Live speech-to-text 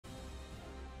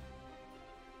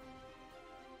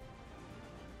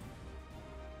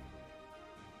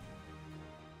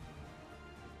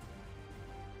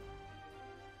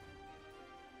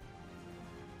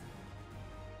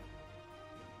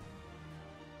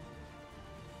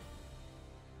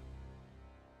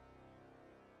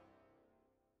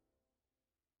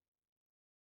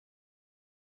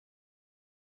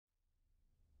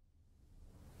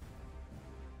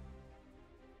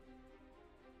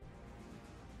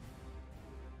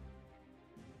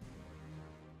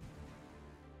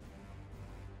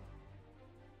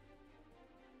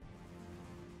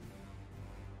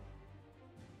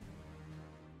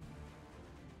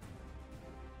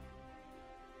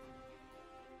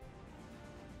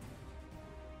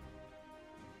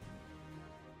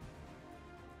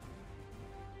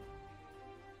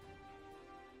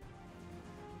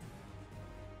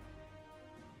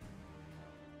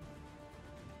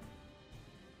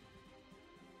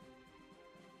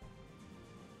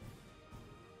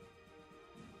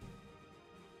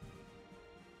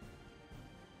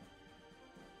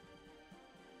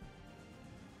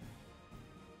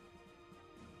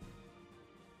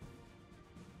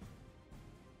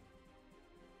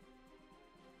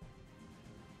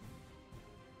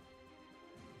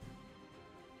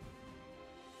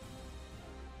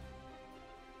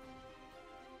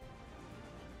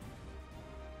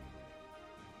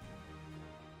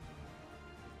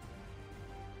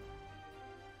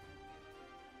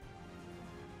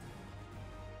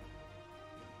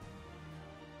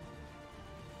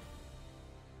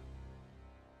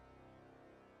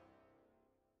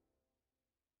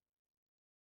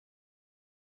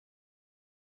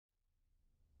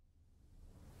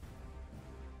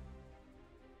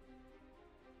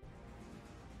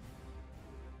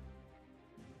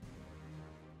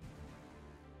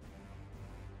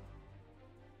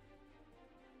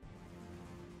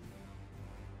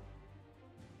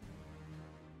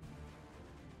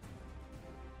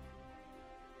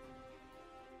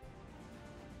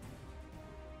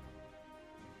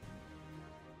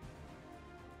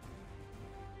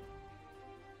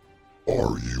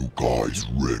Are you guys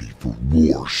ready for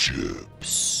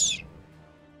warships?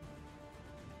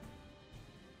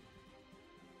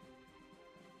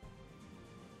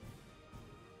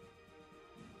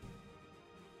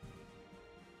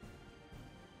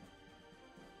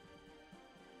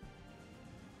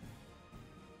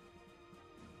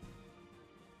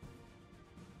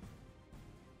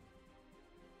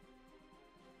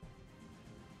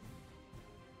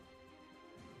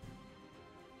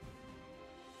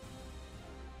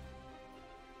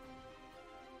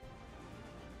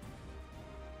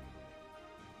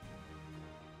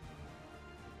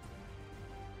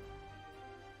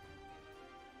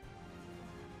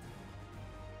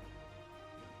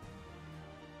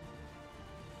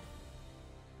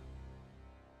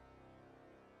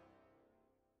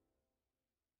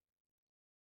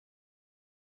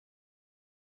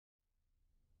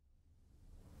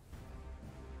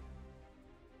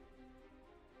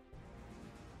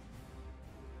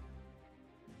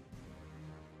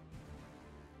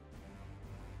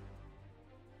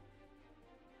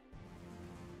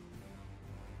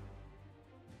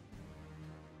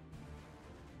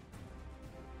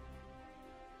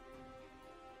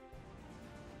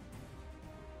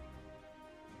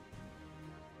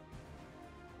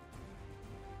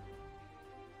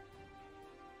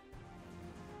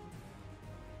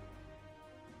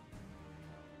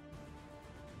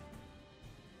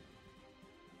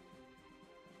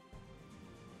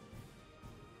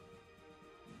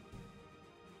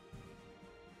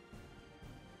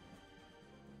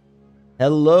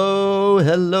 Hello,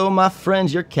 hello, my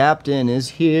friends. Your captain is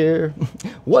here.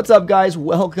 What's up, guys?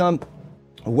 Welcome.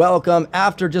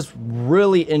 After just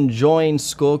really enjoying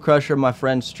Skull Crusher, my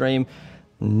friend's stream,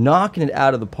 knocking it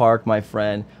out of the park, my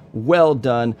friend. Well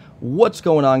done. What's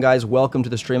going on, guys? Welcome to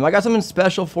the stream. I got something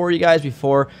special for you guys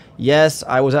before. Yes,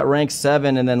 I was at rank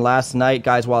 7, and then last night,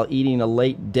 guys, while eating a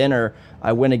late dinner,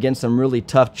 I went against some really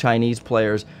tough Chinese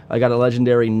players. I got a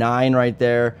legendary 9 right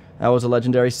there. That was a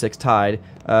legendary 6 tied.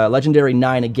 Legendary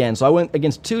 9 again. So I went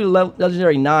against 2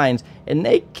 legendary 9s, and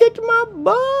they kicked my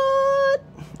butt.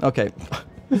 Okay.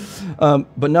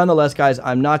 But nonetheless, guys,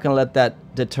 I'm not going to let that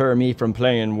deter me from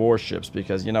playing Warships,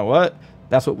 because you know what?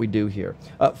 That's what we do here.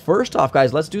 First off,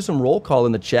 guys, let's do some roll call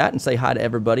in the chat and say hi to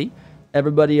everybody.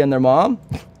 Everybody and their mom.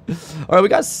 All right, we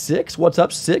got 6. What's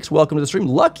up, 6? Welcome to the stream.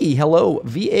 Lucky, hello.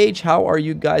 VH, how are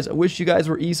you guys? I wish you guys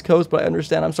were East Coast, but I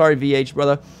understand. I'm sorry, VH,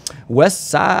 brother. West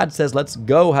Side says, let's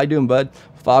go. How you doing, bud?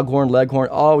 Foghorn, Leghorn,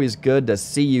 always good to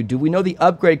see you. Do we know the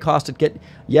upgrade cost to get?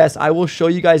 Yes, I will show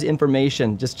you guys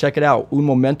information. Just check it out. Un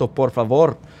momento, por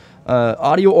favor.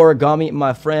 Audio Origami,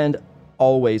 my friend.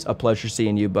 Always a pleasure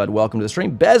seeing you, bud. Welcome to the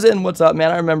stream. Bezin, what's up,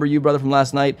 man? I remember you, brother, from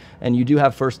last night, and you do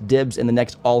have first dibs in the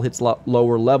next all hits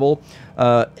lower level.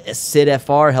 Sid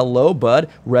FR, hello, bud.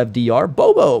 Rev DR,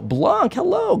 Bobo, Blanc,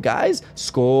 hello, guys.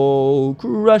 Skull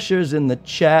Crushers in the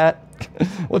chat.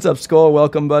 What's up, Skull?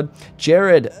 Welcome, bud.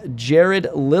 Jared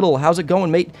Little, how's it going,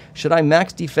 mate? Should I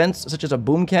max defense such as a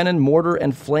boom cannon, mortar,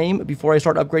 and flame before I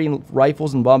start upgrading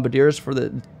rifles and bombardiers for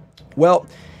the? Well,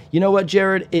 you know what,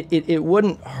 Jared? It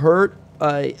wouldn't hurt.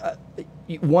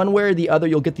 One way or the other,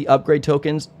 you'll get the upgrade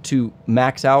tokens to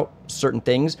max out certain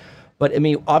things. But, I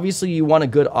mean, obviously you want a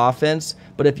good offense,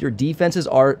 but if your defenses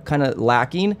are kind of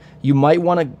lacking, you might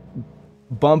want to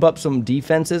bump up some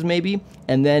defenses maybe,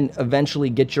 and then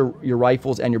eventually get your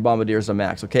rifles and your bombardiers to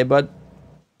max. Okay, bud?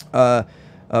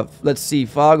 Let's see.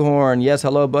 Foghorn. Yes,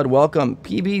 hello, bud. Welcome.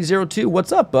 PB02.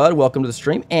 What's up, bud? Welcome to the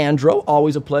stream. Andro.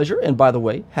 Always a pleasure. And by the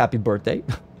way, happy birthday.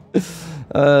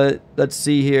 Let's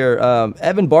see here.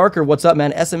 Evan Barker, what's up,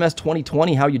 man? SMS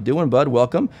 2020, how you doing, bud?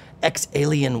 Welcome.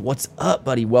 X-Alien, what's up,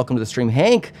 buddy? Welcome to the stream.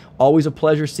 Hank, always a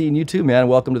pleasure seeing you too, man.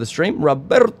 Welcome to the stream.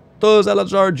 Roberto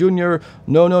Salazar Jr.,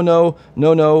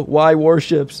 no. Why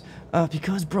Warships?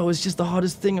 Because, bro, it's just the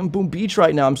hottest thing on Boom Beach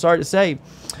right now. I'm sorry to say.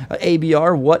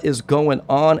 ABR, what is going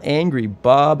on? Angry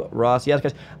Bob Ross. Yes,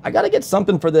 guys, I got to get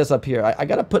something for this up here. I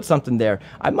got to put something there.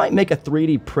 I might make a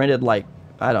 3D printed, like,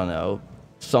 I don't know,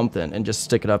 something, and just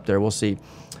stick it up there. We'll see.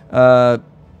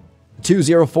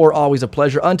 204, always a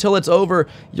pleasure. Until it's over.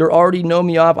 You already know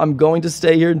me off. I'm going to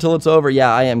stay here until it's over.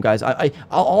 Yeah, I am, guys.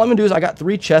 All I'm going to do is I got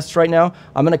 3 chests right now.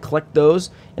 I'm going to collect those,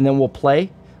 and then we'll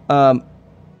play.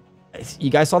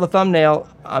 You guys saw the thumbnail.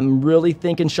 I'm really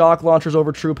thinking shock launchers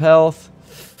over troop health.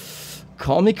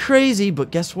 Call me crazy,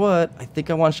 but guess what? I think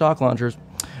I want shock launchers.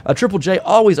 Triple J,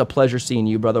 always a pleasure seeing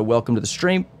you, brother. Welcome to the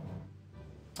stream.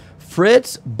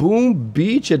 Fritz, Boom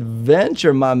Beach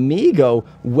Adventure, my amigo.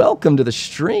 Welcome to the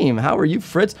stream. How are you,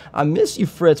 Fritz? I miss you,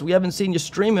 Fritz. We haven't seen you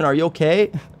streaming. Are you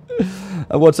okay?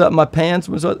 What's up, my pants?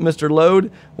 What's up, Mr. Load?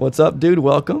 What's up, dude?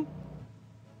 Welcome.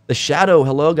 The Shadow,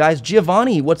 hello guys.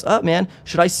 Giovanni, what's up, man?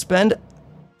 Should I spread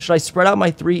out my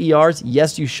 3 ERs?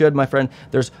 Yes, you should, my friend.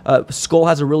 There's Skull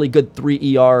has a really good 3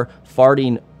 ER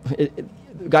farting.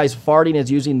 Guys, farting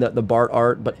is using the Bart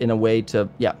art, but in a way to,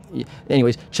 yeah.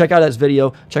 Anyways, check out his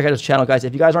video. Check out his channel, guys.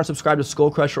 If you guys aren't subscribed to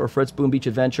Skull Crusher or Fritz Boom Beach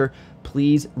Adventure,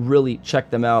 please really check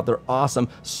them out. They're awesome.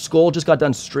 Skull just got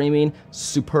done streaming.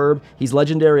 Superb. He's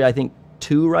legendary, I think,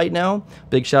 2 right now.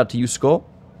 Big shout out to you, Skull.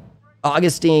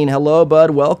 Augustine, hello, bud.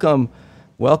 Welcome.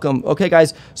 Welcome. Okay,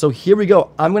 guys, so here we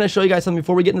go. I'm going to show you guys something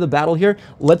before we get into the battle here.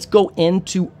 Let's go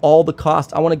into all the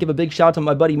cost. I want to give a big shout out to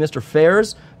my buddy, Mr.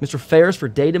 Fairs. Mr. Fairs for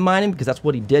data mining, because that's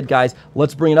what he did, guys.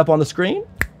 Let's bring it up on the screen.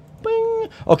 Bing.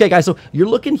 Okay, guys, so you're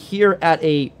looking here at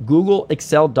a Google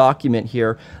Excel document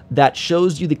here that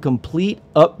shows you the complete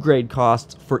upgrade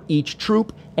costs for each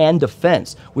troop and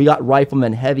defense. We got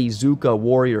Rifleman, Heavy, Zuka,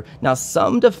 Warrior. Now,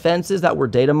 some defenses that were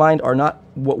data mined are not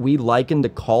what we liken to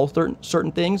call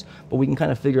certain things, but we can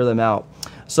kind of figure them out.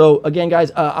 So, again,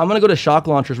 guys, I'm going to go to shock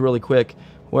launchers really quick.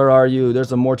 Where are you?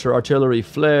 There's a mortar, artillery,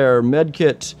 flare,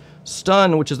 medkit,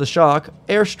 stun, which is the shock,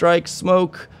 airstrike,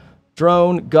 smoke,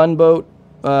 drone, gunboat,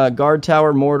 guard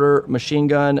tower, mortar, machine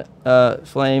gun,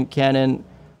 flame, cannon,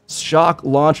 shock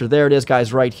launcher. There it is,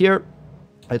 guys, right here.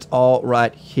 It's all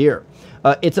right here.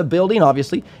 It's a building,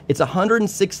 obviously. It's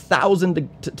 106,000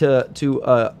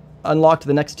 to unlock to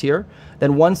the next tier,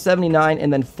 then 179,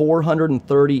 and then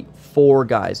 434,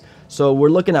 guys. So we're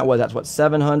looking at that's what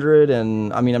 700,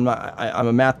 and I mean I'm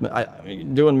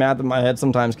doing math in my head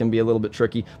sometimes can be a little bit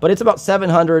tricky, but it's about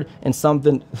 700 and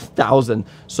something thousand.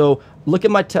 So look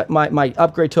at my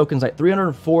upgrade tokens like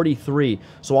 343.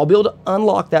 So I'll be able to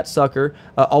unlock that sucker.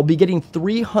 I'll be getting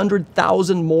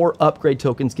 300,000 more upgrade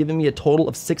tokens, giving me a total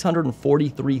of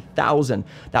 643,000.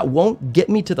 That won't get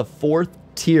me to the 4th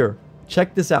tier.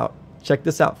 Check this out. Check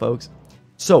this out, folks.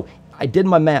 So I did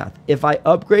my math. If I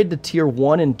upgrade to tier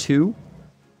 1 and 2,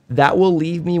 that will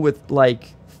leave me with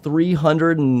like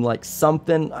 300 and like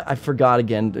something. I forgot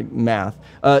again, math.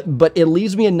 But it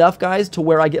leaves me enough, guys, to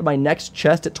where I get my next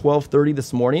chest at 12:30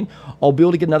 this morning. I'll be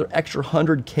able to get another extra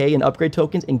 100K in upgrade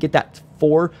tokens and get that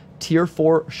tier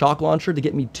 4 shock launcher to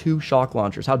get me 2 shock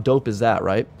launchers. How dope is that,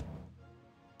 right?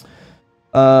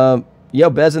 Yo,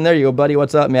 Bez, in there you go, buddy.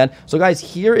 What's up, man? So, guys,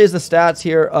 here is the stats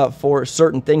here for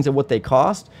certain things and what they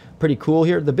cost. Pretty cool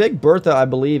here. The Big Bertha, I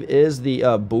believe, is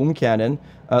the boom cannon.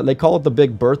 They call it the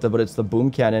Big Bertha, but it's the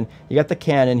boom cannon. You got the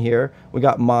cannon here. We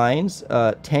got mines,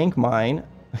 tank mine,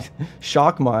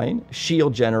 shock mine,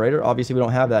 shield generator. Obviously, we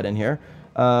don't have that in here.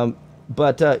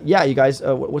 Yeah, you guys,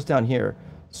 what's down here?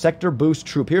 Sector boost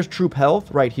troop. Here's troop health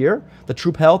right here. The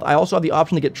troop health. I also have the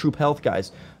option to get troop health,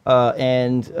 guys.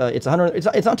 It's 100.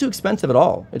 It's not too expensive at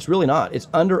all. It's really not. It's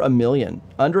under $1 million.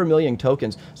 Under $1 million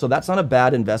tokens. So that's not a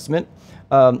bad investment.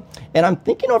 And I'm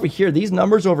thinking over here, these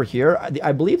numbers over here,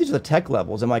 I believe these are the tech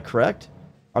levels. Am I correct?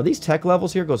 Are these tech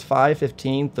levels here? Goes 5,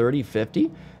 15, 30,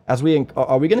 50. Are we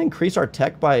going to increase our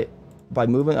tech by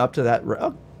moving up to that?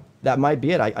 Oh, that might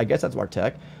be it. I guess that's our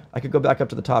tech. I could go back up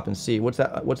to the top and see. What's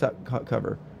that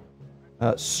cover?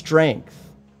 Strength.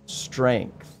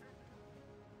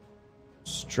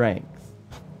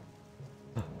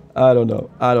 I don't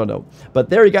know. But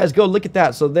there you guys go. Look at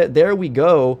that. So there we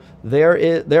go. There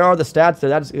are the stats there.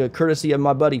 That's courtesy of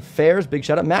my buddy Fairs. Big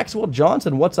shout out. Maxwell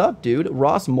Johnson. What's up, dude?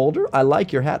 Ross Mulder. I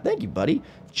like your hat. Thank you, buddy.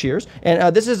 Cheers.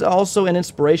 And this is also an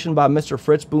inspiration by Mr.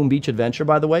 Fritz Boom Beach Adventure,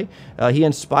 by the way. He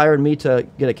inspired me to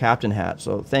get a captain hat.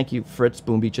 So thank you, Fritz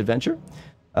Boom Beach Adventure.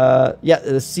 Yeah,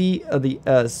 the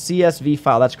CSV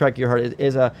file. That's correct, your heart. It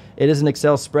is an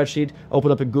Excel spreadsheet.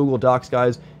 Open up in Google Docs,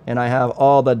 guys, and I have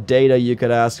all the data you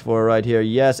could ask for right here.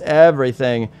 Yes,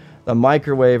 everything. The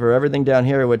microwave or everything down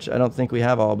here, which I don't think we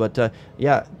have all. But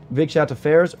yeah, big shout out to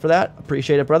Fairs for that.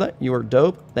 Appreciate it, brother. You were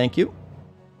dope. Thank you.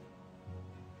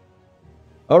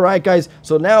 All right, guys,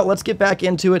 so now let's get back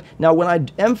into it. Now, when I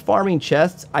am farming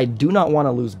chests, I do not want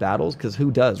to lose battles, because who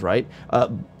does, right?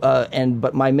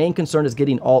 But my main concern is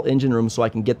getting all engine rooms so I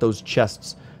can get those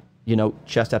chests, you know,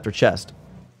 chest after chest.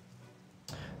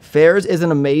 Fairs is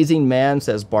an amazing man,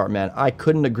 says Bartman. I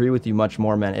couldn't agree with you much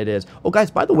more, man. It is. Oh,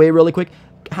 guys, by the way, really quick,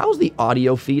 how's the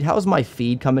audio feed? How's my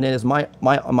feed coming in? Am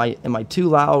I too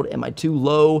loud? Am I too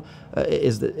low?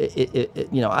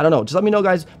 You know, I don't know. Just let me know,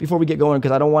 guys, before we get going,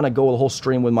 because I don't want to go the whole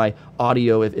stream with my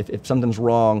audio if something's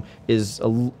wrong is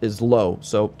low.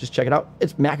 So just check it out.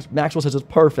 It's Maxwell says it's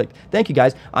perfect. Thank you,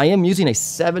 guys. I am using a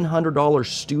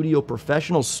 $700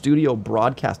 professional studio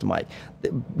broadcast mic.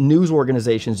 News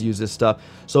organizations use this stuff,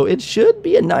 so it should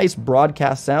be a nice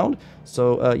broadcast sound.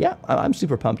 So yeah, I'm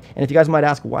super pumped. And if you guys might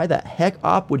ask, why the heck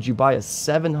would you buy a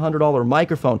 $700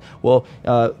 microphone? Well,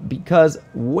 because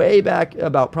way back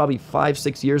about probably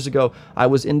 5-6 years ago, I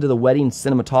was into the wedding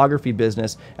cinematography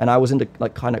business, and I was into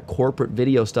like kind of corporate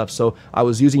video stuff. So I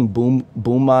was using boom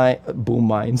mics,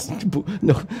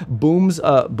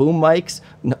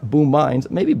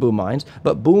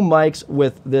 but boom mics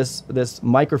with this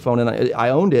microphone, and I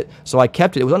owned it, so I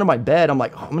kept it. It was under my bed. I'm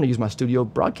like, oh, I'm gonna use my studio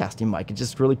broadcasting mic. It's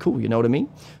just really cool, you know what I mean?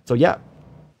 So yeah.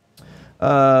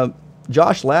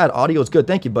 Josh Ladd, audio is good.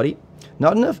 Thank you, buddy.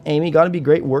 Not enough, Amy. Got to be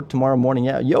great work tomorrow morning.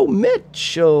 Yeah. Yo,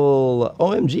 Mitchell.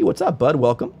 OMG. What's up, bud?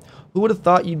 Welcome. Who would have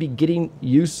thought you'd be getting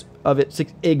use of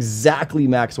it? Exactly,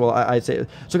 Maxwell. I'd say.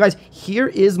 So, guys, here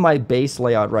is my base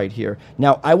layout right here.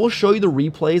 Now, I will show you the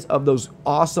replays of those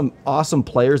awesome, awesome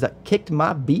players that kicked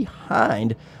my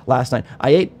behind last night.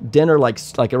 I ate dinner like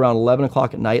around 11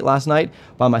 o'clock at night last night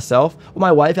by myself. Well,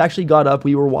 my wife actually got up.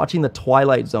 We were watching the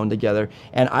Twilight Zone together,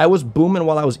 and I was booming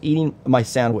while I was eating my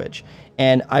sandwich.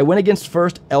 And I went against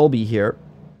first LB here.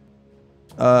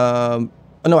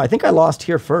 No, I think I lost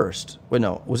here first. Wait,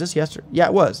 no. Was this yesterday? Yeah,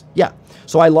 it was. Yeah.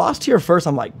 So I lost here first.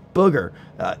 I'm like, booger.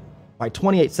 By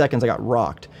 28 seconds, I got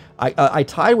rocked. I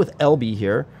tied with LB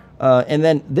here. And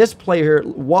then this player here,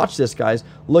 watch this, guys.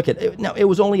 Look at it. Now, it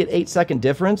was only an 8-second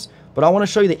difference, but I want to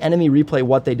show you the enemy replay,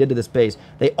 what they did to this base.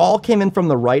 They all came in from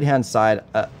the right-hand side,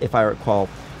 if I recall.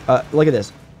 Look at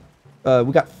this.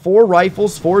 We got 4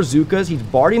 rifles, 4 Zookas. He's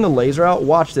barding the laser out.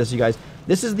 Watch this, you guys.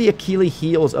 This is the Achilles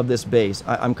heels of this base.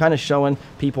 I'm kind of showing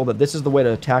people that this is the way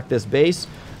to attack this base.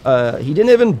 He didn't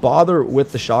even bother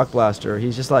with the shock blaster.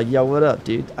 He's just like, yo, what up,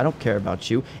 dude? I don't care about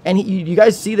you. And you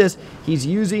guys see this. He's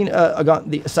using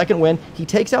the second wind. He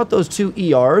takes out those 2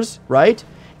 ERs, right?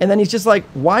 And then he's just like,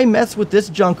 why mess with this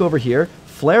junk over here?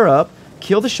 Flare up,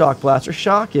 kill the shock blaster,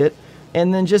 shock it,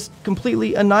 and then just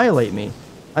completely annihilate me.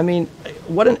 I mean,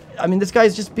 this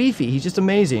guy's just beefy. He's just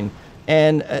amazing.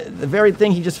 And the very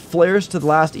thing, he just flares to the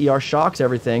last ER, shocks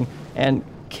everything, and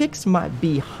kicks my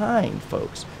behind,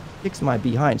 folks. Kicks my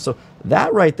behind. So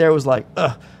that right there was like,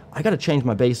 I got to change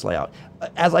my base layout.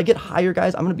 As I get higher,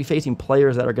 guys, I'm going to be facing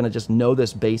players that are going to just know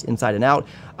this base inside and out.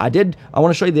 I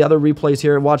want to show you the other replays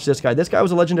here. Watch this guy. This guy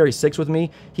was a legendary 6 with me.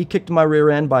 He kicked my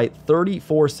rear end by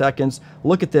 34 seconds.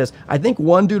 Look at this. I think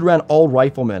one dude ran all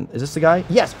riflemen. Is this the guy?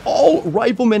 Yes, all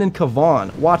riflemen in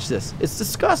Kavan. Watch this. It's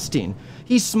disgusting.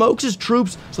 He smokes his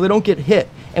troops so they don't get hit.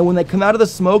 And when they come out of the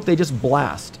smoke, they just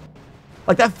blast.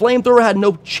 Like, that flamethrower had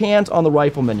no chance on the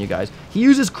rifleman, you guys. He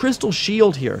uses Crystal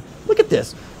Shield here. Look at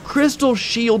this. Crystal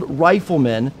Shield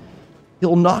rifleman.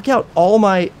 He'll knock out all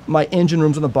my engine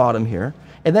rooms on the bottom here,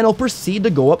 and then he'll proceed to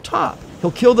go up top.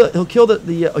 He'll kill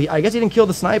the I guess he didn't kill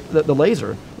the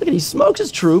laser. Look at, he smokes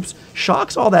his troops,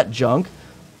 shocks all that junk,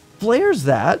 flares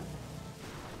that.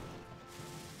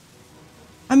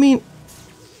 I mean,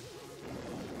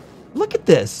 look at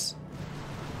this.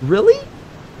 Really?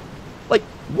 Like,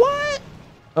 what?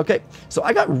 Okay, so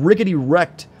I got rickety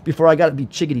wrecked before I got to be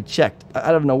chickadee checked.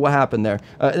 I don't know what happened there.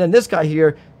 And then this guy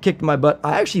here kicked my butt.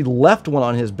 I actually left one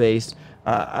on his base.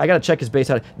 I got to check his base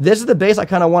out. This is the base I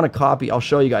kind of want to copy. I'll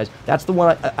show you guys. That's the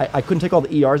one I couldn't take all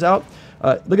the ERs out.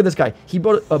 Look at this guy. He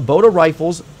bought a boat of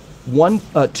rifles,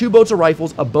 2 boats of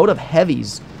rifles, a boat of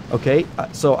heavies. Okay,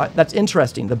 so that's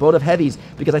interesting, the boat of heavies,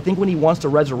 because I think when he wants to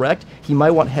resurrect, he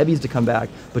might want heavies to come back.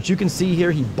 But you can see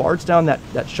here, he barts down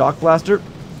that shock blaster.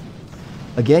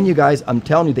 Again, you guys, I'm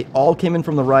telling you, they all came in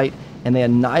from the right, and they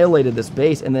annihilated this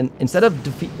base. And then instead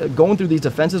of going through these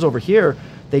defenses over here,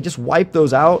 they just wipe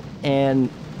those out, and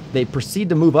they proceed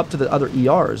to move up to the other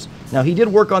ERs. Now, he did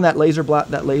work on that laser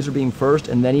beam first,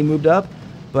 and then he moved up.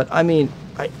 But I mean,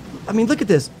 look at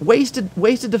this, wasted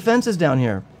defenses down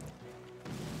here.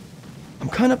 I'm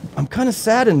kind of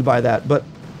saddened by that, but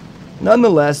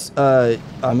nonetheless, I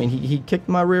mean, he kicked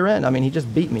my rear end. I mean, he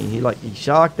just beat me. He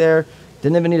shocked there.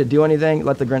 Didn't even need to do anything.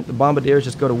 Let the bombardiers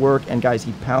just go to work. And guys,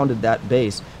 he pounded that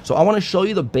base. So I want to show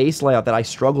you the base layout that I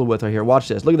struggled with right here. Watch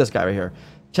this. Look at this guy right here.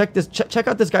 Check this. Check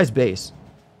out this guy's base.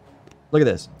 Look at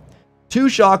this. 2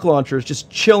 shock launchers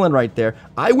just chilling right there.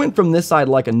 I went from this side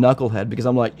like a knucklehead because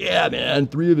I'm like, yeah, man,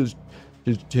 3 of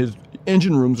his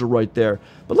engine rooms are right there.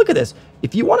 But look at this.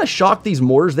 If you want to shock these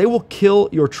mortars, they will kill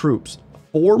your troops.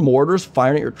 4 mortars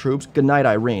firing at your troops. Good night,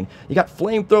 Irene. You got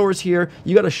flamethrowers here.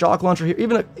 You got a shock launcher here.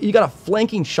 You got a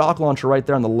flanking shock launcher right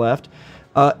there on the left.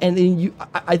 And then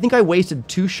I think I wasted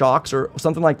 2 shocks or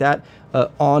something like that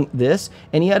on this.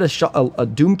 And he had a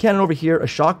doom cannon over here, a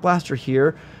shock blaster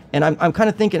here. And I'm kind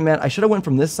of thinking, man, I should have went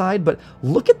from this side. But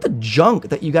look at the junk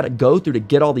that you got to go through to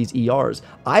get all these ERs.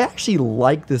 I actually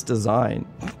like this design.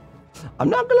 I'm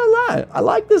not gonna lie. I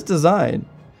like this design.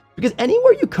 Because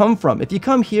anywhere you come from, if you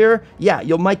come here, yeah,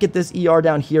 you might get this ER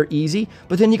down here easy,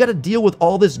 but then you got to deal with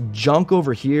all this junk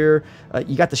over here.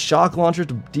 You got the shock launcher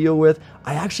to deal with.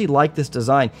 I actually like this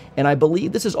design, and I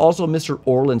believe this is also Mr.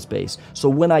 Orland's base. So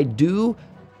when I do,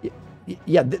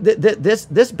 yeah,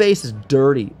 this base is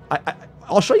dirty.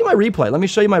 I'll show you my replay. Let me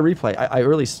show you my replay.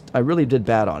 I really did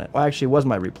bad on it. Well, actually, it was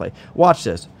my replay. Watch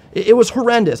this. It was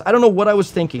horrendous. I don't know what I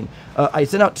was thinking. I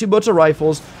sent out 2 boats of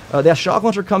rifles. That shock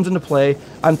launcher comes into play.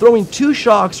 I'm throwing 2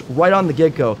 shocks right on the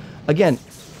get-go. Again,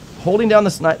 holding down the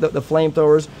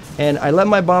flamethrowers, and I let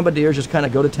my bombardiers just kind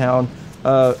of go to town.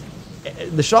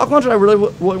 The shock launcher I really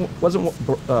wasn't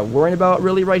worrying about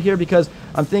really right here, because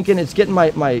I'm thinking it's getting my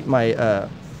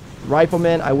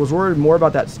riflemen. I was worried more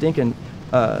about that stinking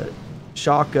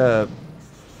shock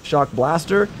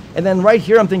blaster. And then right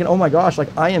here I'm thinking, oh my gosh, like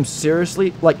I am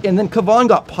seriously like, and then Kavan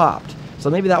got popped, so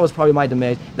maybe that was probably my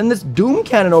damage. Then this doom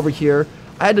cannon over here,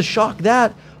 I had to shock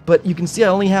that, but you can see I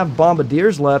only have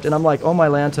bombardiers left, and I'm like, oh my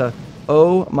Lanta,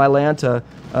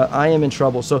 I am in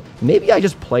trouble. So maybe I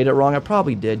just played it wrong. I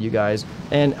probably did, you guys,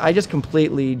 and I just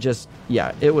completely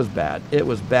yeah, it was bad. It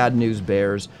was bad news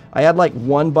bears. I had like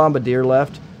 1 bombardier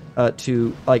left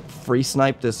to like free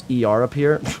snipe this ER up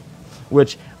here,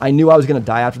 which I knew I was going to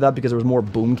die after that because there was more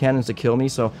boom cannons to kill me.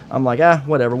 So I'm like,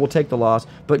 whatever, we'll take the loss.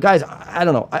 But guys, I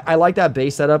don't know. I like that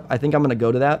base setup. I think I'm going to go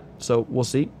to that. So we'll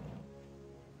see.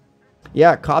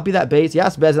 Yeah, copy that base.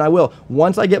 Yes, Bez, and I will.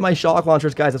 Once I get my shock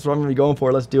launchers, guys, that's what I'm going to be going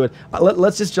for. Let's do it.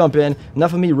 Let's just jump in.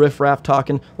 Enough of me riff-raff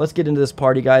talking. Let's get into this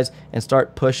party, guys, and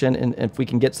start pushing. And if we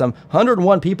can get some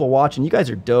 101 people watching, you guys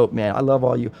are dope, man. I love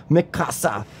all you.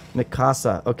 Mikasa.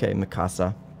 Okay,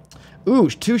 Mikasa. Ooh,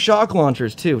 2 shock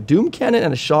launchers, too. Doom cannon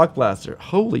and a shock blaster.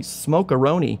 Holy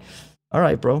smoke-a-roni. All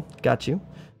right, bro. Got you.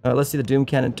 Let's see the doom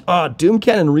cannon. Oh, doom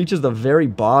cannon reaches the very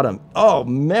bottom. Oh,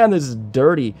 man, this is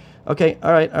dirty. Okay,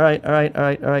 all right.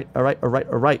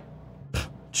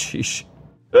 Sheesh.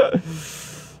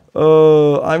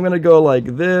 I'm gonna go like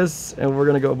this, and we're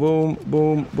gonna go boom,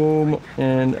 boom, boom,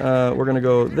 and we're gonna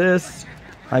go this.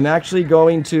 I'm actually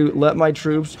going to let my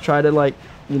troops try to, like,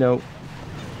 you know,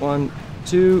 1,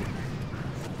 2.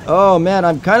 Oh man,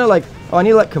 I'm kind of like, oh, I need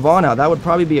to let Kavan out. That would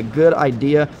probably be a good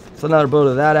idea. Send another boat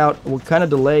of that out. We'll kind of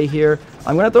delay here.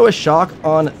 I'm gonna throw a shock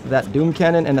on that doom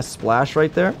cannon and a splash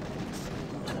right there.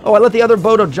 Oh, I let the other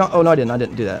boat jump. Oh, no, I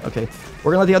didn't do that. Okay.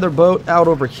 We're going to let the other boat out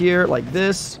over here like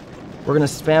this. We're going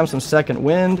to spam some second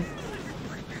wind.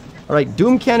 All right.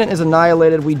 Doom cannon is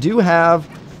annihilated. We do have,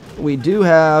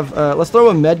 let's throw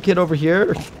a med kit over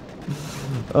here.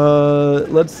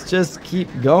 Let's just keep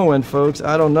going, folks.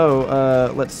 I don't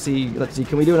know. Let's see.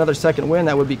 Can we do another second wind?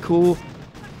 That would be cool.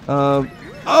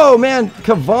 Oh, man.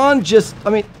 Kavan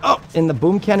and the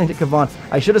boom cannon hit Kavan.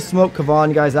 I should have smoked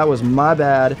Kavan, guys. That was my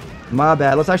bad. My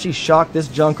bad. Let's actually shock this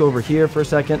junk over here for a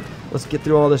second. Let's get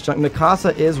through all this junk.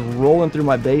 Mikasa is rolling through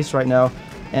my base right now,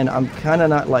 and I'm kind of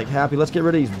not, like, happy. Let's get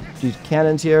rid of these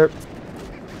cannons here.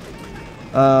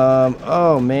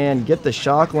 Oh, man. Get the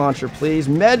shock launcher, please.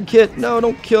 Med kit. No,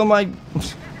 don't kill my...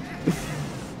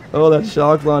 Oh, that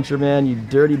shock launcher, man. You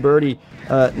dirty birdie.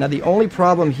 Now, the only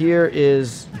problem here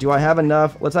is, do I have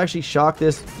enough? Let's actually shock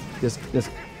this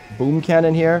boom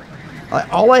cannon here.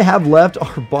 All I have left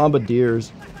are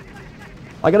bombardiers.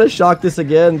 I gotta shock this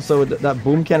again so that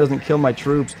boom can doesn't kill my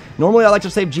troops. Normally I like to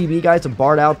save GB guys to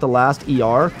BART out the last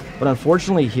ER, but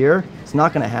unfortunately here, it's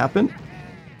not gonna happen.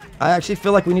 I actually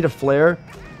feel like we need to flare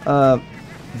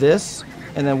this,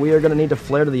 and then we are gonna need to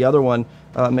flare to the other one.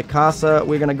 Mikasa,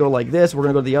 we're gonna go like this. We're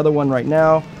gonna go to the other one right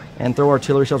now and throw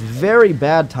artillery shells. Very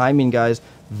bad timing, guys.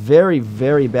 Very,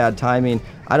 very bad timing.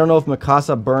 I don't know if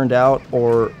Mikasa burned out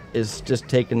or is just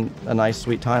taking a nice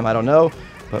sweet time. I don't know,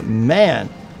 but man,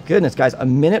 goodness, guys,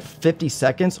 1 minute 50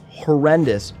 seconds,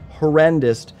 horrendous.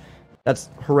 That's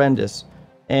horrendous.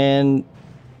 And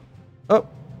oh,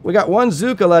 we got 1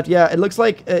 Zuka left. Yeah, it looks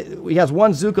like he has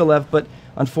 1 Zuka left, but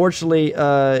unfortunately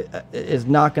is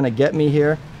not going to get me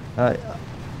here.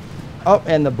 Oh,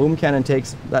 and the boom cannon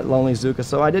takes that lonely Zuka.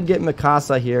 So I did get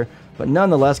Mikasa here, but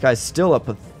nonetheless, guys, still a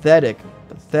pathetic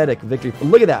victory. But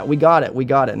look at that, we got it,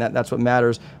 and that's what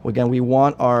matters. Again, we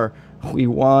want our.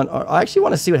 I actually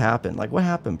want to see what happened. Like, what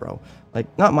happened, bro? Like,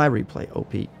 not my replay,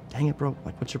 OP. Dang it, bro.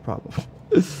 Like, what's your problem?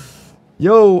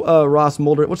 Yo, Ross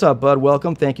Mulder. What's up, bud?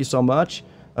 Welcome. Thank you so much.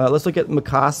 Let's look at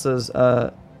Mikasa's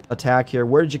attack here.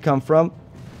 Where did you come from?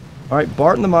 All right,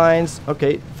 Bart in the mines.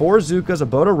 Okay, 4 Zukas, a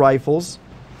boat of rifles,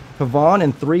 Kavan,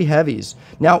 and 3 heavies.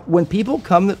 Now, when people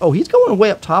come... Oh, he's going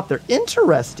way up top there.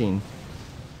 Interesting.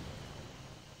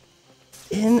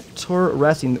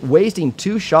 Wasting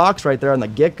 2 shocks right there on the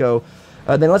get-go.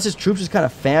 Then lets his troops just kind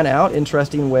of fan out.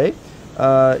 Interesting way.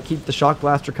 Keep the shock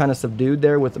blaster kind of subdued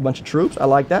there with a bunch of troops. I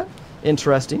like that.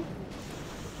 Interesting.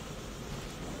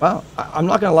 Wow, I'm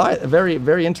not gonna lie, a very,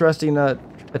 very interesting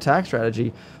attack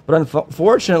strategy. But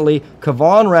unfortunately,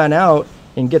 Kavan ran out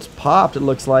and gets popped, it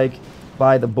looks like,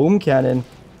 by the boom cannon.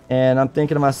 And I'm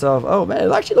thinking to myself, oh man,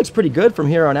 it actually looks pretty good from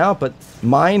here on out, but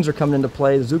mines are coming into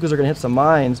play. The Zookas are gonna hit some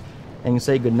mines and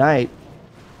say goodnight.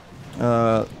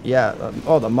 Oh,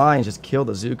 the mines just kill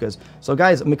the Zookas. So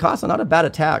guys, Mikasa, not a bad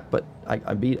attack, but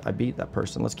I beat that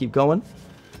person. Let's keep going.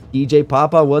 EJ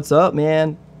Papa, what's up,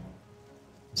 man?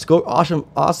 Skull,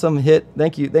 awesome hit.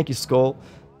 Thank you, Skull.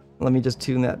 Let me just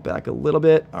tune that back a little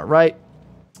bit. All right.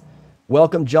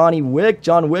 Welcome, Johnny Wick.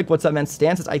 John Wick, what's up, man?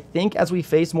 Stan says, I think as we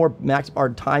face more max, our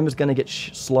time is going to get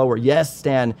slower. Yes,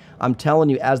 Stan, I'm telling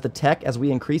you, as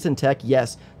we increase in tech,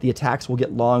 yes, the attacks will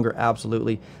get longer,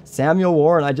 absolutely. Samuel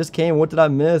Warren, I just came. What did I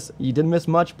miss? You didn't miss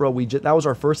much, bro. That was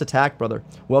our first attack, brother.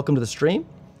 Welcome to the stream.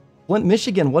 Flint,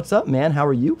 Michigan, what's up, man? How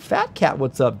are you? Fat Cat,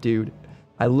 what's up, dude?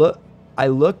 I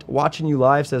looked watching you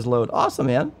live, says Load. Awesome,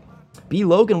 man. B.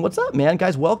 Logan, what's up, man?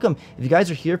 Guys, welcome. If you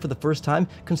guys are here for the first time,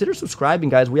 consider subscribing,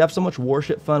 guys. We have so much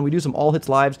Warship fun. We do some all hits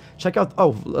lives. Check out,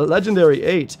 Legendary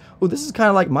 8. Oh, this is kind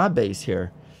of like my base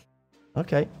here.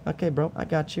 Okay, bro. I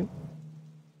got you.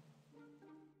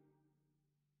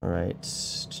 All right.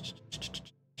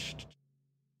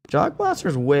 Shock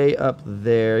Blaster's way up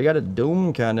there. You got a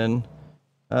Doom Cannon.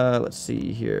 Let's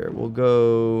see here. We'll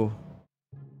go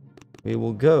here.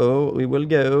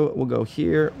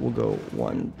 We'll go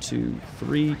 1, 2,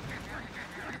 3.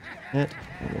 And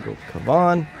we'll go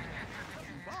Kavan.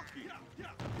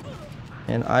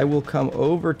 And I will come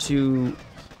over to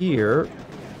here.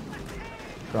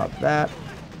 Drop that.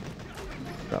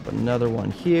 Drop another one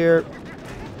here.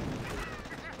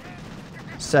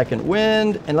 Second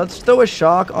wind. And let's throw a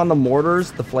shock on the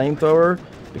mortars, the flamethrower,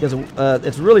 because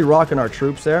it's really rocking our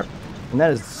troops there. And that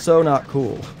is so not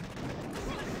cool.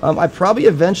 I probably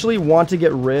eventually want to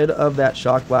get rid of that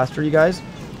shock blaster, you guys,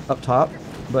 up top,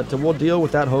 but we'll deal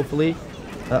with that hopefully.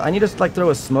 I need to like throw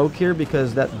a smoke here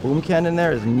because that boom cannon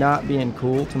there is not being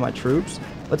cool to my troops.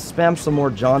 Let's spam some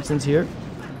more Johnsons here.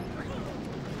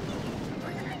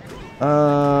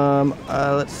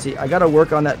 Let's see. I gotta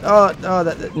work on that.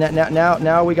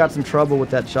 Now we got some trouble with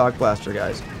that shock blaster,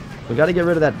 guys. We got to get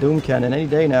rid of that doom cannon any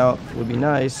day now. Would be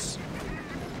nice.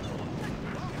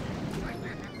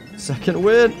 Second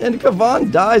win, and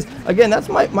Kavan dies. Again, that's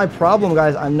my problem,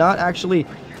 guys. I'm not actually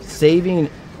saving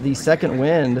the second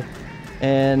wind,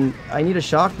 and I need to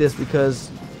shock this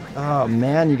because, oh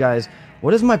man, you guys,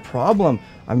 what is my problem?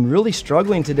 I'm really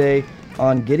struggling today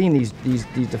on getting these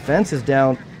defenses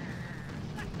down.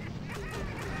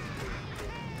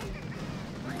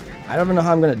 I don't even know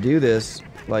how I'm gonna do this,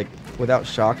 like, without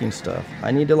shocking stuff.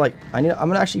 I'm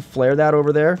gonna actually flare that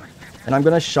over there, and I'm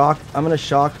gonna shock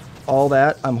all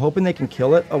that. I'm hoping they can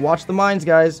kill it. Oh, watch the mines,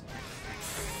 guys.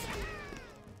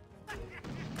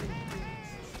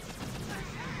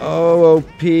 Oh,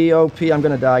 OP. I'm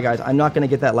gonna die, guys. I'm not gonna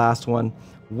get that last one.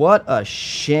 What a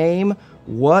shame.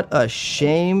 What a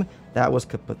shame. That was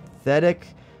pathetic.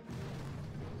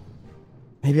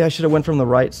 Maybe I should have went from the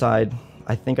right side.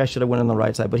 I think I should have went on the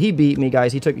right side, but he beat me,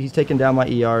 guys. He's taken down my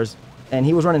ERs, and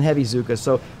he was running heavy Zuka.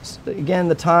 So again,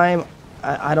 the time,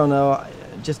 I don't know,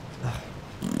 just.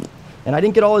 And I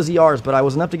didn't get all his ERs, but I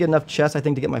was enough to get enough chests, I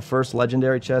think, to get my first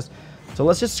legendary chest. So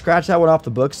let's just scratch that one off the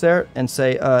books there and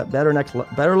say,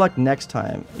 better luck next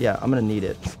time. Yeah, I'm gonna need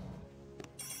it.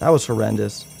 That was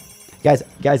horrendous. Guys,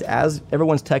 as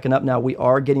everyone's teching up now, we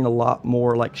are getting a lot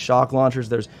more like shock launchers.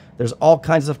 There's all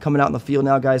kinds of stuff coming out in the field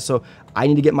now, guys. So I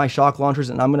need to get my shock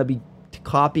launchers, and I'm gonna be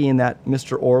copying that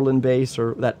Mr. Orland base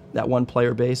or that one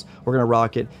player base. We're gonna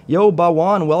rock it. Yo,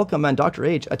 Bawan, welcome, man. Dr.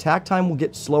 H, attack time will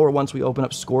get slower once we open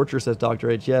up Scorcher, says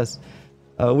Dr. H. Yes.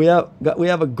 We have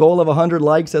a goal of 100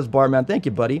 likes, says Barman. Thank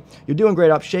you, buddy. You're doing great.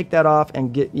 Up, shake that off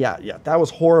and get. Yeah. That was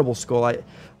horrible, Skull.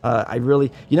 I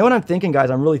really. You know what I'm thinking,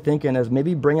 guys? I'm really thinking is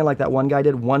maybe bringing like that one guy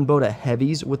did, one boat of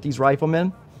heavies with these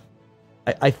riflemen.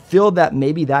 I feel that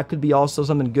maybe that could be also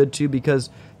something good too,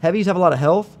 because heavies have a lot of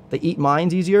health. They eat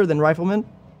mines easier than riflemen.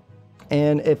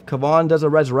 And if Kavan does a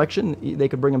resurrection, they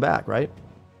could bring him back, right?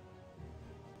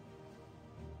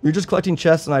 You're just collecting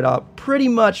chests tonight, pretty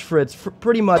much, Fritz.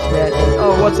 Pretty much, man.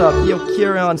 Oh, what's up? Yo,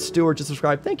 Kieran Stewart just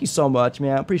subscribed. Thank you so much,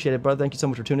 man. Appreciate it, brother. Thank you so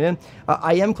much for tuning in.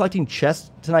 I am collecting chests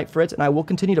tonight, Fritz, and I will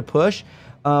continue to push.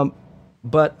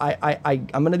 But I'm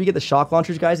going to be get the shock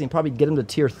launchers, guys, and probably get them to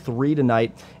tier 3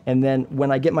 tonight. And then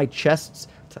when I get my chests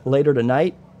later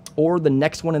tonight, or the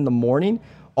next one in the morning,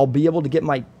 I'll be able to get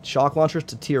my shock launchers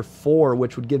to tier 4,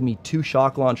 which would give me 2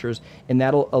 shock launchers, and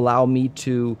that'll allow me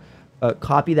to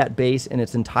copy that base in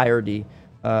its entirety.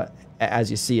 as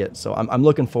you see it. So I'm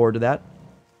looking forward to that.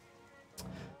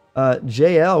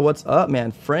 JL, what's up,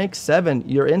 man? Frank7,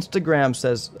 your Instagram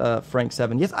says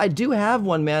Frank7. Yes, I do have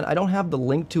one, man. I don't have the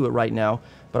link to it right now,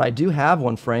 but I do have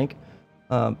one, Frank.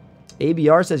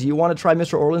 ABR says, you want to try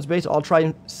Mr. Orland's base? I'll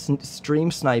try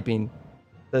stream sniping,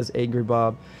 says Angry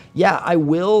Bob. Yeah, I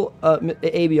will,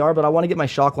 ABR, but I want to get my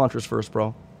shock launchers first,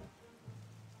 bro.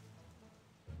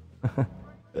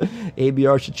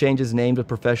 ABR should change his name to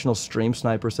Professional Stream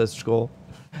Sniper, says Skull.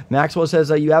 Maxwell says,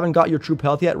 you haven't got your troop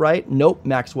health yet, right? Nope,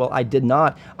 Maxwell, I did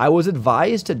not. I was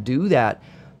advised to do that,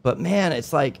 but man,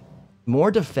 it's like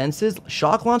more defenses.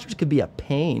 Shock launchers could be a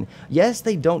pain. Yes,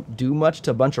 they don't do much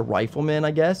to a bunch of riflemen,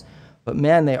 I guess, but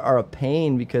man, they are a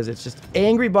pain because it's just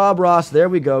Angry Bob Ross. There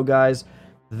we go, guys.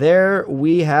 There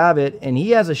we have it, and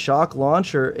he has a shock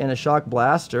launcher and a shock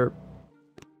blaster.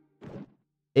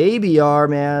 ABR,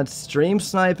 man, stream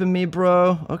sniping me,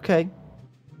 bro. Okay,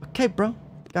 bro,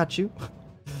 got you.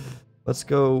 Let's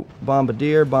go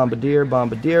Bombardier, Bombardier,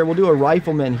 Bombardier. We'll do a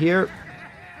rifleman here.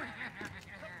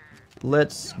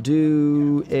 Let's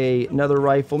do another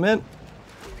rifleman.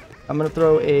 I'm going to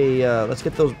throw a... let's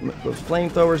get those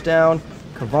flamethrowers down.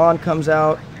 Kavan comes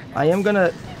out. I am going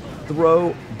to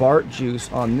throw Bart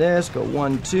Juice on this. Go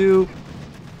 1, 2.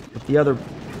 Put the other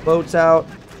boats out.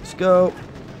 Let's go.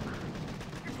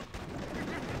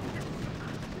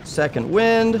 Second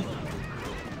wind.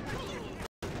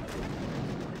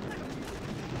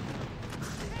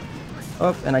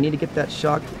 Oh, and I need to get that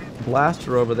shock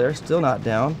blaster over there. Still not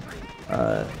down.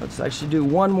 Let's actually do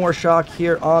one more shock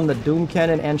here on the Doom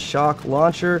Cannon and shock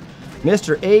launcher.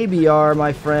 Mr. ABR,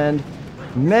 my friend.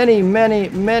 Many,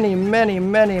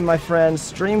 my friends.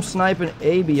 Stream sniping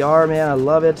ABR, man. I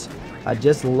love it. I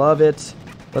just love it.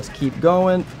 Let's keep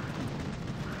going.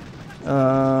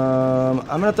 I'm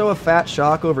going to throw a fat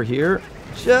shock over here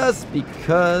just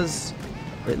because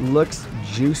it looks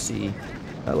juicy.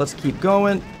 Let's keep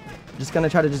going. Just going to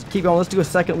try to just keep going. Let's do a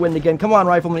second wind again. Come on,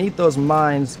 rifleman. Eat those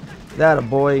mines. That a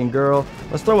boy and girl.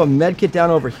 Let's throw a med kit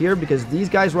down over here because these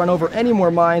guys run over any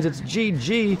more mines. It's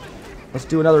GG. Let's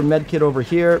do another med kit over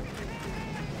here.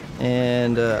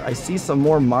 And I see some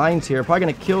more mines here. Probably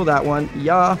going to kill that one.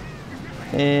 Yeah.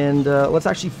 And let's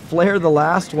actually flare the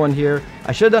last one here.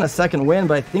 I should have done a second wind,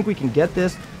 but I think we can get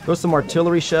this. Throw some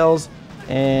artillery shells.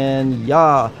 And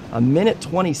yeah, a minute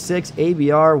 26.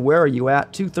 ABR, where are you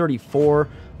at? 234.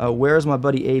 Where's my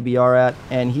buddy ABR at?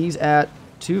 And he's at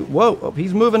 2. Whoa, oh,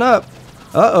 he's moving up.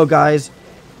 Uh-oh, guys.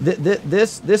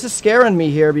 This is scaring me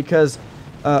here because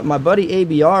my buddy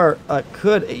ABR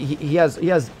he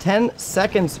has 10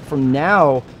 seconds from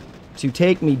now to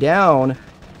take me down.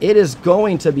 It is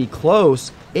going to be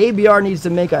close. ABR needs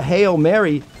to make a Hail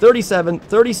Mary. 37,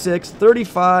 36,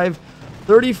 35,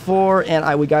 34.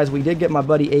 And guys, we did get my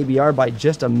buddy ABR by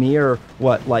just a mere,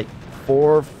 what, like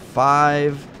 4,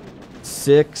 5,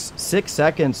 6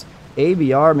 seconds.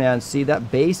 ABR, man, see,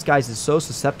 that base, guys, is so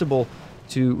susceptible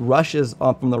to rushes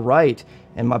from the right.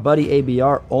 And my buddy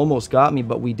ABR almost got me,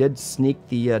 but we did sneak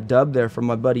the dub there from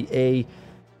my buddy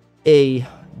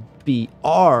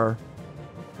ABR.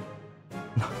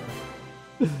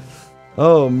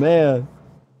 Oh, man.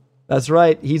 That's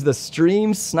right. He's the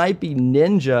stream snipey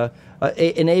ninja.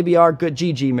 An ABR, good.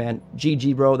 GG, man.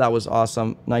 GG, bro. That was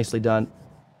awesome. Nicely done.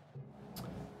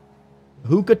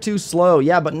 Hookah too slow.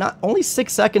 Yeah, but not only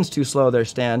 6 seconds too slow there,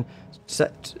 Stan.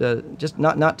 Just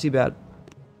not too bad.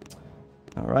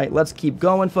 All right, let's keep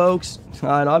going, folks.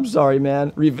 I'm sorry,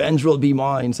 man. Revenge will be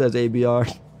mine, says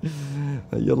ABR.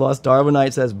 You lost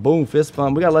Darwinite, says boom, fist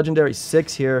bump. We got legendary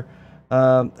 6 here.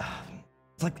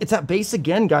 It's that base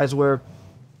again, guys, where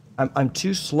I'm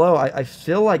too slow. I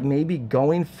feel like maybe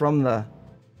going from the...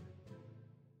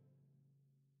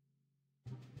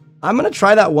 I'm going to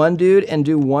try that one dude and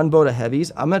do one boat of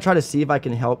heavies. I'm going to try to see if I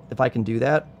can do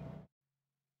that.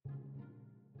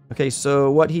 Okay, so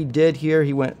what he did here,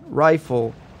 he went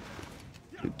rifle.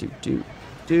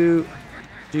 Do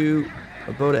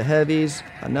a boat of heavies.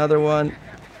 Another one.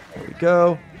 There we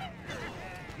go.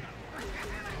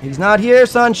 He's not here,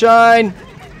 sunshine.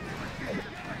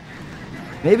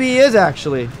 Maybe he is,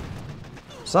 actually.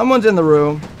 Someone's in the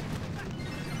room.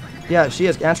 Yeah, she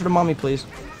is. Answer to mommy, please.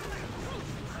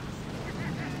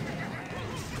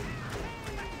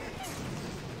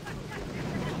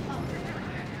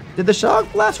 Did the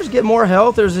shock blasters get more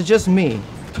health, or is it just me?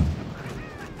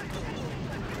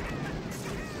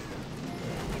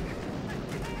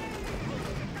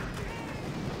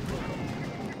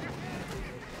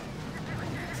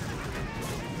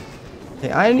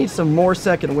 Okay, I need some more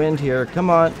second wind here. Come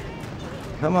on.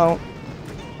 Come on.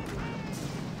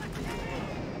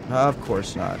 Of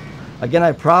course not. Again,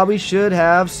 I probably should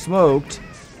have smoked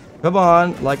Come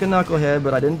on, like a knucklehead,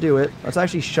 but I didn't do it. Let's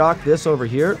actually shock this over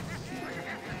here.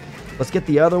 Let's get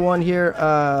the other one here.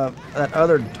 That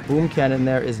other boom cannon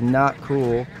there is not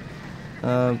cool.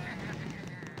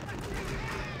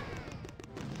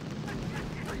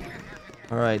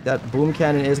 Alright, that boom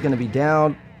cannon is going to be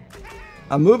down.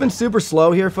 I'm moving super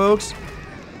slow here, folks.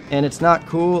 And it's not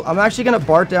cool. I'm actually going to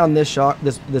BART down this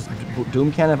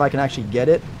doom cannon if I can actually get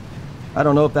it. I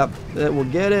don't know if that will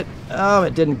get it. Oh,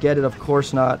 it didn't get it. Of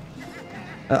course not.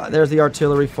 There's the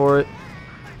artillery for it.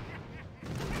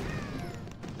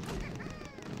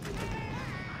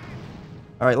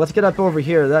 Alright, let's get up over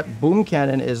here. That boom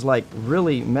cannon is like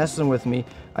really messing with me.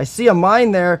 I see a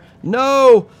mine there.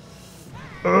 No!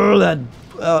 That...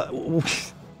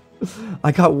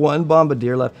 I got one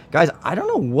bombardier left. Guys, I don't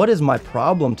know what is my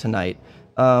problem tonight.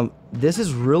 This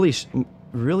is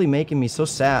really making me so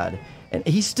sad. And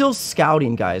he's still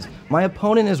scouting, guys. My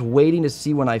opponent is waiting to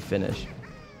see when I finish.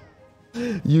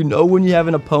 You know when you have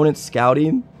an opponent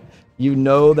scouting? You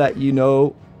know that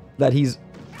he's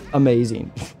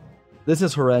amazing. This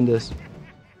is horrendous.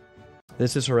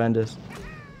 This is horrendous.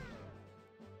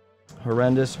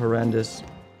 Horrendous, horrendous.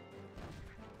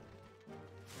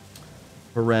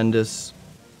 Horrendous.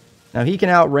 Now he can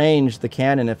outrange the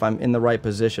cannon if I'm in the right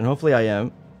position. Hopefully I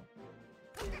am.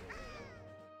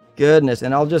 Goodness,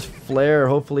 and I'll just flare.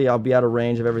 Hopefully I'll be out of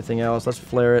range of everything else. Let's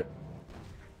flare it.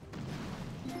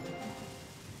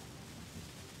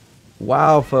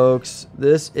 Wow, folks.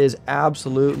 This is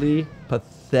absolutely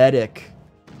pathetic.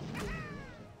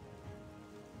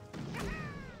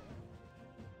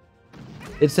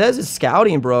 It says it's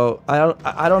scouting, bro.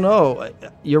 I don't know.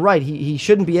 You're right. He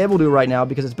shouldn't be able to right now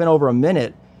because it's been over a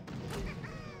minute.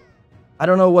 I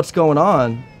don't know what's going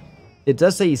on. It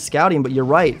does say he's scouting, but you're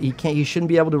right. He shouldn't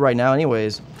be able to right now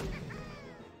anyways.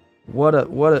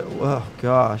 Oh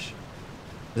gosh.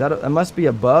 That must be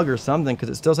a bug or something because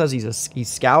it still says he's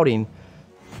scouting.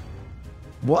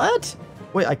 What?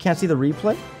 Wait, I can't see the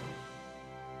replay?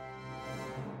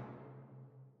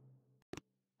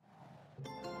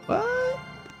 What?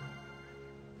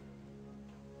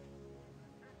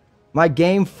 My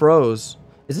game froze.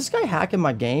 Is this guy hacking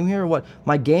my game here or what?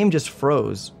 My game just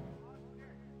froze.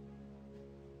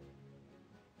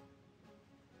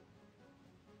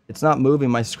 It's not moving.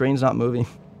 My screen's not moving.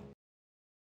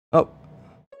 Oh.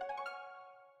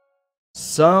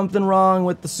 Something wrong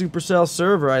with the Supercell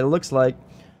server, it looks like.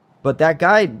 But that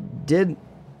guy did...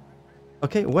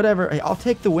 Okay, whatever. Hey, I'll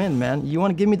take the win, man. You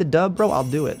want to give me the dub, bro? I'll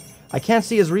do it. I can't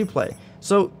see his replay.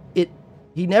 So,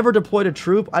 he never deployed a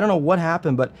troop. I don't know what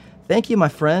happened, but thank you, my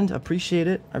friend. Appreciate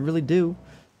it. I really do.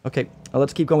 Okay,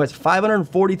 let's keep going, guys.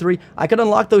 543. I could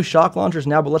unlock those shock launchers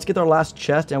now, but let's get our last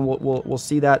chest, and we'll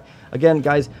see that. Again,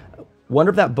 guys,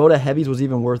 wonder if that boat of heavies was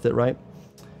even worth it, right?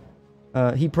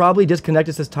 He probably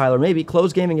disconnected, says Tyler. Maybe.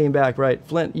 Close game and game back, right?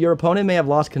 Flint, your opponent may have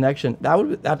lost connection.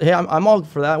 Hey, I'm all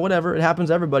for that. Whatever. It happens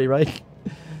to everybody, right?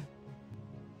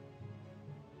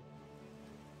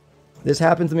 This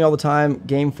happens to me all the time.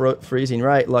 Game freezing.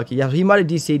 Right, Lucky. Yeah, he might have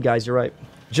DC'd, guys. You're right.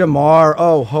 Jamar.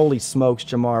 Oh, holy smokes,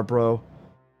 Jamar, bro.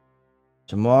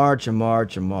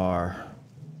 Jamar.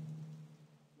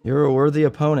 You're a worthy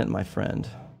opponent, my friend.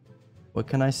 What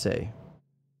can I say?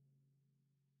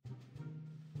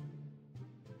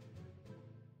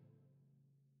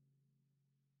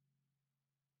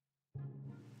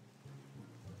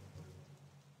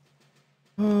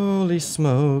 Holy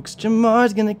smokes.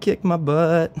 Jamar's gonna kick my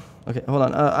butt. Okay, hold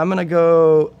on. I'm gonna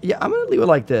go... Yeah, I'm gonna leave it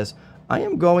like this. I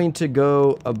am going to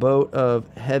go a boat of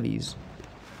heavies.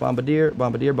 Bombardier,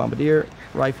 bombardier, bombardier.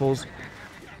 Rifles.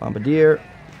 Bombardier.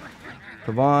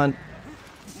 Kavan.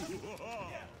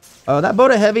 That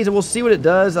boat of heavies, we'll see what it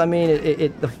does. I mean,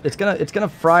 it's gonna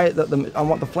fry it. I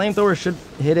want the flamethrower should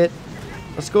hit it.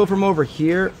 Let's go from over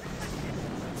here.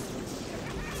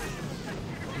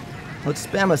 Let's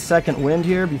spam a second wind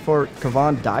here before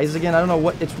Kavan dies again. I don't know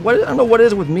what it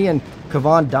is with me and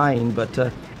Kavan dying,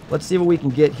 but let's see what we can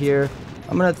get here.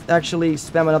 I'm gonna actually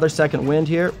spam another second wind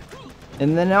here,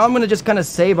 and then now I'm gonna just kind of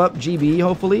save up GB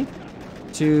hopefully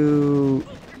to.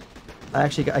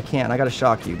 Actually, I can't. I gotta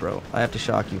shock you, bro. I have to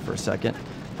shock you for a second.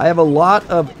 I have a lot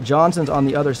of Johnsons on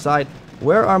the other side.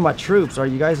 Where are my troops? Are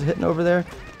you guys hitting over there?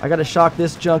 I gotta shock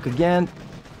this junk again.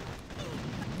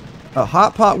 A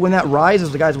hot pot, when that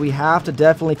rises, guys, we have to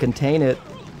definitely contain it.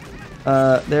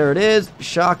 There it is.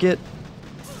 Shock it.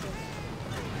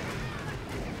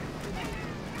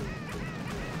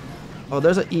 Oh,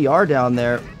 there's an ER down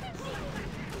there.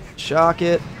 Shock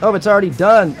it. Oh, it's already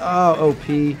done. Oh,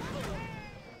 OP.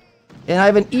 And I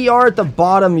have an ER at the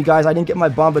bottom, you guys. I didn't get my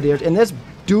bombardiers. And this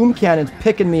doom cannon's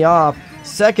picking me off.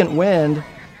 Second wind.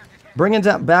 Bringing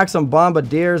back some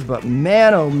bombardiers, but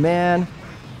man, oh man.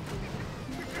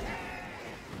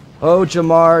 Oh,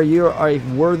 Jamar, you are a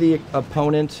worthy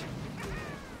opponent.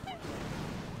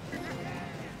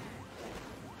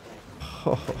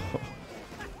 Oh.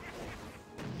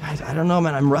 Guys, I don't know,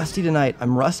 man. I'm rusty tonight.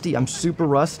 I'm rusty. I'm super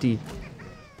rusty.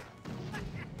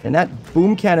 And that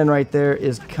boom cannon right there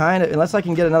is kind of... Unless I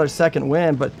can get another second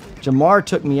win, but Jamar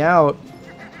took me out.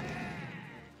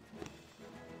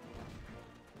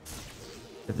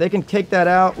 If they can take that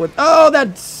out with... Oh,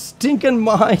 that stinking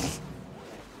mine!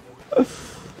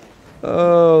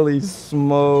 Holy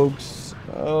smokes.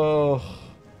 Oh.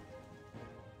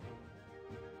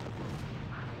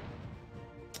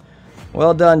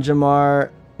 Well done, Jamar,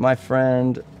 my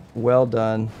friend. Well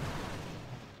done.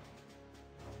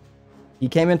 He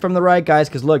came in from the right, guys,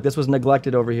 because look, this was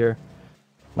neglected over here.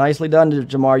 Nicely done,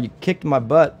 Jamar. You kicked my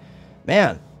butt.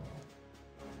 Man,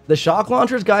 the shock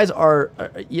launchers, guys, are,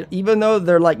 even though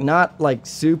they're, like, not, like,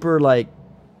 super, like,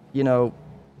 you know,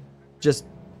 just...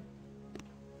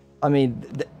 I mean,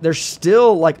 they're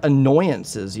still, like,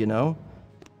 annoyances, you know?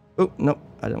 Oh, nope.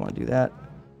 I didn't want to do that.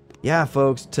 Yeah,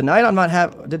 folks. Tonight I'm not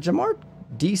having... Did Jamar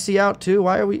DC out, too?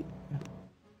 Why are we...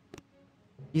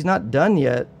 He's not done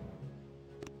yet.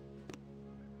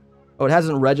 Oh, it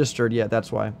hasn't registered yet.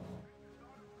 That's why.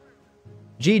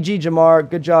 GG, Jamar.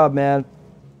 Good job, man.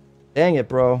 Dang it,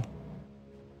 bro.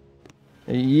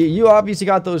 You obviously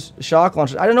got those shock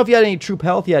launchers. I don't know if you had any troop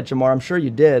health yet, Jamar. I'm sure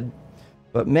you did.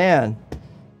 But, man...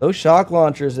 Those shock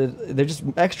launchers, they're just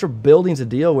extra buildings to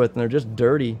deal with, and they're just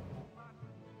dirty.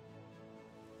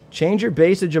 Change your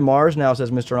base to Jamar's now, says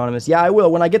Mr. Anonymous. Yeah, I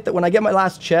will. When I get my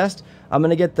last chest, I'm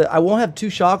gonna get I won't have 2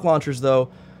 shock launchers though,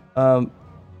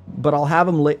 but I'll have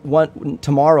them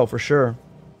tomorrow for sure.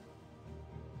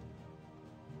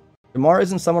 Jamar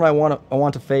isn't someone I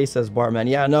want to face, says Bartman.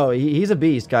 Yeah, no, he's a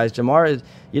beast, guys. Jamar is.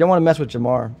 You don't want to mess with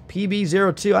Jamar.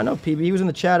 PB02. I know PB. He was in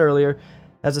the chat earlier.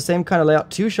 Has the same kind of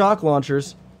layout. 2 shock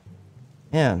launchers.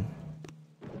 Man.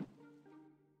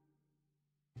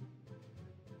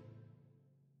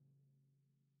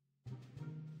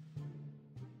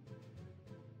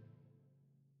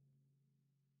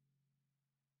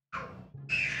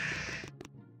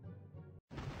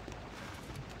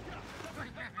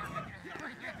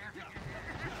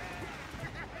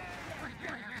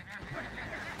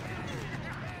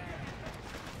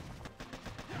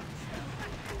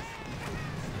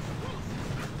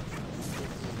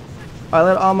 I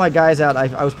let all my guys out.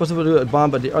 I was supposed to do a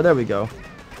bombardier. Oh, there we go.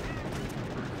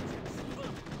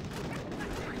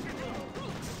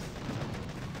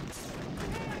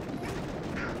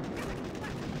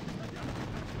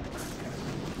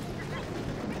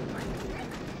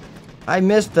 I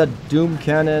missed the doom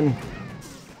cannon.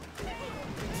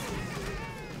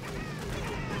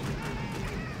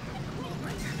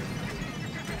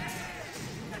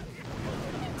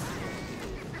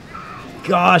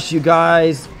 Gosh, you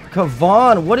guys.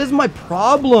 Kavan, what is my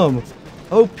problem?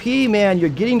 OP, man, you're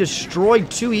getting destroyed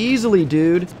too easily,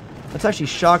 dude. Let's actually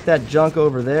shock that junk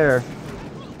over there.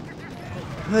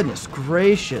 Goodness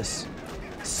gracious.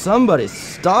 Somebody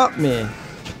stop me.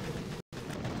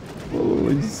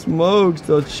 Holy smokes,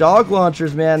 those shock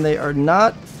launchers, man, they are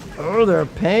not... Oh, they're a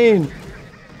pain.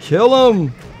 Kill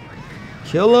them.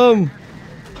 Kill them.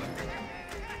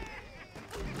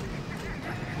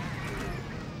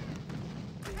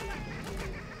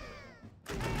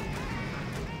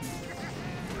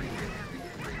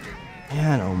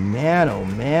 Man, oh man, oh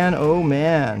man, oh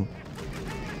man.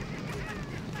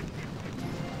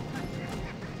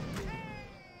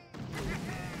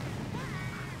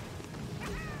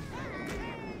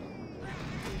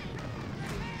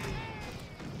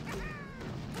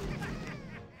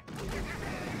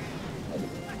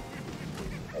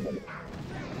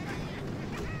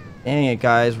 Dang it,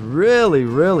 guys. Really,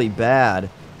 really bad.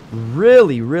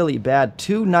 Really, really bad.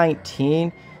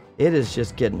 219. It is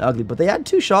just getting ugly. But they had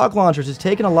 2 shock launchers. It's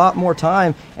taking a lot more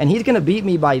time. And he's going to beat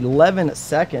me by 11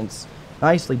 seconds.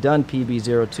 Nicely done,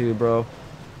 PB02, bro.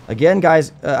 Again,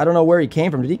 guys, I don't know where he came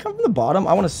from. Did he come from the bottom?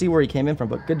 I want to see where he came in from.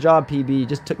 But good job, PB. You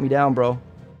just took me down, bro.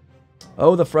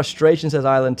 Oh, the frustration, says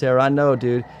Island Terror. I know,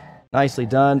 dude. Nicely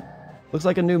done. Looks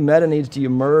like a new meta needs to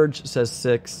emerge, says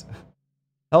 6.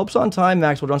 Helps on time,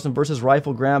 Maxwell Johnson versus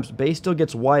Rifle Gramps. Base still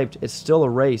gets wiped. It's still a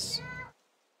race.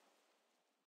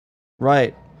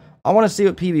 Right. I want to see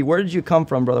what PB. Where did you come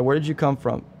from, brother? Where did you come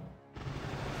from?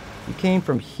 You came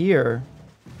from here.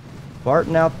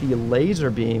 Barting out the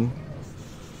laser beam.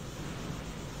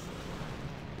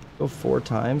 Go 4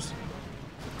 times.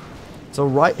 So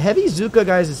right, heavy Zuka,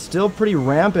 guys, is still pretty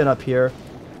rampant up here.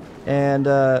 And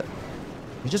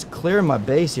He's just clearing my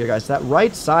base here, guys. That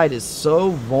right side is so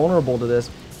vulnerable to this.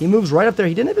 He moves right up there.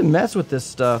 He didn't even mess with this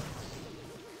stuff.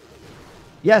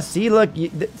 Yeah, see, look,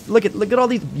 look at all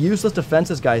these useless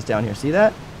defenses, guys, down here. See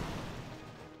that?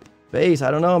 Base,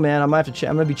 I don't know, man. I might have to.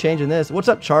 I'm gonna be changing this. What's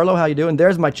up, Charlo? How you doing?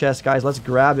 There's my chest, guys. Let's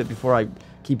grab it before I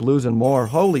keep losing more.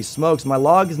 Holy smokes, my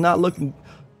log is not looking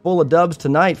full of dubs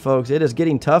tonight, folks. It is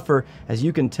getting tougher, as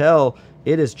you can tell.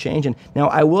 It is changing. Now,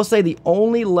 I will say the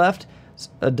only left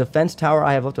defense tower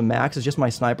I have left to max is just my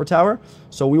sniper tower.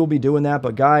 So we will be doing that.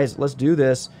 But guys, let's do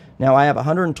this. Now I have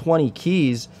 120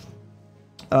 keys.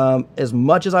 As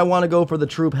much as I want to go for the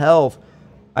troop health,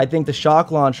 I think the shock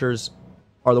launchers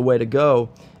are the way to go.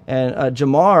 And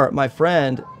Jamar, my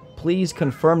friend, please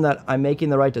confirm that I'm making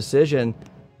the right decision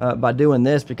by doing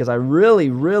this, because I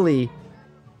really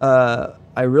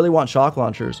want shock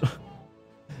launchers.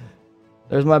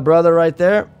 There's my brother right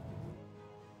there.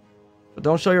 But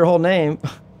don't show your whole name.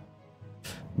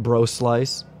 Bro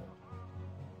Slice.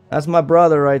 That's my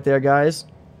brother right there, guys.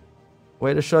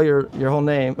 Way to show your whole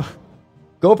name.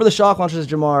 Go for the shock launchers,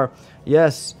 Jamar.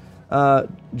 Yes.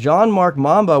 John Mark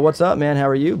Mamba, what's up, man? How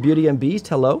are you? Beauty and Beast,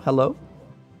 hello, hello.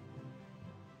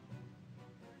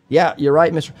 Yeah, you're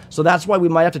right, Mr. So that's why we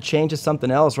might have to change to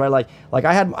something else, right? Like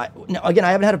I haven't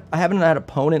had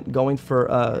opponent going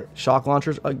for shock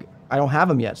launchers. I don't have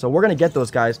them yet, so we're gonna get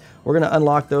those, guys. We're gonna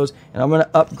unlock those, and I'm gonna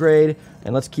upgrade.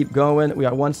 And let's keep going. We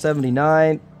got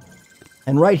 179,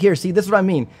 and right here, see, this is what I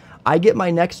mean. I get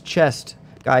my next chest,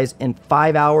 guys, in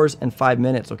 5 hours and 5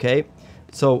 minutes. Okay,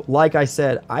 so like I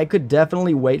said, I could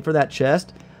definitely wait for that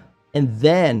chest, and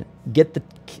then get the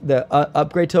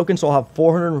upgrade token. So I'll have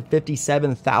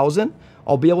 457,000.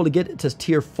 I'll be able to get it to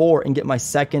tier 4 and get my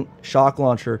second shock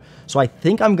launcher. So I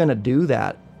think I'm gonna do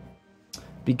that.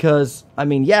 Because, I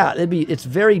mean, yeah, it's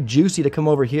very juicy to come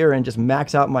over here and just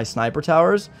max out my sniper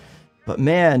towers. But,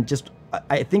 man,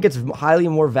 I think it's highly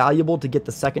more valuable to get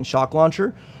the second shock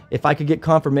launcher. If I could get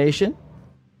confirmation.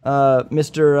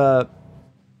 Isaiah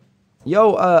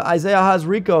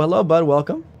Hazrico. Hello, bud.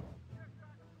 Welcome.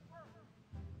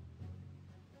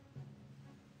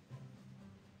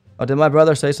 Oh, did my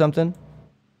brother say something?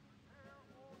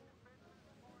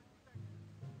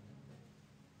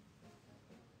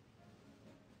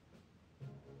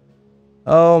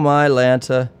 Oh, my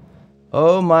Lanta.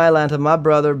 Oh, my Lanta. My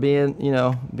brother being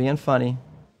funny.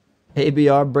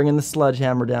 ABR bringing the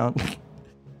sledgehammer down.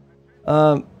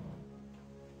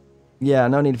 Yeah,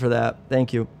 no need for that.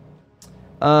 Thank you.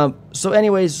 So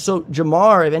anyways, so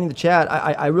Jamar, if any of the chat,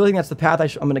 I really think that's the path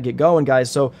I'm going to get going, guys.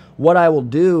 So what I will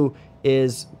do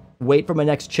is wait for my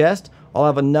next chest. I'll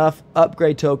have enough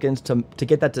upgrade tokens to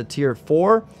get that to tier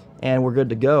 4, and we're good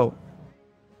to go.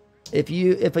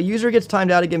 If a user gets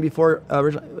timed out again before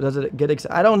does it get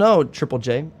I don't know, Triple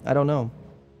J. I don't know.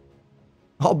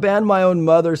 I'll ban my own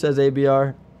mother, says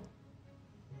ABR.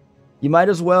 You might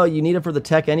as well. You need it for the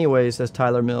tech anyway, says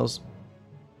Tyler Mills.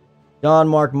 John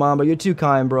Mark Mamba, you're too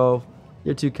kind, bro.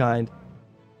 You're too kind.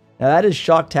 Now that is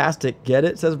shocktastic. Get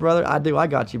it, says brother. I do. I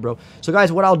got you, bro. So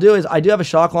guys, what I'll do is I do have a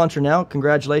shock launcher now.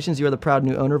 Congratulations, you are the proud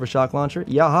new owner of a shock launcher.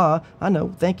 Yaha. I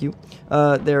know. Thank you.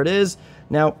 There it is.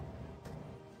 Now.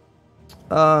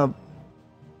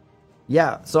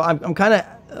 Yeah, so I'm kind of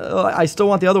I still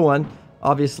want the other one,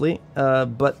 obviously,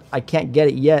 but I can't get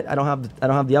it yet. I don't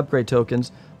have the upgrade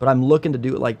tokens, but I'm looking to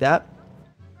do it like that.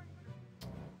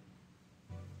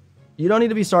 You don't need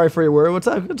to be sorry for your word.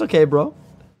 It's okay, bro.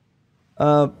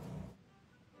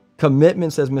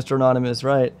 Commitment, says Mr. Anonymous,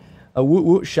 right?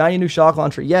 Shiny new shock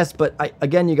launcher. Yes, but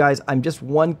again, you guys, I'm just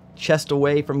one chest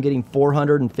away from getting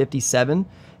 457.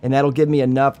 And that'll give me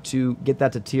enough to get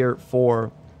that to tier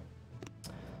 4.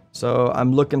 So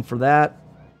I'm looking for that.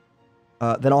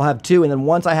 Then I'll have 2. And then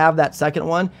once I have that second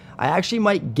one, I actually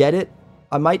might get it.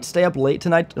 I might stay up late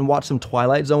tonight and watch some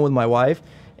Twilight Zone with my wife.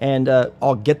 And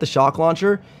I'll get the shock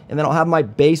launcher. And then I'll have my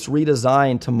base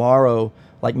redesigned tomorrow,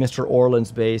 like Mr.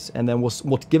 Orland's base. And then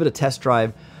we'll give it a test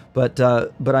drive. But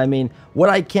I mean, what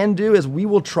I can do is we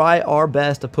will try our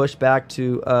best to push back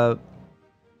to...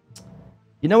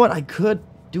 you know what? I could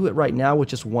do it right now with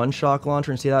just one shock launcher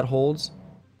and see how that holds.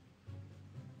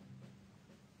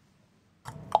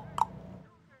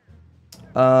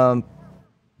 I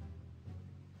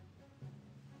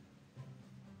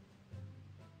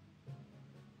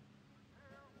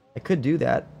could do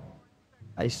that.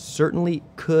 I certainly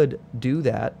could do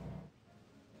that.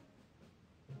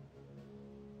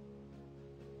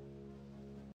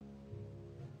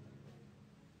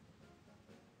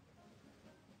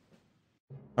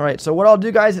 All right, so what I'll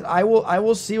do, guys, is I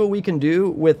will see what we can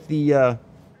do with the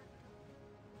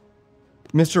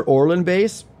Mr. Orland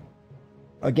base.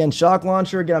 Again, shock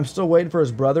launcher. Again, I'm still waiting for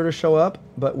his brother to show up,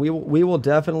 but we will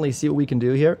definitely see what we can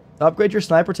do here. Upgrade your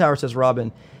sniper tower, says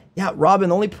Robin. Yeah, Robin,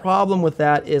 the only problem with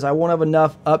that is I won't have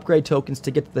enough upgrade tokens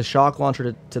to get the shock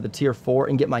launcher to the tier 4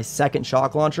 and get my second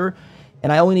shock launcher.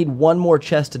 And I only need one more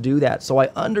chest to do that. So I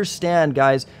understand,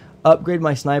 guys, upgrade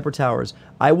my sniper towers.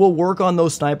 I will work on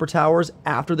those sniper towers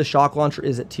after the shock launcher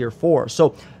is at tier 4.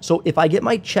 So if I get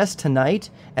my chest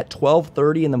tonight at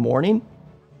 12:30 in the morning,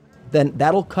 then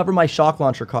that'll cover my shock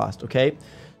launcher cost, okay?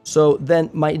 So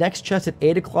then my next chest at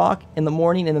 8 o'clock in the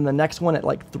morning, and then the next one at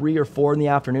like 3 or 4 in the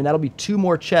afternoon. That'll be 2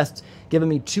 more chests, giving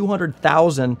me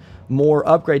 200,000 more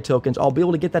upgrade tokens. I'll be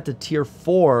able to get that to tier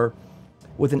 4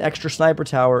 with an extra sniper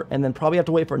tower, and then probably have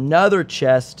to wait for another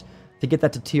chest to get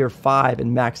that to tier 5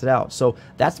 and max it out. So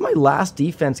that's my last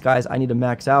defense, guys. I need to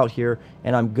max out here,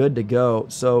 and I'm good to go.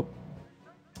 So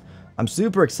I'm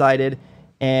super excited,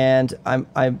 and I'm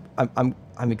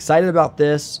excited about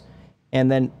this.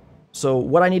 And then, so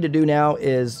what I need to do now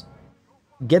is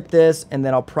get this, and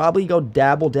then I'll probably go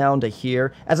dabble down to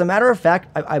here. As a matter of fact,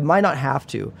 I might not have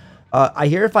to. I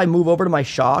hear if I move over to my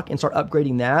shock and start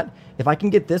upgrading that, if I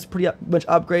can get this pretty much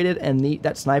upgraded and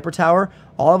that sniper tower,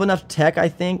 I'll have enough tech, I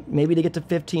think, maybe to get to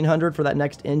 1500 for that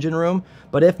next engine room.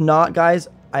 But if not, guys,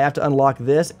 I have to unlock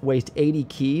this, waste 80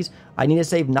 keys. I need to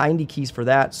save 90 keys for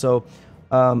that. So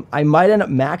I might end up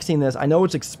maxing this. I know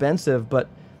it's expensive, but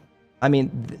I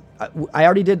mean, I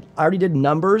already did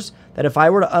numbers that if I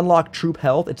were to unlock troop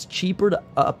health, it's cheaper to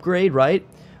upgrade, right?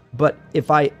 But if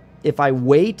I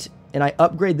wait and I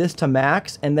upgrade this to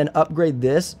max and then upgrade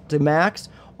this to max,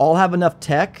 I'll have enough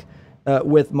tech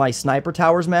with my sniper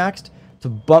towers maxed to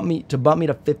bump me to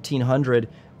 1500,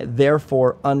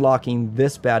 therefore unlocking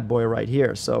this bad boy right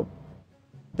here. So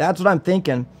that's what I'm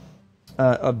thinking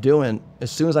of doing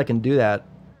as soon as I can do that.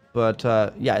 But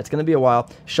yeah, it's going to be a while.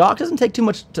 Shock doesn't take too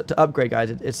much to upgrade, guys.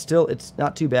 It's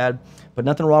not too bad, but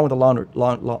nothing wrong with a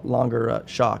longer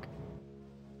shock.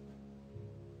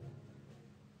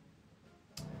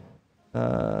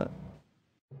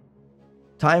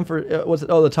 Time for what's it?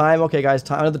 Oh, the time. Okay, guys.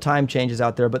 Time. I know the time changes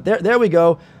out there, but there we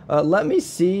go. Let me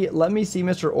see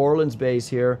Mr. Orland's base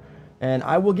here, and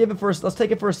I will give it first. Let's take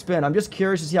it for a spin. I'm just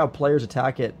curious to see how players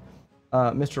attack it.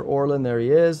 Mr. Orland, there he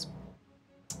is.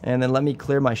 And then let me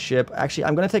clear my ship. Actually,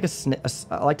 I'm gonna take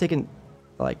I like taking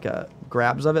like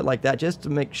grabs of it like that just to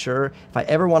make sure if I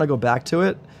ever want to go back to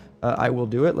it, I will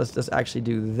do it. Let's just actually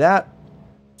do that.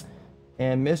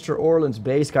 And Mr. Orland's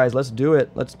base, guys, let's do it.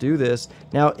 Let's do this.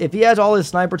 Now, if he has all his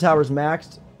sniper towers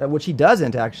maxed, which he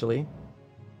doesn't actually,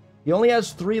 he only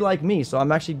has 3 like me, so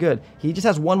I'm actually good. He just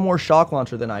has 1 more shock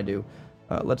launcher than I do.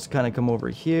 Let's kind of come over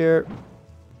here.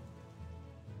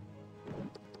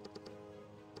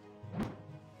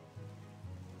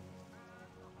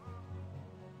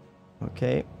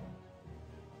 Okay.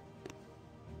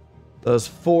 Those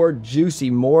 4 juicy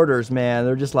mortars, man.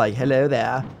 They're just like, hello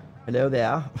there. Hello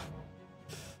there.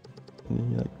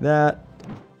 Like that.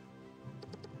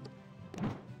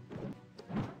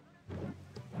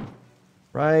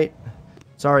 Right.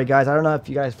 Sorry, guys. I don't know if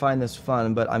you guys find this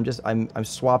fun, but I'm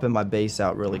swapping my base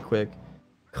out really quick.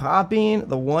 Copying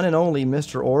the one and only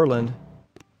Mr. Orland.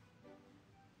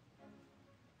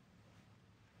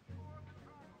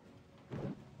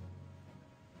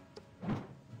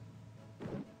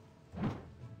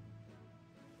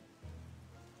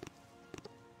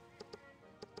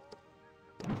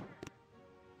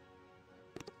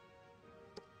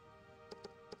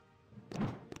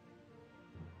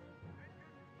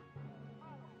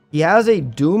 He has a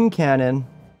doom cannon,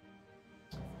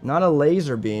 not a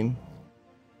laser beam.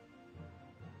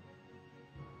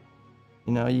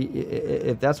 You know,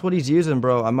 if that's what he's using,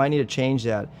 bro, I might need to change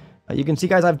that. You can see,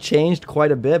 guys, I've changed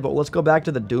quite a bit, but let's go back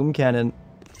to the doom cannon.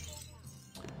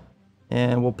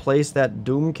 And we'll place that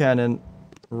doom cannon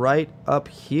right up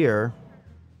here.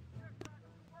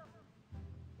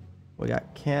 We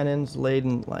got cannons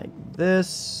laden like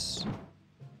this.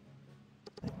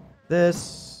 Like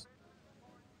this.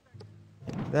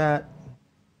 Like that.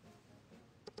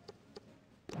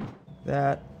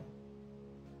 That.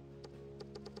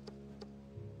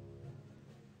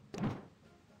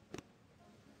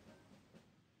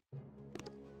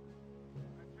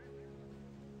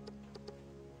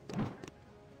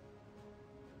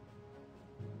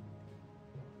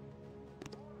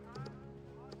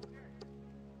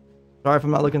 Sorry if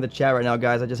I'm not looking at the chat right now,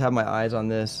 guys. I just have my eyes on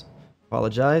this.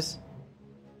 Apologize.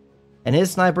 And his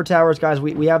sniper towers, guys,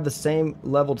 we have the same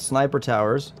leveled sniper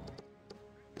towers.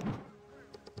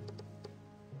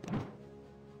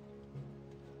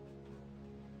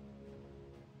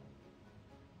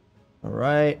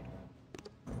 Alright.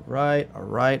 Alright,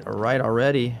 alright, alright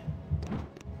already.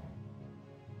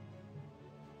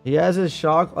 He has a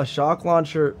shock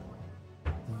launcher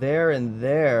there and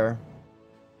there.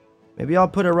 Maybe I'll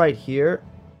put it right here,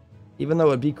 even though it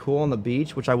would be cool on the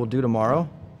beach, which I will do tomorrow.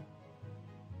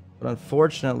 But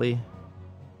unfortunately,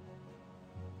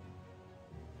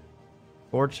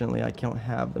 I can't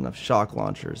have enough shock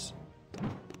launchers.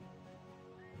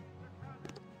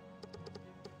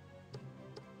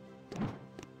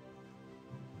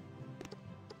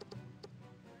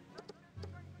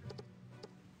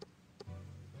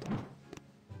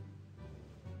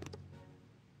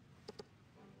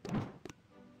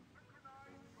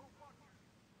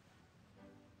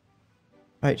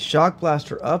 Alright, shock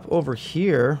blaster up over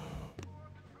here.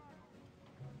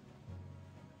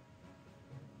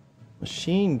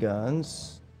 Machine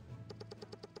guns.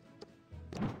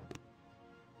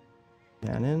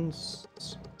 Cannons.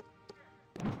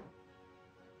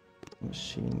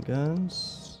 Machine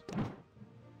guns.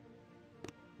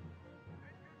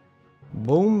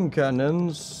 Boom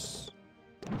cannons.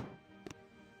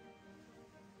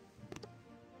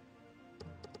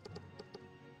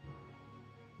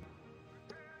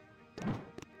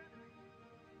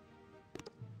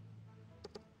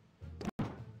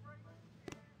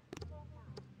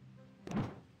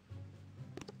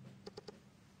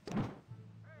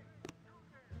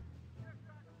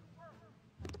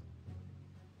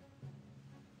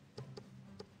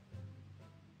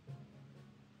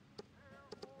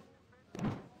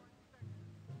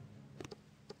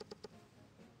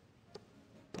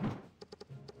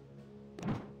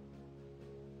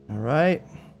 Alright.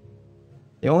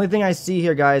 The only thing I see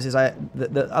here, guys, is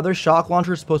the other shock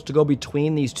launcher is supposed to go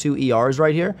between these two ERs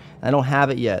right here. And I don't have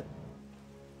it yet.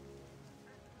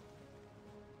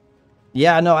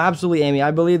 Yeah, no, absolutely, Amy.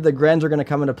 I believe the Grens are going to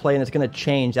come into play and it's going to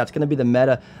change. That's going to be the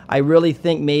meta. I really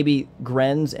think maybe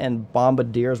Grens and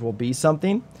Bombardiers will be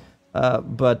something.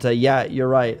 Yeah, you're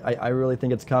right. I really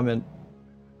think it's coming.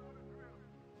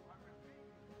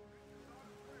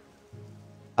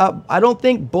 I don't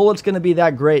think Bullet's going to be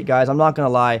that great, guys. I'm not going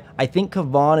to lie. I think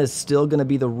Kavan is still going to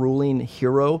be the ruling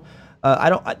hero.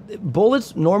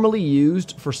 Bullet's normally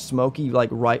used for smoky, like,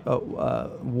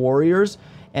 warriors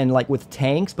and, like, with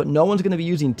tanks, but no one's going to be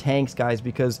using tanks, guys,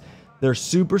 because they're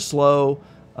super slow.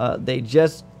 They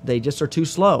just are too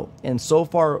slow. And so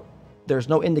far, there's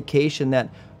no indication that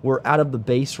we're out of the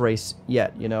base race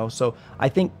yet, you know? So I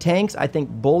think tanks, I think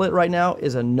Bullet right now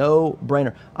is a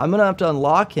no-brainer. I'm going to have to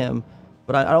unlock him,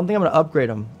 but I don't think I'm going to upgrade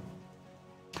him.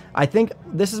 I think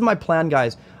this is my plan,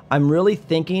 guys. I'm really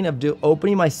thinking of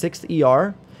opening my 6th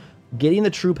ER, getting the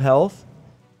troop health,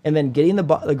 and then getting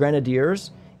the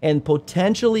Grenadiers, and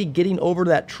potentially getting over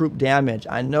that troop damage.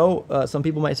 I know some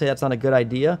people might say that's not a good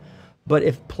idea, but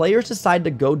if players decide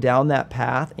to go down that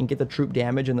path and get the troop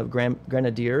damage and the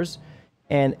Grenadiers,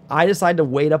 and I decide to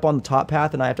wait up on the top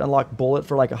path and I have to unlock Bullet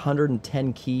for like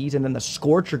 110 keys, and then the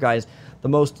Scorcher, guys, the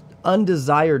most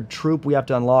undesired troop we have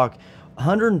to unlock,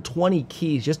 120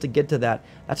 keys just to get to that.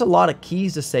 That's a lot of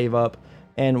keys to save up,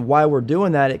 and while we're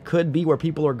doing that, it could be where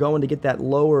people are going to get that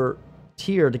lower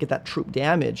tier to get that troop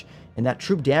damage. And that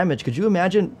troop damage, could you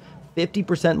imagine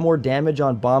 50% more damage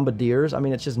on Bombardiers? I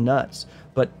mean, it's just nuts,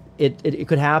 but it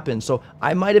could happen. So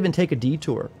I might even take a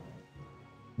detour.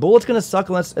 Bullet's going to suck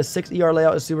unless a 6 ER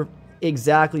layout is super...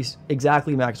 Exactly,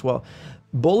 Maxwell.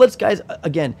 Bullets, guys,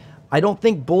 again, I don't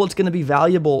think Bullet's going to be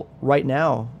valuable right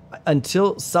now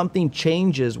until something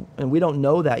changes, and we don't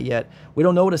know that yet. We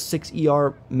don't know what a 6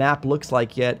 ER map looks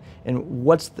like yet, and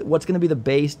what's going to be the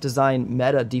base design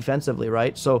meta defensively,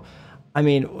 right? So, I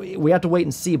mean, we have to wait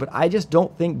and see, but I just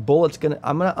don't think Bullet's going to...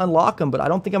 I'm going to unlock him, but I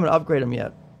don't think I'm going to upgrade him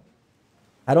yet.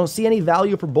 I don't see any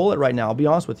value for Bullet right now, I'll be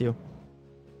honest with you.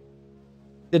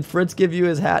 Did Fritz give you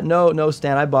his hat? No,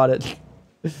 Stan, I bought it.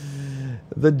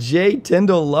 The J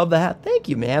Tyndall, love the hat. Thank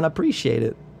you, man. I appreciate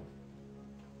it.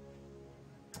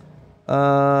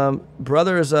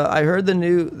 Brothers, I heard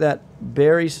that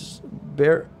Barry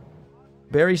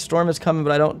Storm is coming,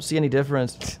 but I don't see any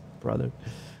difference. Brother.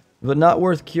 But not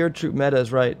worth cure troop meta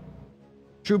is right.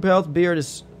 Troop health, beard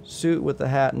is suit with the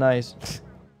hat. Nice.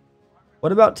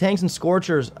 What about tanks and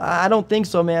Scorchers? I don't think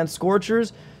so, man.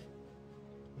 Scorchers,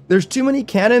 there's too many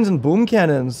cannons and boom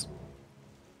cannons.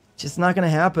 It's just not going to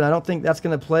happen. I don't think that's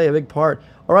going to play a big part.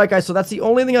 All right, guys, so that's the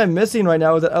only thing I'm missing right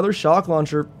now is that other shock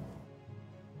launcher.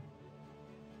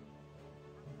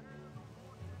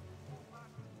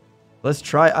 Let's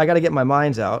try. I got to get my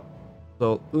mines out.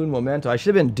 So, un momento. I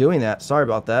should have been doing that. Sorry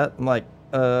about that. I'm like,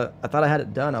 I thought I had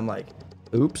it done. I'm like,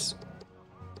 oops.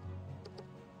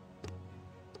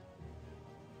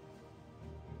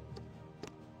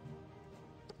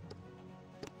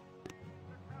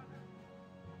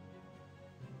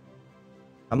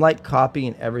 I'm like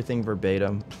copying everything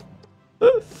verbatim.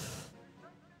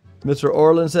 Mr.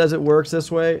 Orland says it works this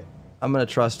way. I'm gonna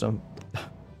trust him.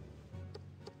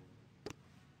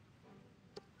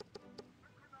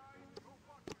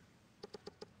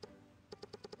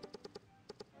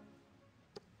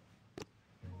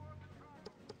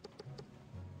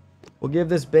 We'll give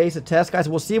this base a test, guys.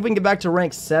 We'll see if we can get back to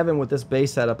rank 7 with this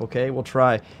base setup, okay? We'll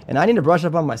try. And I need to brush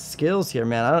up on my skills here,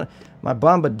 man. My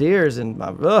bombardiers and my...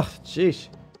 Ugh, sheesh.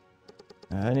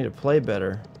 I need to play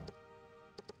better.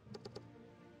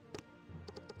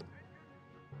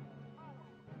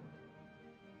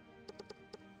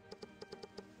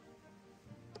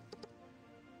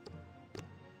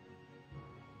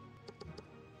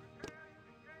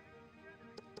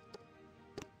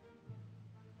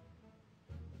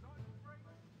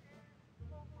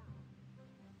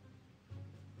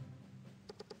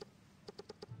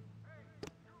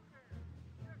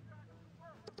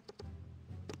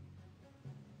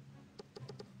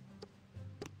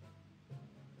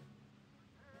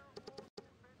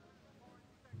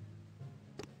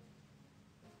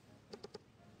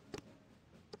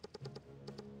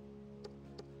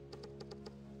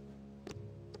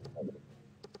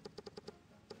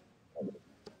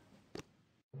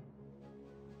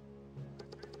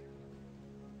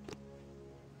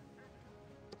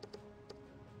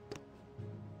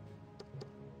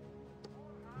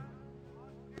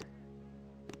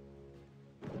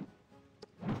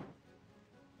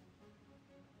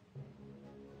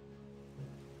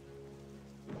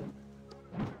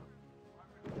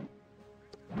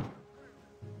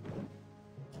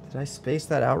 Did I space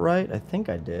that out right? I think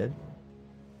I did.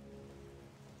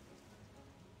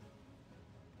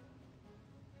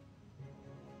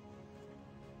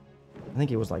 I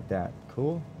think it was like that.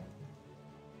 Cool.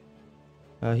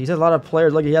 He has a lot of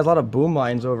players. Look, he has a lot of boom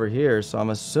mines over here, so I'm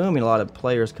assuming a lot of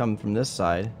players come from this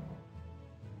side.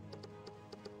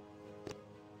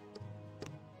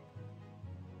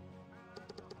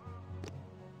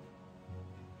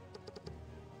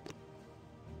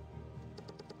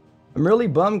 I'm really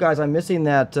bummed, guys. I'm missing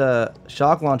that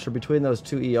shock launcher between those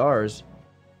two ERs.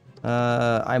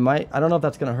 I don't know if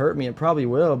that's going to hurt me. It probably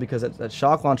will, because that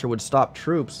shock launcher would stop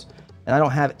troops, and I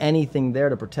don't have anything there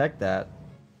to protect that.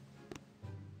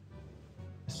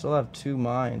 I still have 2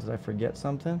 mines. Did I forget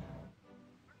something?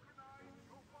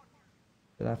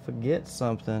 Did I forget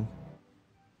something?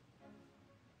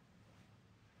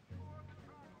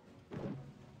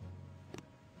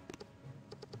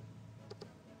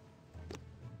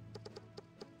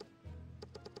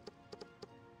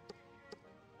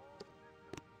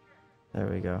 There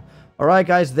we go. All right,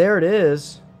 guys, there it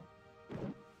is.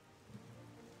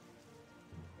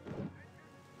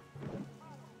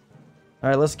 All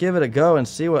right, let's give it a go and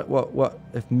see what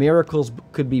if miracles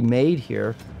could be made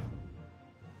here.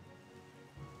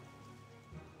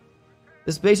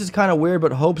 This base is kind of weird,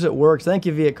 but hopes it works. Thank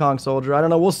you, Viet Cong soldier. I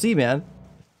don't know. We'll see, man.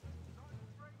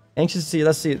 Anxious to see.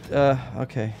 Let's see.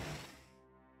 Okay.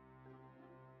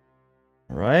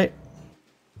 All right.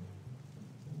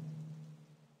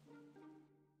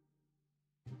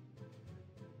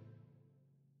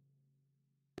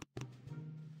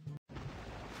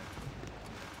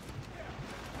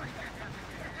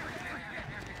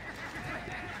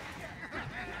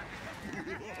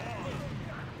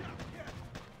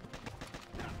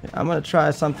 I'm going to try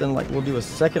something like we'll do a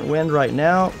second wind right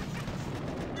now.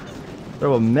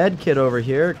 Throw a med kit over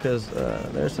here because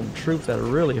there's some troops that are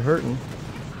really hurting.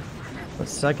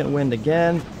 Let's second wind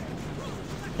again.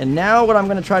 And now what I'm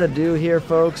going to try to do here,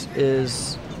 folks,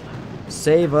 is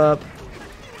save up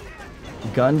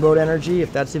gunboat energy,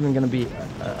 if that's even going to be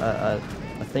a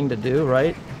thing to do,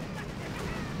 right?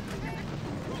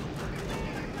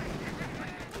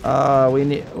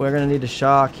 We're going to need to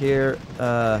shock here.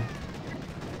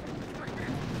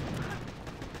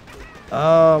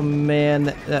 Oh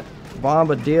man, that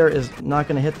bombardier is not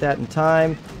going to hit that in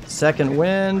time. Second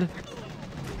wind.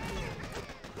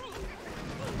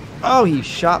 Oh, he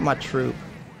shot my troop.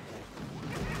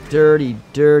 Dirty,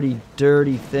 dirty,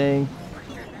 dirty thing.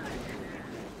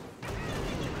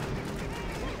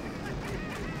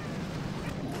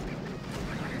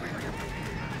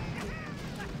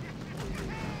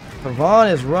 Pavon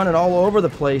is running all over the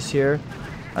place here.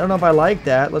 I don't know if I like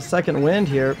that. Let's second wind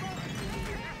here.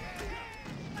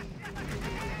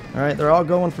 Alright, they're all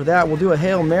going for that. We'll do a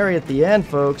Hail Mary at the end,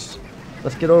 folks.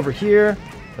 Let's get over here.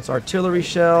 That's artillery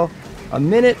shell. 1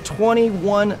 minute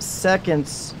 21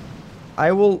 seconds.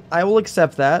 I will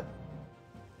accept that.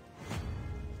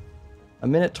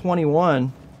 1 minute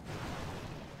 21.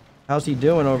 How's he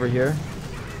doing over here?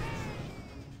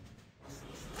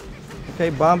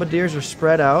 Okay, bombardiers are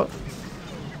spread out.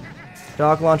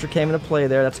 Shock launcher came into play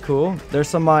there. That's cool. There's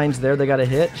some mines there. They got a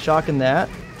hit. Shocking that.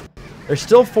 There's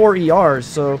still 4 ERs,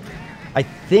 so I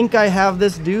think I have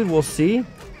this dude. We'll see.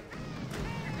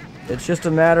 It's just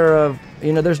a matter of,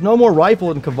 you know, there's no more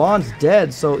rifle and Kavan's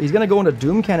dead, so he's going to go into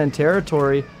Doom Cannon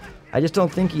territory. I just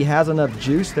don't think he has enough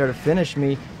juice there to finish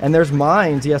me. And there's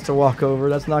mines he has to walk over.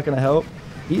 That's not going to help.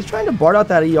 He's trying to BART out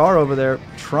that ER over there.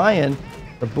 Trying.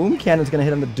 The Boom Cannon's going to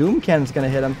hit him. The Doom Cannon's going to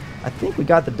hit him. I think we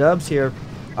got the dubs here.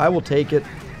 I will take it.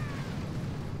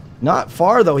 Not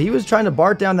far, though. He was trying to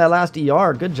BART down that last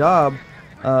ER. Good job.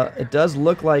 It does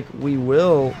look like we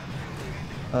will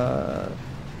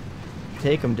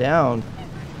take him down.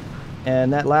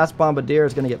 And that last Bombardier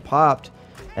is going to get popped.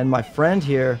 And my friend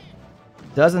here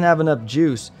doesn't have enough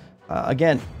juice.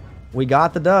 Again, we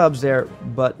got the dubs there,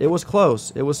 but it was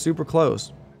close. It was super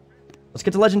close. Let's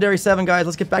get to Legendary 7, guys.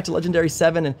 Let's get back to Legendary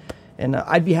 7, and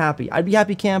I'd be happy. I'd be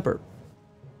happy camper.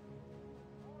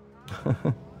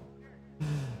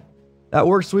 That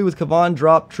works sweet with Kavan.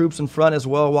 Dropped troops in front as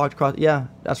well. Walked across. Yeah,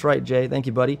 that's right, Jay. Thank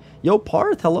you, buddy. Yo,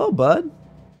 Parth. Hello, bud.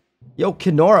 Yo,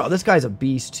 Kenora. Oh, this guy's a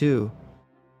beast, too.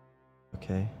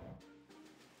 Okay.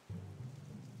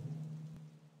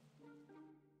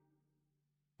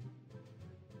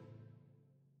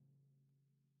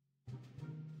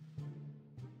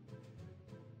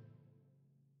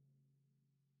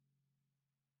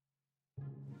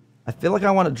 I feel like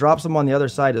I want to drop some on the other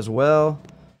side as well.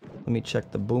 Let me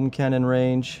check the boom cannon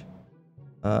range.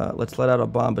 Let's let out a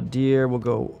bombardier. We'll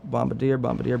go bombardier,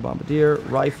 bombardier, bombardier,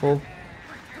 rifle.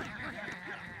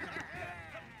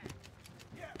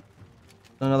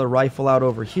 Another rifle out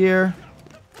over here.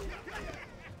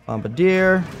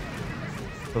 Bombardier.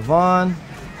 Pavon.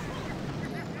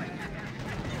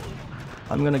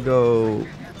 I'm going to go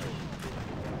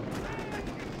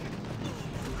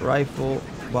rifle,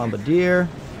 bombardier.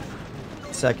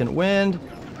 Second wind.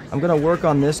 I'm going to work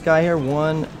on this guy here.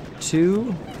 1, 2.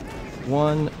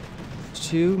 1,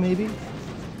 2, maybe.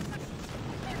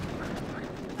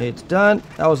 Okay, it's done.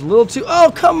 That was a little too...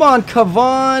 Oh, come on,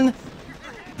 Kavan!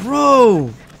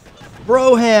 Bro!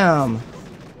 Broham!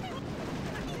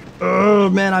 Oh,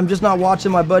 man, I'm just not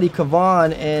watching my buddy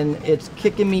Kavan, and it's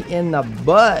kicking me in the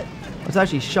butt. Let's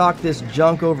actually shock this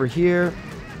junk over here.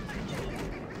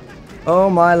 Oh,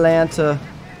 my Lanta.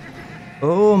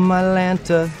 Oh, my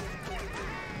Lanta.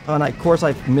 Oh, and of course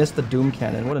I missed the Doom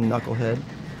Cannon. What a knucklehead.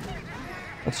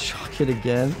 Let's shock it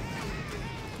again.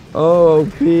 Oh,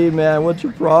 P, man. What's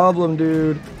your problem,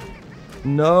 dude?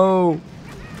 No.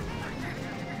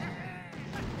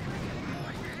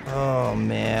 Oh,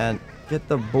 man. Get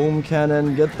the Boom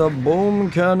Cannon. Get the Boom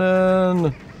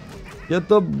Cannon. Get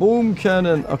the Boom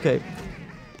Cannon. Okay.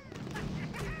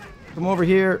 Come over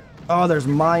here. Oh, there's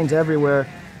mines everywhere.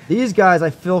 These guys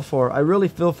I feel for. I really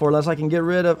feel for, unless I can get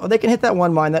rid of... Oh, they can hit that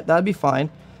one mine. That'd be fine.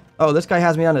 Oh, this guy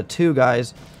has me on to 2,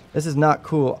 guys. This is not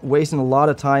cool. Wasting a lot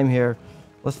of time here.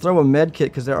 Let's throw a med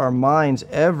kit because there are mines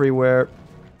everywhere.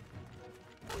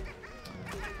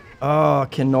 Oh,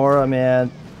 Kenora,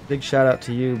 man. Big shout out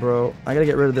to you, bro. I gotta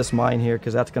get rid of this mine here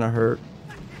because that's gonna hurt.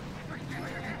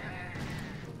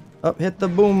 Oh, hit the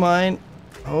boom mine.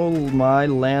 Oh, my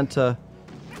Lanta.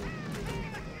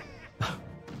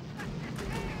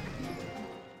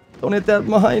 Don't hit that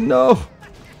mine, no.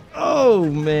 Oh,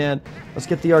 man. Let's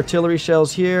get the artillery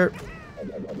shells here.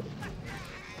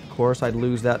 Of course, I'd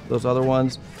lose those other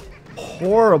ones.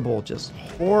 Horrible, just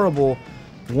horrible.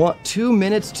 2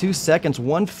 minutes, 2 seconds,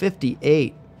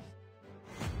 158.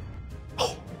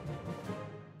 Oh.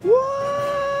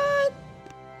 What?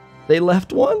 They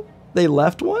left one? They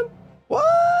left one? What?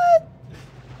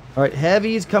 All right,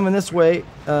 heavies coming this way.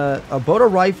 A boat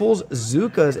of rifles,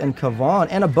 Zukas, and Kavan,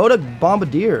 and a boat of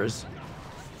bombardiers.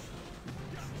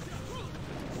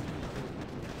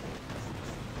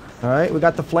 All right, we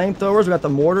got the flamethrowers, we got the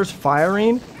mortars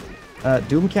firing,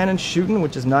 Doom Cannon shooting,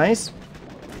 which is nice.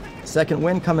 Second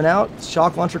wind coming out,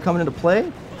 shock launcher coming into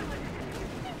play.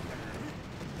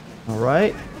 All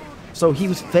right, so he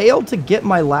was failed to get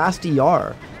my last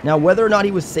ER. Now, whether or not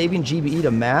he was saving GBE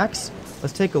to max,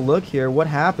 let's take a look here. What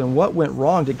happened? What went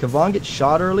wrong? Did Kavan get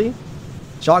shot early?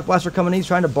 Shock blaster coming in. He's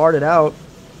trying to BART it out.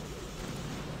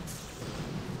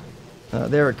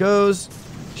 There it goes.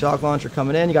 Shock launcher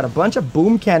coming in. You got a bunch of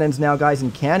boom cannons now, guys,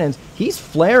 and cannons. He's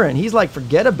flaring. He's like,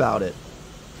 forget about it.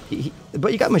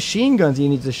 But you got machine guns he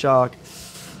needs to shock.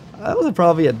 That was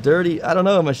probably a dirty... I don't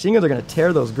know. Machine guns are going to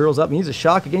tear those girls up. He needs to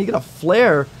shock again. He's going to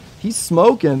flare. He's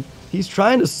smoking. He's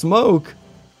trying to smoke.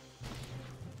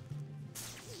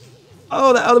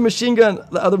 Oh, the other machine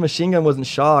gun wasn't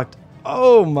shocked.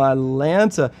 Oh, my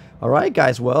Lanta. All right,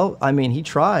 guys. Well, I mean, he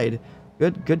tried.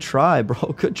 Good try,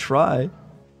 bro. Good try.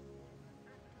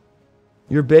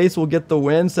 Your base will get the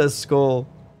win, says Skull.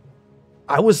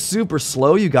 I was super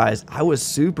slow, you guys. I was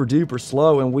super duper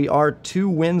slow, and we are 2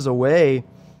 wins away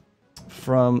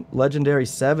from Legendary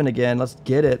 7 again. Let's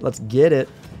get it. Let's get it.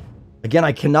 Again,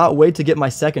 I cannot wait to get my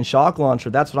second shock launcher.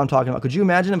 That's what I'm talking about. Could you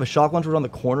imagine if a shock launcher was on the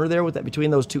corner there with that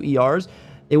between those 2 ERs?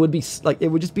 It would be like, it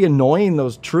would just be annoying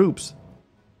those troops.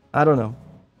 I don't know.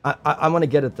 I'm gonna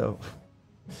get it though.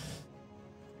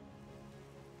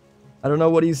 I don't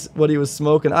know what he was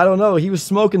smoking. I don't know. He was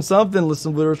smoking something.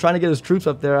 Listen, we were trying to get his troops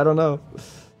up there. I don't know.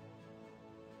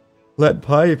 Lead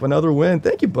pipe, another win.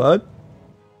 Thank you, bud.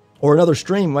 Or another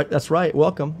stream. That's right.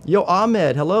 Welcome. Yo,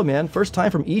 Ahmed. Hello, man. First time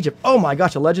from Egypt. Oh my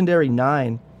gosh, a legendary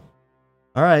 9.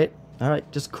 All right. All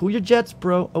right. Just cool your jets,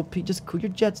 bro. OP, just cool your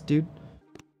jets, dude.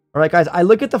 All right, guys. I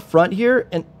look at the front here,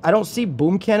 and I don't see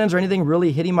boom cannons or anything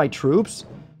really hitting my troops.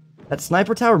 That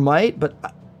sniper tower might, but...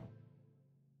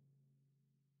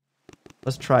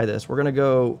 Let's try this. We're going to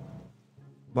go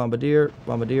Bombardier,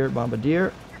 Bombardier,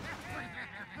 Bombardier.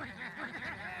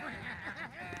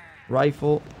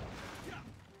 Rifle.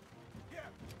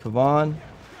 Kavan.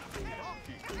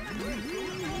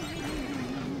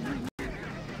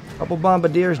 Couple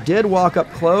Bombardiers did walk up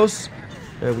close.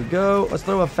 There we go. Let's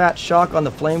throw a fat shock on the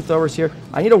flamethrowers here.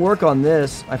 I need to work on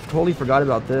this. I totally forgot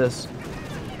about this.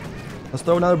 Let's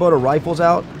throw another boat of rifles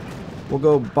out. We'll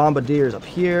go Bombardiers up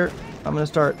here. I'm going to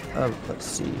start, let's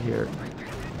see here.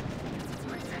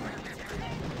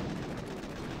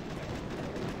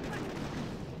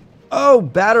 Oh,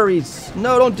 batteries.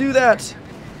 No, don't do that.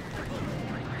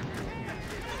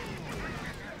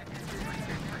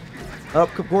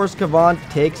 Of course, Kavan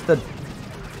takes the...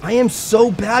 I am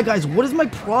so bad, guys. What is my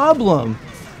problem?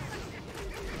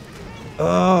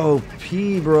 Oh,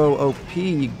 OP, bro. OP.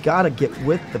 You got to get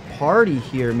with the party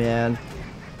here, man.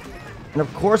 And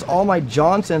of course, all my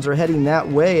Johnsons are heading that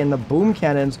way, and the boom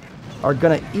cannons are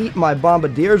going to eat my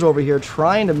bombardiers over here,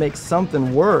 trying to make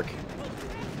something work.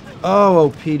 Oh,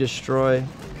 OP destroy.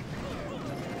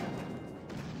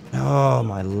 Oh,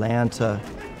 my Lanta.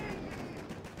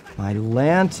 My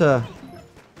Lanta.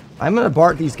 I'm going to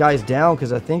bark these guys down,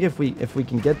 because I think if we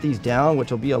can get these down,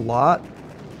 which will be a lot...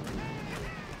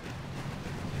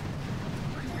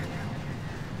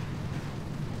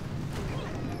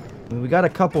 We got a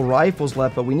couple rifles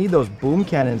left, but we need those boom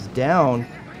cannons down.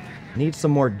 Need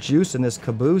some more juice in this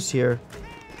caboose here.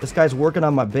 This guy's working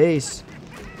on my base.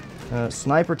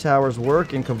 Sniper tower's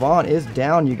working. Kavan is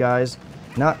down, you guys.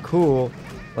 Not cool.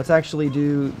 Let's actually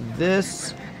do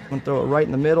this. I'm gonna throw it right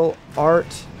in the middle. Art.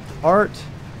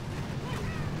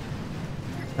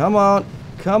 Come on.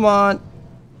 Come on.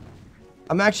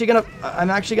 I'm actually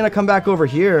gonna come back over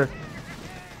here.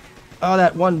 Oh,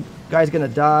 that one guy's gonna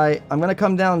die. I'm gonna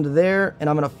come down to there, and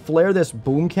I'm gonna flare this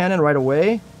boom cannon right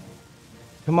away.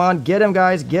 Come on, get him,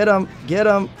 guys. Get him. Get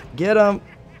him. Get him.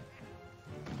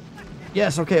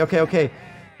 Yes, okay.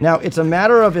 Now, it's a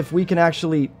matter of if we can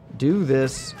actually do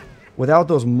this without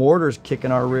those mortars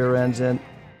kicking our rear ends in.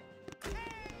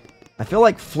 I feel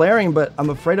like flaring, but I'm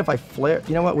afraid if I flare...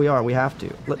 You know what? We have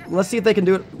to. Let's see if they can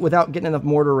do it without getting in the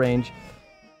mortar range.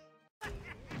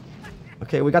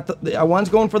 Okay, we got the one's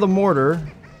going for the mortar.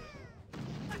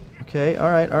 Okay, all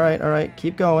right.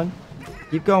 Keep going.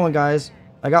 Keep going, guys.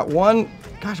 I got one.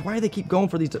 Gosh, why do they keep going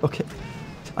for these? Okay.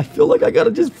 I feel like I got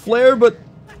to just flare, but...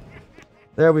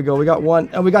 There we go. We got one.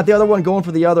 And we got the other one going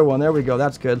for the other one. There we go.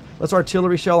 That's good. Let's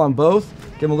artillery shell on both.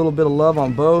 Give them a little bit of love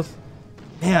on both.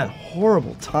 Man,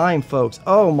 horrible time, folks.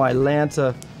 Oh, my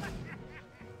Lanta.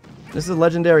 This is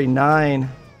legendary 9.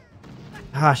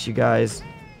 Gosh, you guys.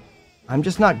 I'm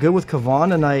just not good with Kavan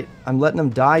tonight. I'm letting him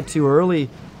die too early.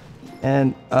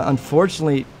 And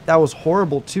unfortunately, that was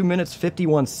horrible. 2 minutes,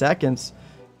 51 seconds.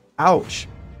 Ouch.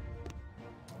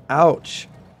 Ouch.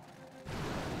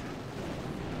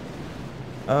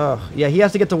 Yeah, he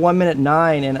has to get to 1 minute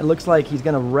 9, and it looks like he's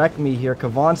going to wreck me here.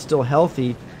 Kavan's still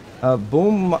healthy.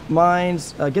 Boom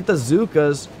mines. Get the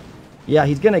Zukas. Yeah,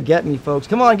 he's going to get me, folks.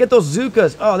 Come on, get those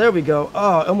Zukas. Oh, there we go.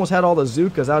 Oh, I almost had all the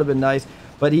Zukas. That would have been nice.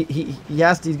 But he's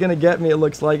going to get me, it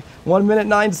looks like. 1 minute,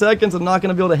 9 seconds. I'm not going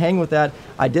to be able to hang with that.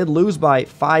 I did lose by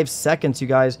 5 seconds, you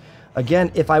guys.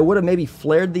 Again, if I would have maybe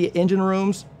flared the engine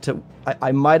rooms,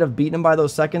 I might have beaten him by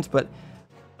those seconds, but...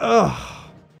 Ugh,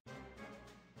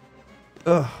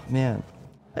 man.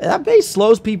 That base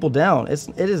slows people down. It's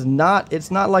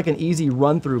not like an easy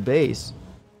run-through base.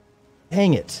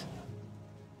 Dang it.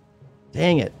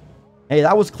 Dang it. Hey,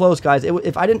 that was close, guys.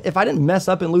 If I didn't mess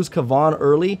up and lose Kavan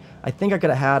early, I think I could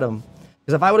have had him.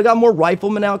 Because if I would have got more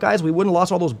riflemen out, guys, we wouldn't have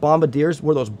lost all those bombardiers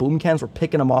where those boom cannons were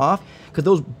picking them off.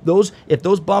 Because if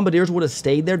those bombardiers would have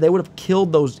stayed there, they would have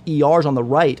killed those ERs on the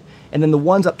right. And then the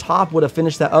ones up top would have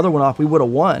finished that other one off. We would have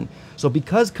won. So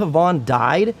because Kavan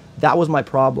died, that was my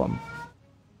problem.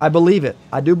 I believe it.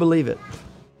 I do believe it.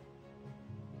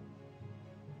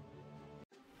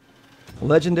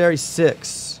 Legendary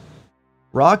 6.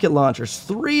 Rocket launchers.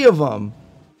 3 of them.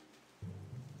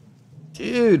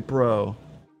 Dude, bro.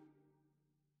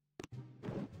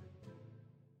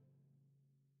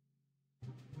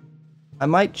 I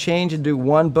might change and do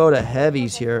 1 boat of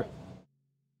heavies here.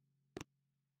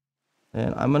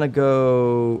 And I'm going to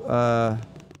go...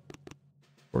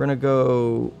 we're going to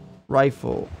go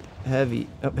rifle, heavy,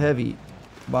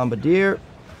 bombardier.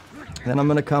 Then I'm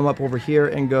going to come up over here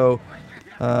and go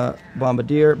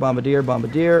bombardier,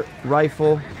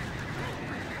 rifle,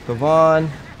 Kavan,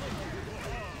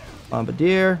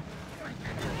 bombardier.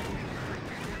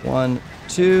 1,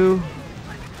 2,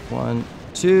 1,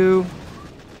 2.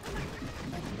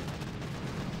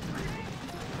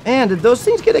 Man, did those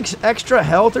things get extra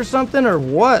health or something, or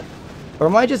what? Or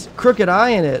am I just crooked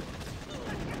eyeing it?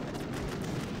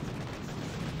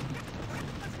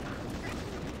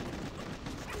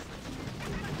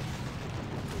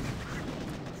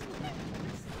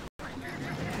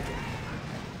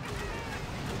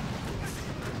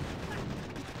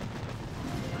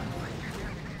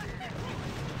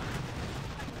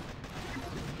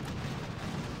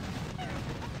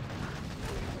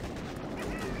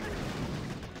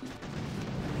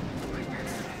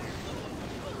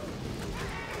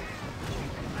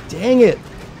 Dang it.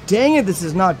 Dang it, this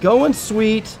is not going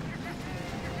sweet.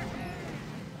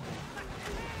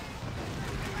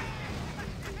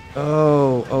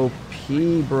 Oh,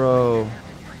 OP, bro.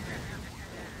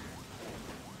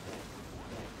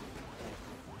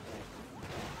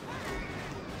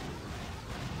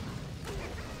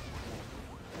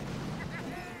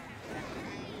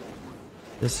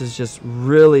 This is just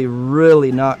really,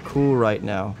 really not cool right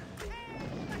now.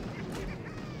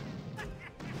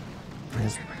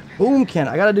 This boom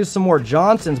cannon. I gotta do some more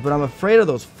Johnsons, but I'm afraid of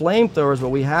those flamethrowers, but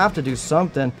we have to do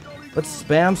something. Let's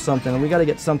spam something, and we gotta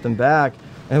get something back.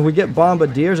 And we get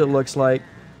bombardiers, it looks like.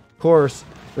 Of course.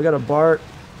 We got a Bart.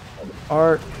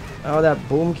 Art. Oh, that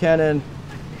boom cannon.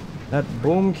 That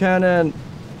boom cannon.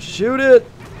 Shoot it!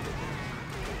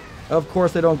 Of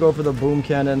course they don't go for the boom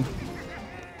cannon.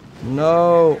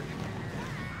 No.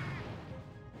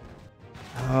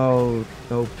 Oh,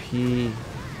 OP.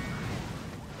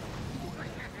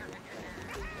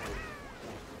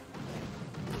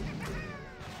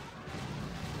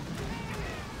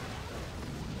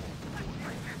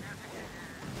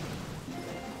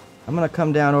 I'm gonna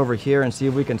come down over here and see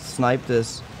if we can snipe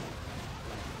this.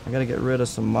 I gotta get rid of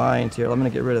some mines here. I'm gonna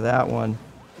get rid of that one.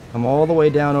 Come all the way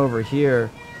down over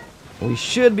here. We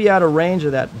should be out of range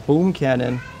of that boom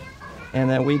cannon, and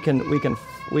then we can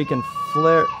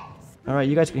flare. All right,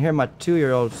 you guys can hear my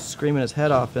 2-year-old screaming his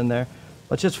head off in there.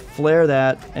 Let's just flare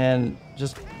that and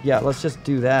just, yeah, let's just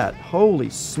do that. Holy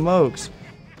smokes!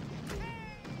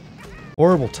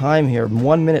 Horrible time here.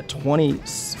 1 minute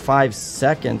 25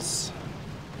 seconds.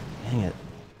 Dang it.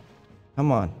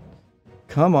 Come on.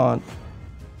 Come on.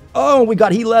 Oh,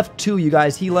 he left 2, you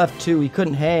guys. He left 2. He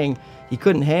couldn't hang. He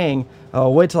couldn't hang. Oh,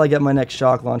 wait till I get my next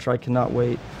shock launcher. I cannot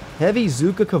wait. Heavy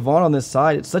Zuka Kavan on this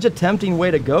side. It's such a tempting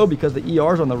way to go because the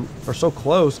ERs are so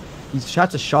close. He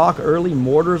shots a shock early.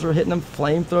 Mortars are hitting him.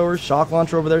 Flamethrowers. Shock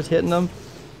launcher over there is hitting him.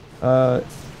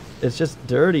 It's just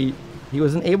dirty. He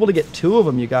wasn't able to get 2 of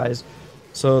them, you guys.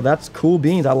 So that's cool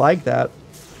beans. I like that.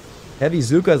 Heavy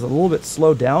Zuka is a little bit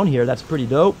slowed down here. That's pretty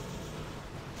dope.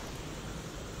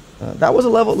 That was a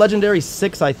legendary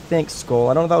 6, I think, Skull.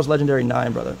 I don't know if that was legendary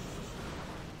 9, brother.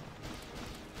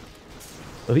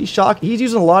 So he's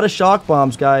using a lot of shock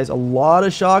bombs, guys. A lot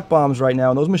of shock bombs right now.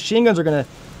 And those machine guns are going to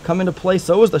come into play.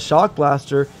 So is the shock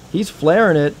blaster. He's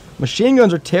flaring it. Machine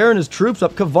guns are tearing his troops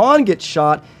up. Kavan gets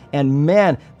shot. And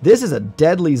man, this is a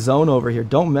deadly zone over here.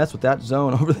 Don't mess with that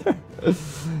zone over there.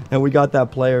 And we got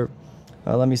that player.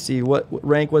 Let me see. What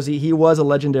rank was he? He was a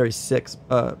legendary 6.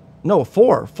 No,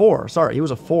 4. 4. Sorry, he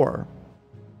was a 4.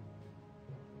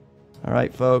 All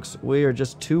right, folks. We are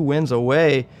just 2 wins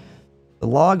away. The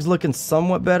log's looking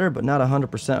somewhat better, but not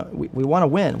 100%. We want to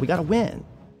win. We got to win.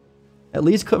 At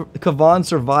least Kavan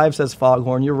survived, says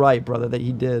Foghorn. You're right, brother, that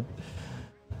he did.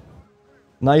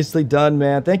 Nicely done,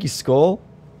 man. Thank you, Skull.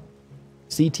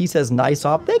 CT says nice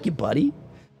op. Thank you, buddy.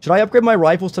 Should I upgrade my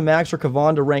rifles to max or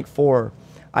Kavan to rank 4?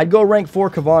 I'd go rank 4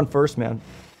 Kavan first, man.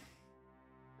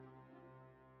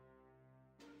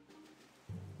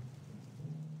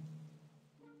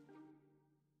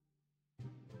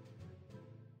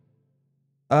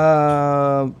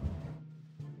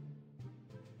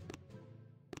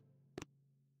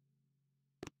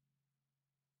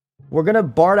 We're gonna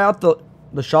BART out the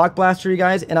shock blaster, you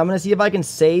guys, and I'm gonna see if I can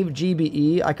save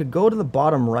GBE. I could go to the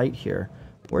bottom right here.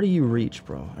 Where do you reach,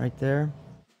 bro? Right there?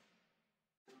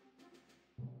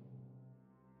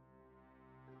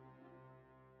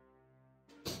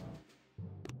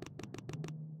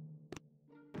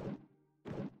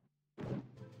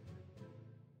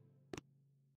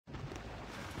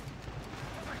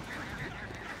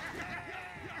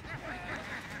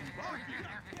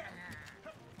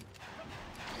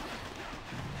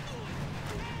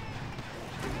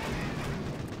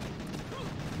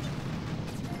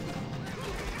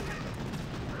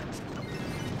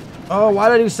 Oh, why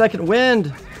did I do second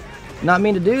wind? Not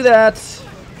mean to do that.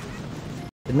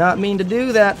 Did not mean to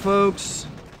do that, folks.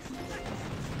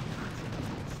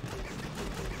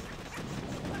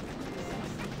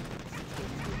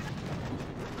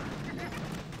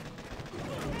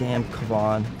 Damn,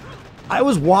 Kavan. I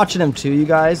was watching him too, you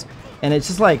guys, and it's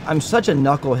just like, I'm such a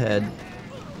knucklehead.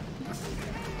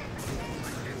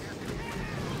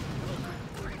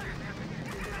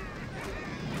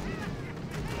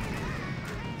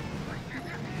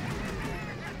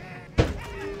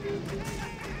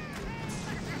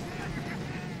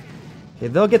 Okay,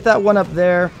 they'll get that one up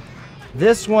there.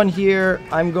 This one here,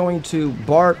 I'm going to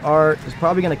BART Art. It's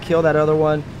probably going to kill that other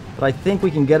one, but I think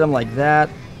we can get him like that.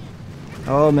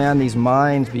 Oh man, these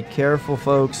mines. Be careful,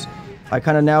 folks. I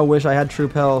kind of now wish I had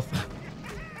troop health.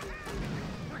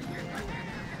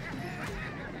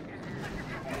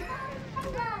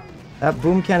 That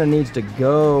boom cannon needs to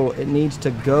go. It needs to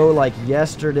go like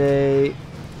yesterday.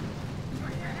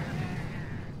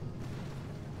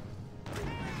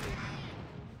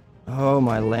 Oh,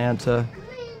 my Lanta.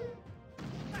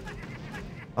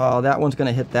 Oh, that one's going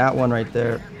to hit that one right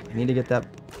there. I need to get that.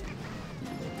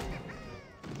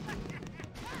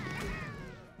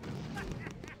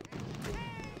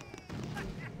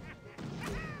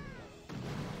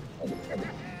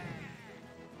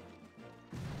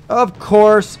 Of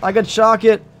course, I could shock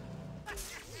it.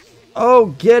 Oh,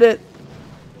 get it.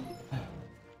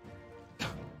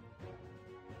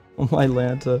 Oh, my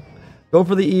Lanta. Go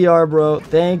for the ER, bro.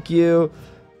 Thank you.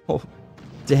 Oh,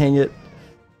 dang it.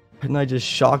 Couldn't I just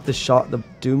shock the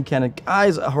Doom Cannon?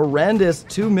 Guys, horrendous.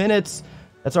 2 minutes.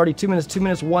 That's already 2 minutes. 2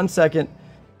 minutes, 1 second.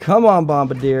 Come on,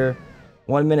 Bombardier.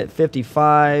 1 minute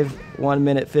 55. 1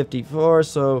 minute 54.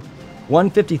 So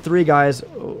 153, guys.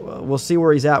 We'll see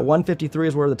where he's at. 153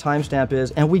 is where the timestamp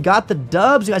is. And we got the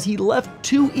dubs, guys. He left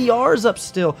 2 ERs up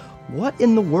still. What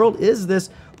in the world is this?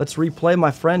 Let's replay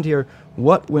my friend here.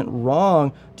 What went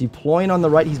wrong? Deploying on the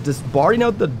right. He's disbarring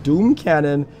out the Doom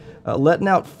Cannon. Letting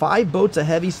out 5 boats of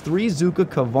heavies. 3 Zuka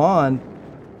Kavan.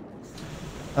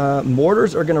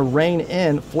 Mortars are going to rain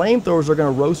in. Flamethrowers are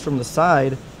going to roast from the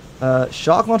side.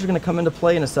 Shock launcher are going to come into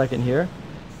play in a second here.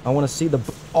 I want to see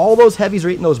all those heavies are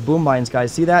eating those boom mines,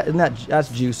 guys. See that? That's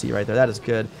juicy right there. That is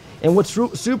good. And what's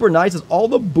super nice is all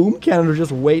the boom cannons are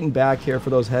just waiting back here for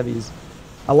those heavies.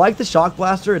 I like the shock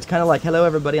blaster. It's kind of like, hello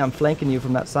everybody, I'm flanking you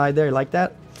from that side there. You like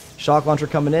that? Shock launcher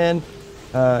coming in.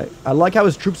 I like how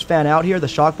his troops fan out here. The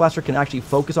shock blaster can actually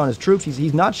focus on his troops.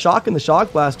 He's not shocking the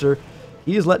shock blaster.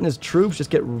 He is letting his troops just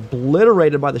get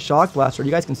obliterated by the shock blaster.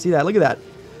 You guys can see that. Look at that.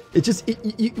 It's just,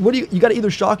 you got to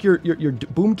either shock your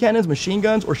boom cannons, machine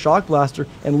guns, or shock blaster.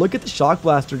 And look at the shock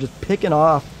blaster just picking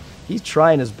off. He's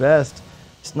trying his best.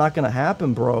 It's not going to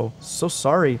happen, bro. So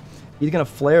sorry. He's going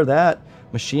to flare that.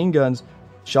 Machine guns,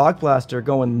 shock blaster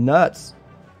going nuts.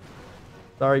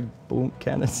 Sorry, boom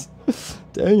cannons.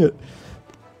 Dang it.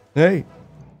 Hey,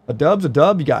 a dub's a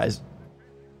dub, you guys.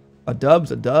 A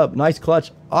dub's a dub. Nice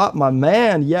clutch. Ah, my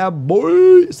man. Yeah,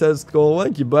 boy, says Skull.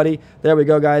 Thank you, buddy. There we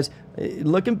go, guys.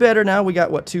 Looking better now. We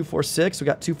got, what, 246? We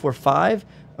got 245.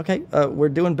 Okay, we're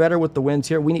doing better with the wins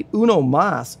here. We need uno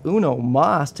mas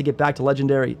to get back to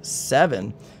Legendary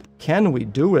 7. Can we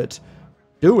do it?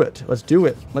 Do it. Let's do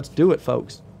it. Let's do it,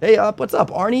 folks. Hey, what's up,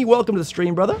 Arnie? Welcome to the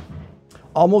stream, brother.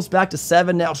 Almost back to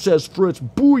 7 now, says Fritz.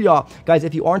 Booyah. Guys,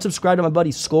 if you aren't subscribed to my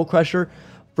buddy Skull Crusher,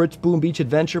 Fritz Boom Beach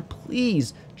Adventure,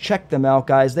 please check them out,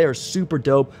 guys. They are super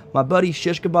dope. My buddy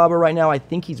Shish Kebaba right now, I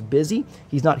think he's busy.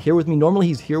 He's not here with me. Normally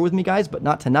he's here with me, guys, but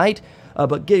not tonight.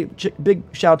 But big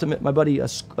shout out to my buddy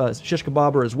Shish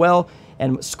Kebaba as well.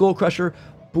 And Skull Crusher,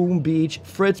 Boom Beach,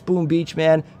 Fritz Boom Beach,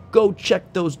 man. Go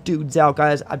check those dudes out,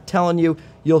 guys. I'm telling you,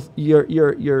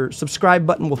 your subscribe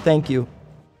button will thank you.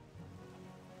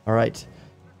 All right.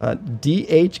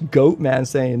 DH Goatman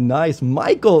saying nice.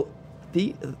 Michael,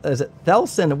 is it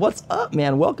Thelson? What's up,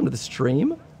 man? Welcome to the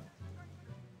stream.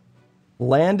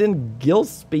 Landon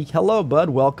Gillespie, hello, bud.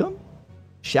 Welcome.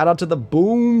 Shout out to the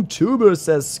Boom Tuber,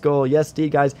 says Skull. Yes, D,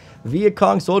 guys. Viet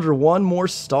Cong Soldier, one more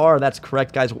star. That's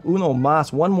correct, guys. Uno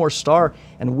mas, one more star.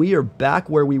 And we are back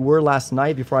where we were last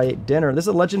night before I ate dinner. This is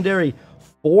a legendary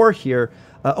 4 here.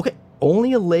 Okay,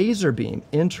 only a laser beam.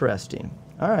 Interesting.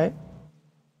 All right.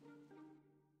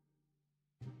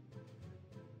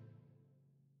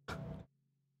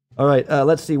 All right,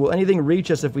 let's see. Will anything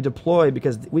reach us if we deploy?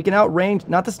 Because we can outrange,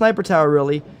 not the sniper tower,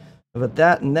 really. But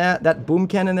that and that boom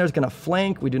cannon there is going to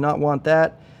flank. We do not want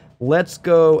that. Let's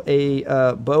go a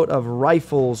boat of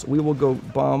rifles. We will go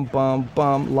bum, bum,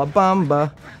 bum, la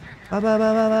bamba. Ba, ba, ba,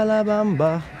 ba, ba, la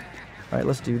bamba. All right,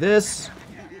 let's do this.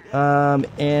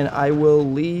 And I will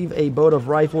leave a boat of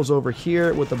rifles over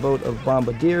here with a boat of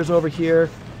bombardiers over here.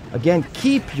 Again,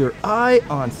 keep your eye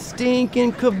on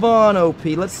stinking Kavan, OP.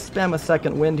 Let's spam a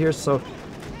second wind here so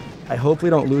I hopefully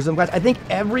don't lose him, guys. I think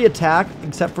every attack,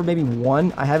 except for maybe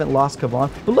one, I haven't lost Kavan.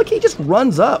 But look, he just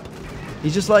runs up.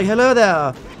 He's just like, hello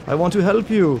there. I want to help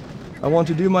you. I want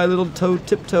to do my little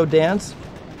tiptoe dance.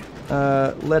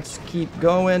 Let's keep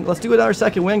going. Let's do another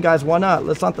second win, guys. Why not?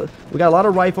 We got a lot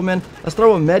of riflemen. Let's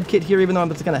throw a med kit here, even though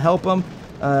it's going to help them.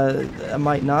 I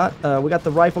might not. We got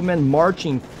the riflemen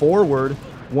marching forward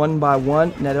one by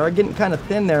one. Now, they are getting kind of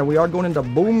thin there. We are going into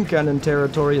boom cannon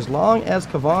territory. As long as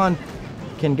Kavan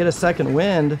can get a second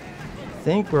wind, I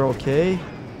think we're okay.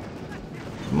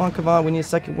 Come on, Kavan. We need a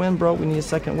second wind, bro. We need a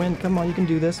second wind. Come on, you can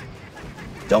do this.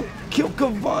 Don't kill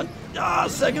Kavan. Ah,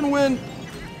 second wind.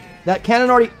 That cannon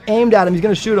already aimed at him. He's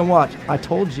going to shoot him. Watch. I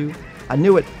told you. I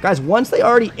knew it. Guys, once they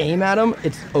already aim at him,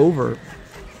 it's over.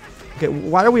 Okay,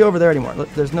 why are we over there anymore?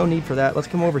 There's no need for that. Let's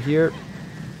come over here.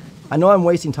 I know I'm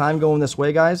wasting time going this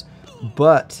way, guys,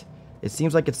 but it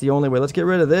seems like it's the only way. Let's get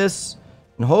rid of this.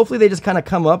 And hopefully they just kind of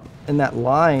come up in that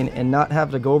line and not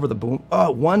have to go over the boom.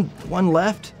 Oh, one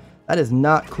left? That is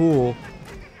not cool.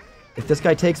 If this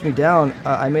guy takes me down,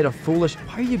 I made a foolish...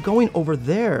 Why are you going over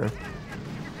there?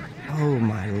 Oh,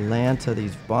 my Lanta,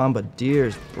 these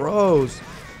bombardiers. Bros.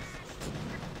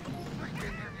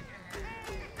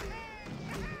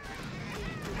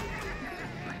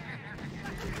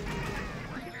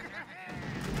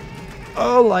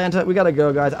 Oh, Lanta, we got to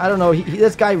go, guys. I don't know.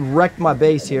 This guy wrecked my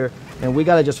base here. And we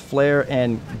got to just flare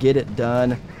and get it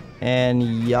done.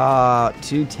 And yeah,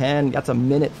 210. That's a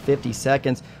minute 50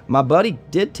 seconds. My buddy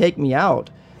did take me out.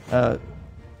 I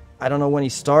don't know when he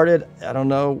started. I don't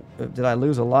know. Did I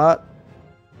lose a lot?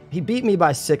 He beat me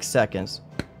by 6 seconds.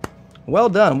 Well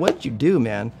done. What did you do,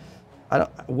 man?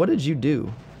 What did you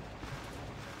do?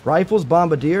 Rifles,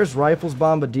 bombardiers, rifles,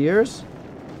 bombardiers.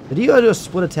 Did he go do a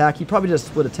split attack? He probably did a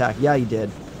split attack. Yeah, he did.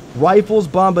 Rifles,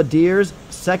 bombardiers,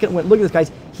 second wind. Look at this,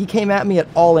 guys. He came at me at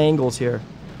all angles here.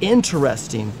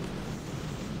 Interesting.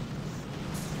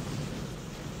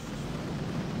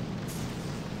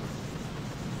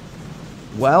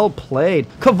 Well played.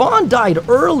 Kavan died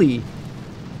early.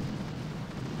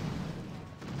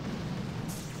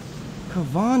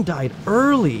 Kavan died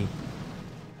early.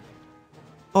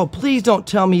 Oh, please don't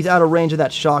tell me he's out of range of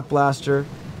that shock blaster.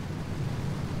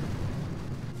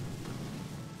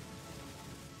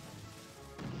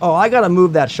 Oh, I gotta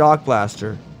move that shock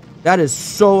blaster. That is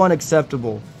so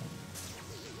unacceptable.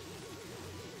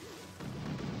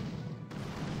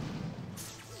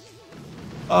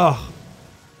 Oh.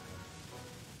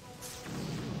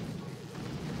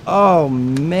 Oh,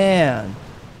 man.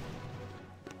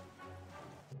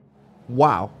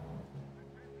 Wow.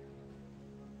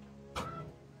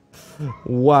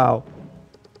 Wow.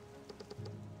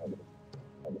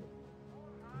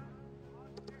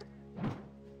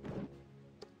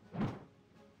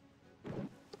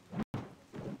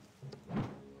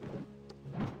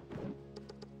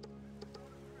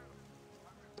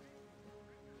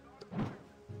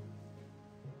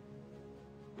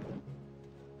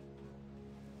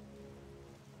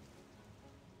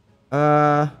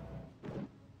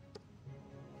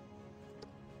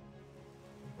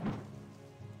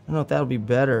 I don't know if that'll be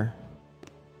better.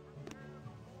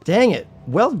 Dang it.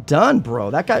 Well done, bro.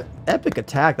 That guy, epic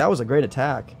attack. That was a great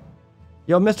attack.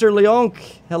 Yo, Mr.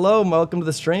 Leonk. Hello, welcome to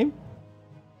the stream.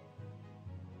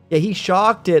 Yeah, he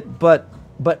shocked it, but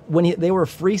when they were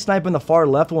free sniping the far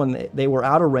left when they were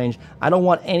out of range, I don't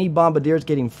want any bombardiers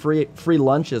getting free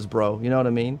lunches, bro. You know what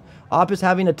I mean? Op is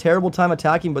having a terrible time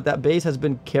attacking, but that base has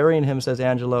been carrying him, says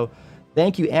Angelo.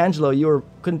 Thank you, Angelo. You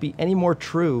couldn't be any more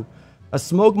true.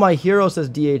 Smoke my hero, says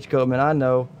DH Goatman. I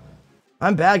know.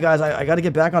 I'm bad, guys. I got to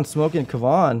get back on smoking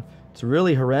Kavan. It's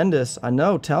really horrendous. I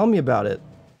know. Tell me about it.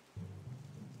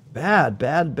 Bad,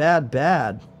 bad, bad,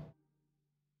 bad.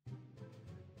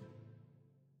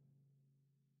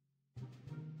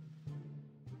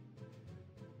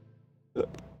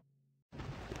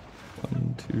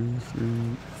 2,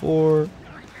 3, 4.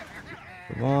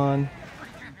 Come on.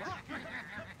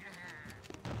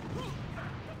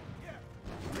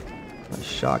 I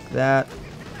shock that.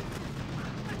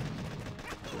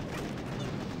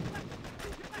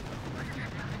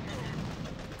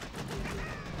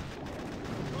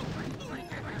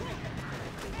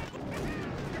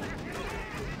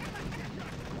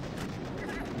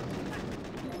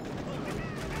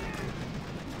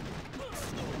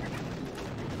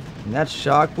 And that's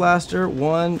shock blaster.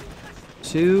 1,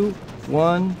 2,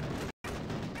 1,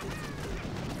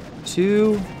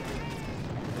 2.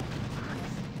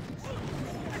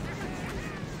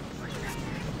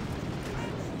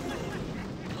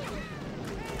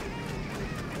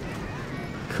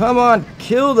 Come on,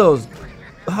 kill those.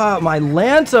 Ah, my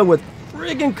Lanta with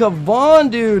friggin' Kavan,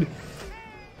 dude.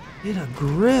 Get a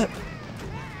grip.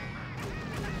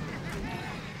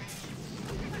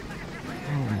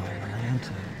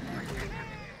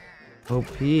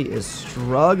 OP is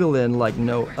struggling like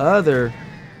no other.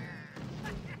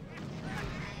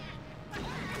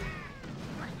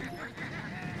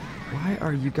 Why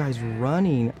are you guys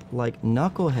running like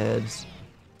knuckleheads?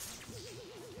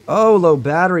 Oh, low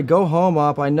battery. Go home,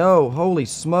 Op. I know. Holy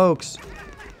smokes.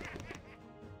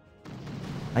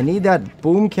 I need that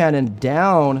boom cannon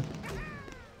down.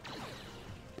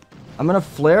 I'm gonna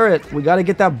flare it. We gotta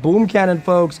get that boom cannon,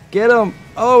 folks. Get him.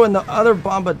 Oh, and the other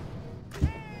bomba.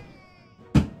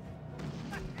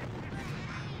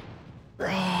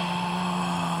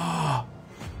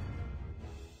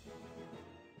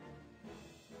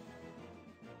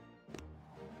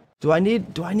 Do I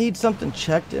need something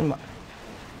checked in my...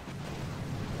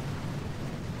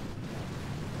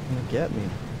 Get me.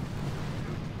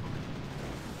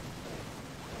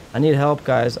 I need help,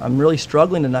 guys. I'm really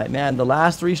struggling tonight, man. The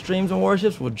last 3 streams on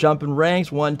Warships were jumping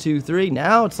ranks, 1, 2, 3.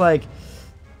 Now it's like,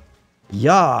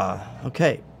 yeah,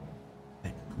 okay.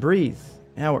 Breathe.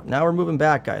 Now we're moving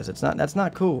back, guys. That's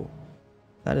not cool.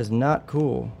 That is not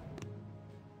cool.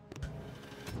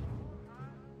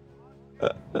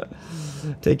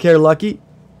 Take care, Lucky.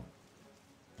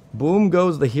 Boom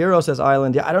goes the hero, says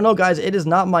Island. Yeah, I don't know, guys. It is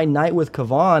not my night with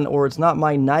Kavan, or it's not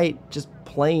my night just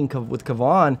playing with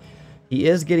Kavan. He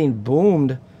is getting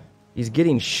boomed. He's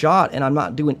getting shot, and I'm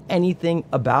not doing anything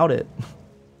about it.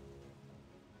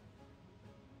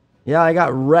 Yeah, I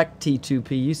got wrecked,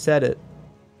 T2P. You said it.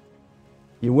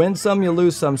 You win some, you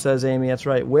lose some, says Amy. That's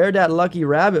right. Where'd that lucky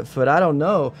rabbit foot? I don't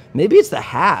know. Maybe it's the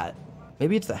hat.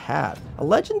 Maybe it's the hat. A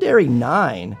legendary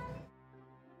 9.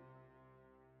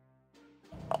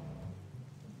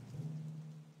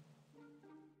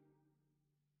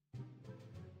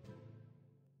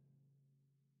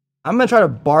 I'm going to try to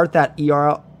BART that ER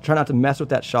out. Try not to mess with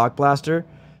that shock blaster. I'm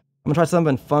going to try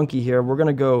something funky here. We're going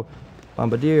to go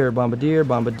Bombardier, Bombardier,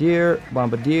 Bombardier,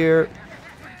 Bombardier.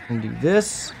 And do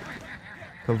this.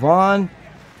 Kavan. I'm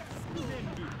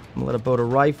going to let a boat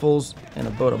of rifles and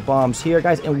a boat of bombs here,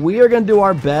 guys. And we are going to do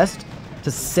our best to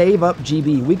save up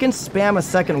GB. We can spam a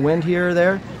second wind here or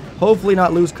there. Hopefully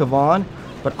not lose Kavan.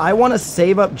 But I want to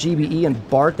save up GBE and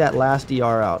BART that last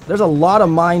ER out. There's a lot of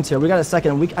mines here. We got a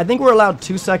second. I think we're allowed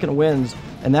 2 second wins,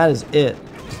 and that is it.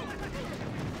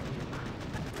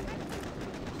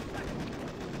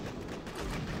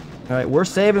 All right, we're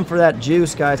saving for that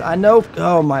juice, guys. I know.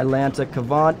 Oh, my Lanta.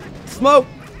 Kavan. Smoke.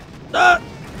 Ah!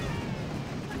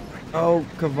 Oh,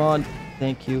 Kavan.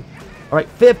 Thank you. All right,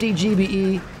 50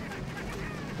 GBE.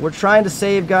 We're trying to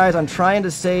save, guys. I'm trying to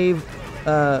save...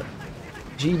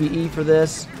 GBE for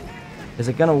this. Is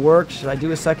it gonna work? Should I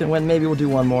do a second win? Maybe we'll do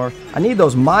one more. I need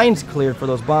those mines cleared for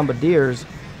those bombardiers.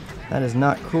 That is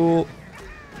not cool.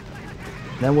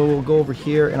 Then we will go over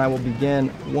here and I will begin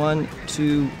 1,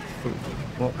 2, 3.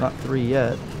 Well, not 3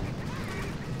 yet.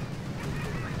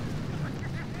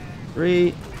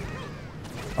 3.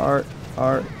 Art.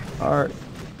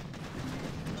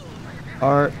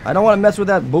 I don't want to mess with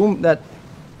that boom.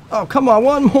 Oh, come on,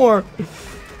 one more.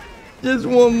 Just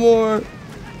one more.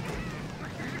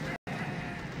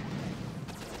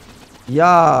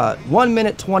 Yeah, 1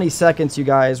 minute 20 seconds, you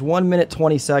guys. 1 minute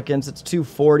 20 seconds. It's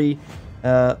 240.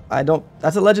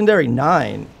 That's a legendary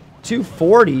 9.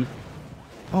 240.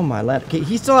 Oh my land. Okay,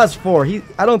 he still has 4.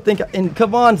 I don't think. And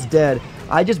Kavan's dead.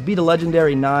 I just beat a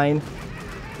legendary 9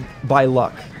 by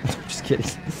luck. Just kidding.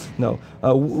 No.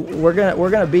 We're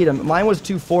gonna beat him. Mine was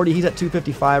 240. He's at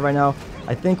 255 right now.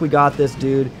 I think we got this,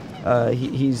 dude.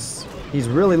 He's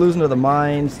really losing to the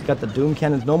mines. Got the Doom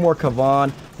Cannons. No more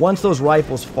Kavan. Once those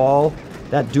rifles fall,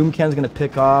 that Doom Cannon's going to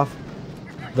pick off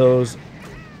those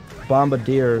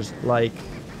Bombardiers like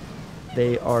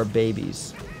they are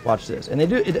babies. Watch this. And it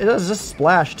does just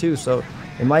splash too, so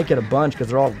it might get a bunch because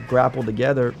they're all grappled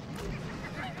together.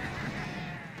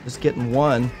 Just getting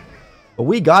one. But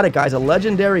we got it, guys. A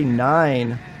legendary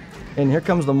 9. And here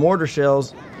comes the mortar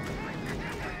shells.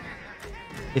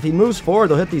 If he moves forward,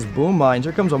 they'll hit these boom mines.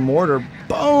 Here comes a mortar.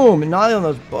 Boom! And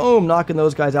knocking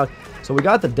those guys out. So we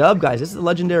got the dub, guys. This is a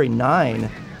legendary 9.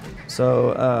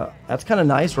 So that's kind of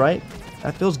nice, right?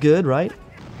 That feels good, right?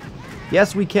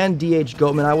 Yes, we can DH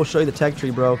Goatman. I will show you the tech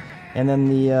tree, bro. And then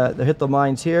the hit the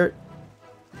mines here.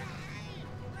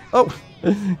 Oh!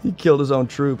 He killed his own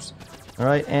troops.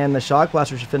 Alright, and the Shock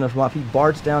Blaster should finish him off. He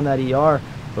barts down that ER.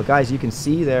 But guys, you can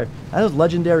see there. That was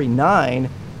legendary 9.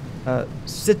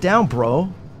 Sit down,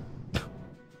 bro.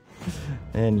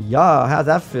 And yeah, how's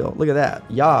that feel? Look at that.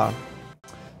 Yeah.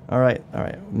 Alright,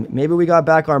 alright. Maybe we got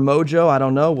back our mojo. I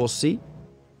don't know. We'll see.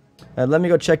 Let me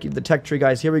go check the tech tree,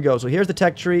 guys. Here we go. So here's the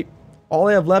tech tree. All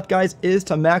I have left, guys, is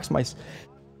to max my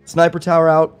sniper tower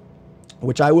out,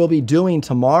 which I will be doing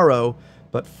tomorrow.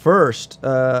 But first,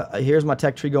 here's my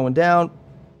tech tree going down.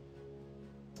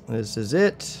 This is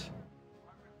it.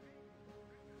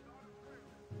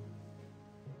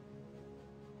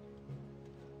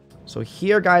 So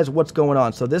here, guys, what's going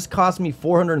on? So this cost me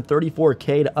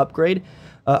 434k to upgrade.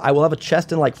 I will have a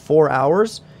chest in like 4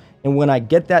 hours. And when I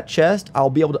get that chest, I'll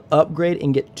be able to upgrade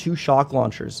and get 2 shock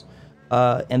launchers.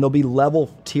 And they'll be level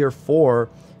tier 4.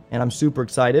 And I'm super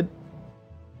excited.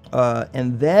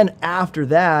 And then after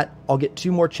that, I'll get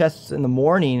 2 more chests in the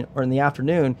morning or in the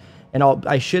afternoon. And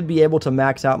I should be able to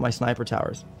max out my sniper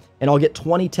towers. And I'll get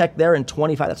 20 tech there and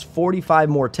 25. That's 45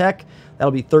 more tech.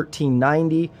 That'll be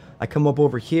 1390. I come up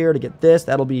over here to get this.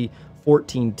 That'll be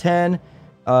 1410.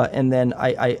 And then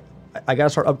I got to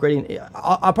start upgrading.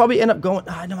 I'll probably end up going...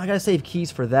 no, I got to save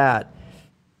keys for that.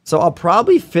 So I'll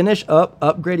probably finish up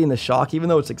upgrading the shock, even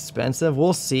though it's expensive.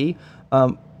 We'll see.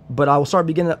 But I will start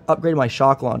beginning to upgrade my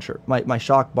shock launcher, my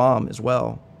shock bomb as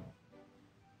well.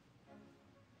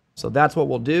 So that's what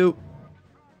we'll do.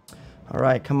 All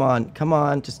right, come on, come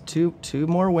on. Just two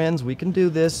more wins. We can do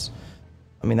this.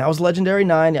 I mean, that was legendary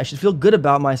 9. I should feel good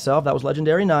about myself. That was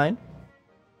legendary 9.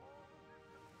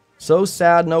 So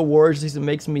sad, no Warriors. It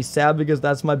makes me sad because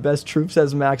that's my best troop,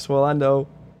 says Maxwell. I know.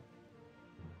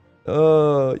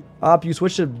 Op, you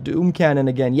switched to Doom Cannon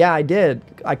again. Yeah, I did.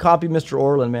 I copied Mr.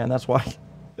 Orland, man. That's why.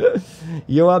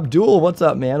 Yo, Abdul, what's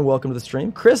up, man? Welcome to the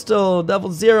stream. Crystal,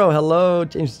 Devil Zero, hello.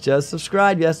 James just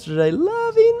subscribed yesterday.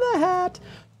 Loving the hat.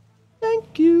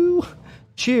 Thank you.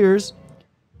 Cheers.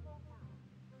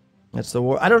 That's the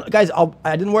war. I don't, guys.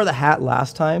 I didn't wear the hat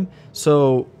last time,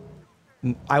 so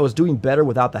I was doing better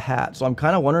without the hat. So I'm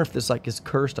kind of wondering if this like is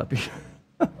cursed up here.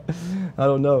 I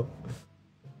don't know.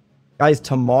 Guys,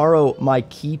 tomorrow my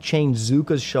keychain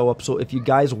Zukas show up. So if you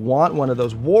guys want one of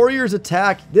those, Warriors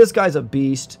attack. This guy's a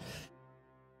beast.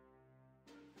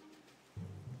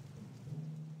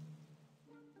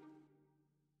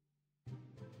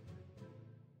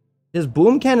 His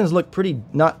boom cannons look pretty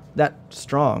not that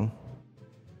strong.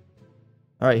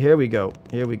 All right, here we go.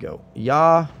 Here we go.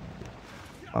 Yeah.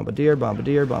 Bombardier,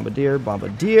 bombardier, bombardier,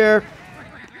 bombardier.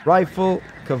 Rifle,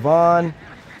 Kavan.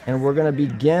 And we're going to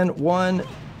begin 1,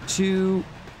 2.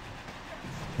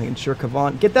 Making sure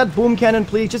Kavan. Get that boom cannon,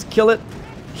 please. Just kill it.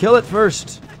 Kill it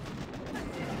first.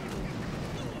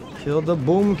 Kill the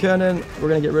boom cannon. We're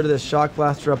going to get rid of this shock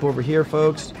blaster up over here,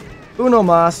 folks. Uno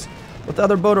mas. With the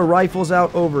other boat of rifles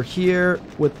out over here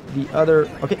with the other...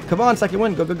 Okay, Kavan, second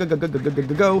win. Go, go, go, go, go, go, go, go,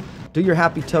 go, go. Do your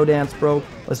happy toe dance, bro.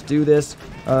 Let's do this.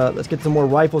 Let's get some more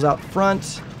rifles out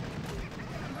front.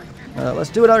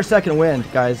 Let's do another second win,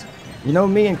 guys. You know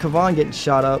me and Kavan getting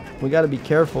shot up. We got to be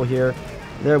careful here.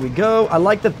 There we go. I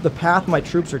like the path my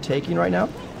troops are taking right now.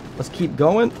 Let's keep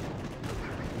going.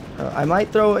 I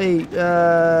might throw a...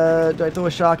 do I throw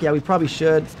a shock? Yeah, we probably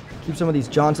should. Keep some of these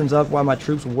Johnsons up while my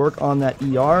troops work on that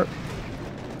ER.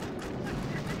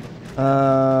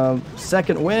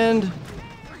 Second wind.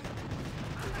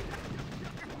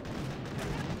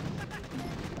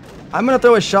 I'm going to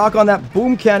throw a shock on that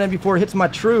boom cannon before it hits my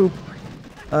troop.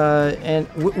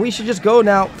 And we should just go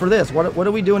now for this. What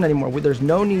are we doing anymore? There's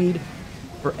no need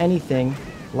for anything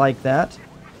like that.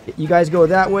 You guys go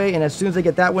that way, and as soon as they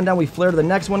get that one down, we flare to the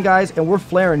next one, guys. And we're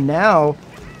flaring now.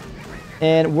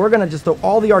 And we're going to just throw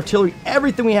all the artillery,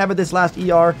 everything we have at this last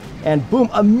ER. And boom,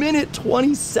 1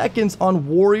 20 seconds on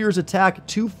Warriors attack.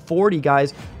 240,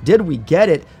 guys. Did we get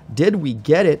it? Did we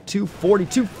get it? 240,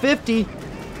 250,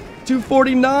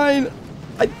 249.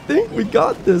 I think we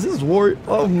got this. This is Warrior.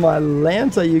 Oh, my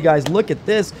Lanta, you guys. Look at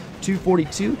this.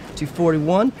 242,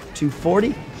 241,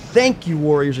 240. Thank you,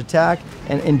 Warriors attack.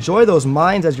 And enjoy those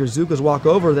mines as your Zukas walk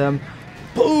over them.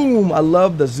 Boom! I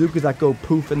love the Zukas that go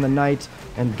poof in the night.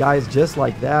 And guys, just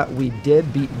like that, we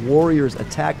did beat Warriors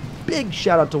attack. Big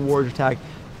shout out to Warriors attack.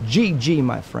 GG,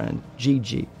 my friend.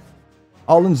 GG.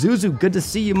 All in Zuzu, good to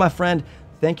see you, my friend.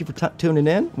 Thank you for tuning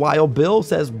in. Wild Bill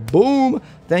says, boom.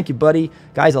 Thank you, buddy.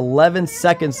 Guys, 11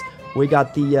 seconds. We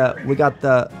got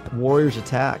the Warriors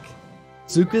attack.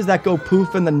 Zukas that go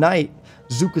poof in the night.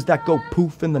 Zukas that go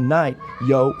poof in the night.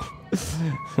 Yo.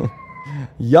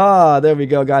 Yeah, there we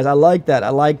go, guys. I like that. I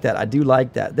like that. I do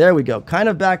like that. There we go. Kind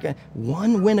of back.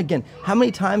 One win again. How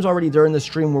many times already during the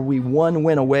stream were we one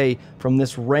win away from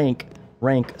this rank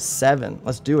 7?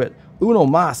 Let's do it. Uno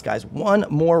mas, guys. One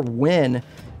more win,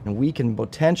 and we can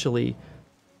potentially,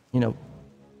 you know,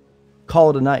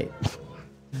 call it a night.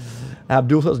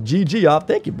 Abdul says, GG, op.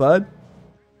 Thank you, bud.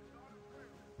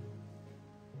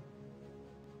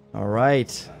 All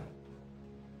right.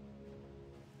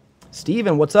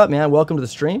 Steven, what's up, man? Welcome to the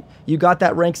stream. You got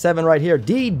that rank 7 right here.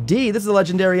 DD, this is a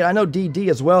legendary. I know DD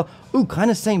as well. Ooh,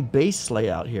 kind of same base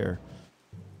layout here.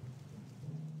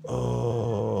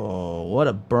 Oh, what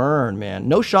a burn, man.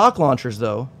 No shock launchers,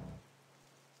 though.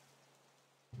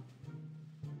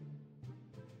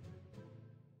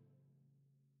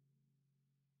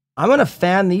 I'm going to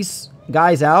fan these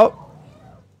guys out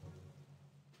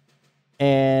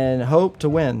and hope to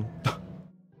win.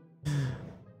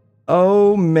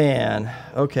 Oh, man.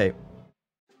 Okay.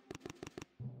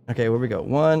 Okay, where we go?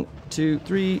 1, 2,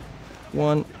 3.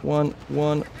 1, 1,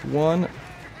 1, 1.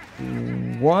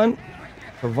 1.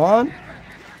 Pavon.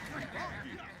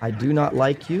 I do not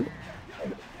like you.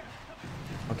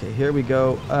 Okay, here we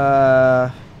go.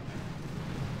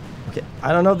 Okay,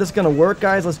 I don't know if this is going to work,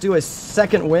 guys. Let's do a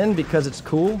second win because it's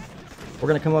cool. We're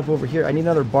going to come up over here. I need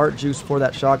another Bart juice for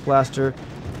that shock blaster.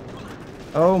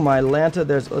 Oh, my Lanta.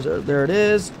 There it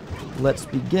is. Let's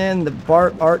begin the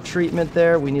Bart art treatment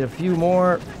there. We need a few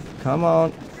more. Come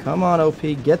on. Come on, OP.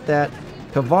 Get that.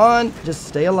 Kavan, just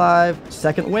stay alive.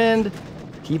 Second wind.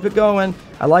 Keep it going.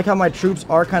 I like how my troops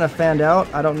are kind of fanned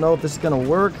out. I don't know if this is going to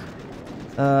work.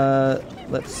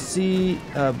 Let's see.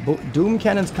 Doom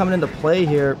Cannon's coming into play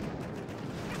here.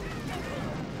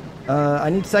 I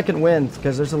need second winds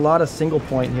because there's a lot of single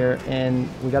point here, and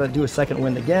we got to do a second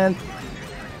wind again.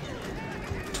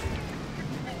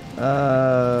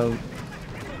 I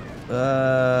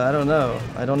don't know.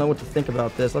 I don't know what to think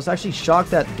about this. Let's actually shock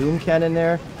that Doom Cannon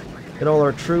there. Get all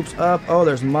our troops up. Oh,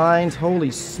 there's mines.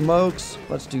 Holy smokes.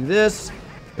 Let's do this.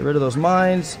 Get rid of those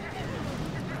mines.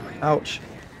 Ouch.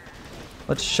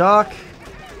 Let's shock.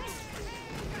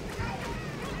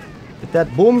 Get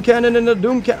that Boom Cannon in the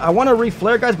Doom Cannon. I want to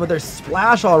re-flare, guys, but there's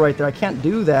splash all right there. I can't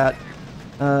do that.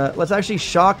 Let's actually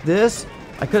shock this.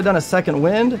 I could have done a second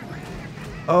wind.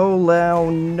 Oh, no,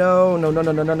 no, no, no,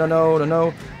 no, no, no, no, no,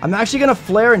 no. I'm actually going to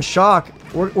flare and shock.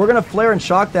 We're going to flare and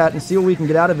shock that and see what we can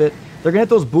get out of it. They're going to hit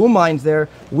those boom mines there.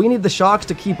 We need the shocks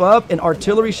to keep up and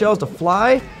artillery shells to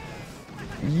fly.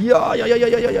 Yeah, yeah, yeah,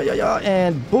 yeah, yeah, yeah, yeah, yeah.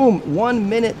 And boom, 1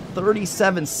 minute,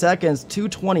 37 seconds,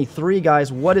 223,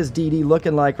 guys. What is DD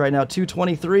looking like right now?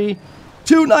 223,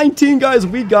 219, guys.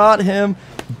 We got him.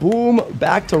 Boom,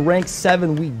 back to rank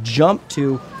 7 we jumped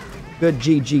to. Good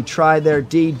GG try there,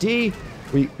 DD.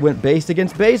 We went base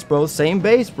against base, bro. Same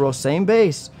base, bro. Same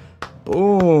base.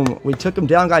 Boom. We took him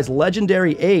down, guys.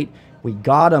 Legendary 8. We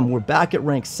got him. We're back at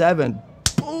rank 7.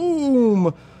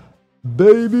 Boom.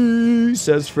 Baby,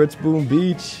 says Fritz Boom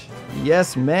Beach.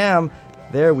 Yes, ma'am.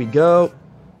 There we go.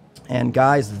 And,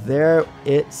 guys, there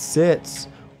it sits.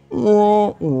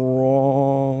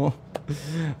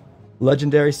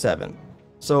 Legendary 7.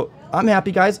 So, I'm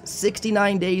happy, guys.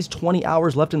 69 days, 20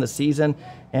 hours left in the season.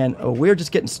 And we're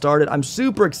just getting started. I'm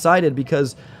super excited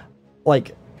because,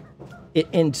 like,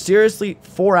 in seriously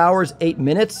 4 hours, 8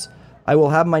 minutes, I will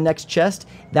have my next chest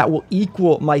that will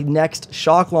equal my next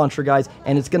shock launcher, guys.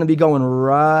 And it's going to be going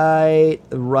right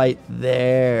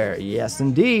there. Yes,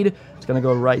 indeed. It's going to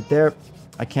go right there.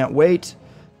 I can't wait.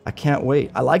 I can't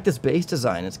wait. I like this base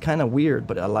design. It's kind of weird,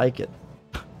 but I like it.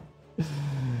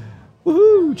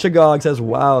 Woohoo! Chagog says,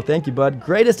 wow, thank you, bud.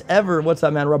 Greatest ever. What's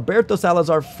up, man? Roberto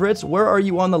Salazar Fritz, where are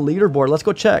you on the leaderboard? Let's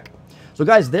go check. So,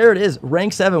 guys, there it is.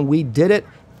 Rank 7. We did it.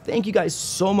 Thank you guys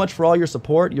so much for all your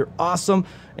support. You're awesome.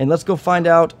 And let's go find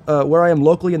out where I am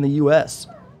locally in the U.S.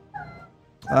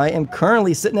 I am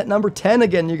currently sitting at number 10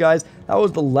 again, you guys. That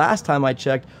was the last time I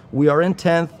checked. We are in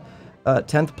 10th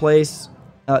place.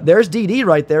 There's DD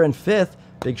right there in 5th.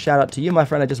 Big shout out to you, my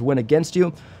friend. I just went against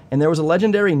you. And there was a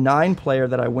legendary 9 player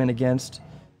that I went against.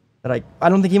 That I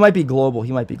don't think he might be global.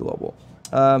 He might be global.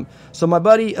 So my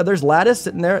buddy, there's Lattice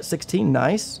sitting there at 16.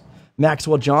 Nice.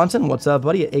 Maxwell Johnson, what's up,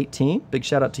 buddy, at 18. Big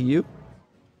shout out to you.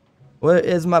 Where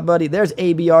is my buddy? There's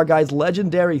ABR, guys.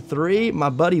 Legendary 3. My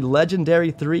buddy,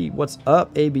 Legendary 3. What's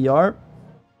up, ABR?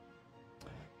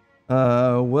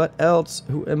 What else?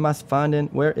 Who am I finding?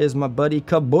 Where is my buddy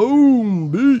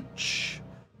Kaboom Beach?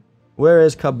 Where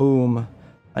is Kaboom?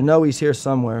 I know he's here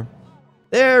somewhere.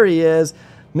 There he is.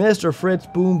 Mr. Fritz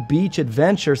Boom Beach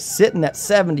Adventure sitting at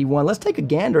 71. Let's take a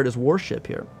gander at his warship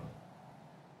here.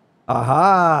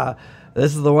 Aha!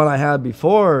 This is the one I had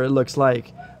before, it looks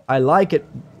like. I like it,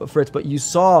 Fritz, but you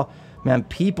saw, man,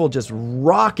 people just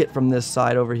rock it from this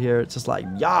side over here. It's just like,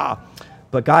 yeah.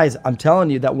 But guys, I'm telling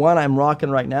you, that one I'm rocking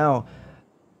right now,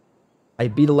 I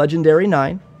beat a Legendary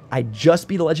 9. I just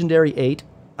beat a Legendary 8.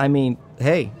 I mean,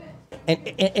 hey.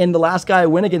 And the last guy I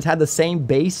went against had the same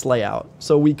base layout.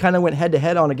 So we kind of went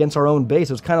head-to-head on against our own base.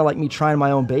 It was kind of like me trying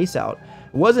my own base out.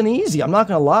 It wasn't easy, I'm not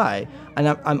going to lie.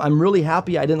 And I'm really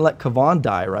happy I didn't let Kavan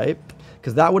die, right?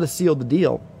 Because that would have sealed the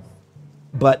deal.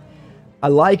 But I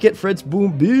like it, Fritz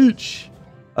Boom Beach.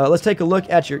 Let's take a look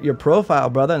at your profile,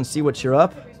 brother, and see what you're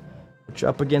up. What you're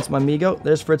up against, my amigo.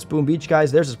 There's Fritz Boom Beach,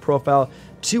 guys. There's his profile.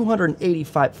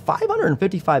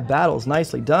 555 battles.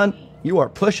 Nicely done. You are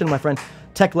pushing, my friend.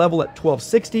 Tech level at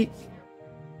 1260.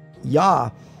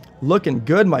 Yeah, looking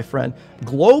good, my friend.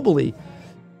 Globally,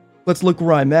 let's look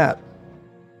where I'm at.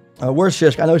 Where's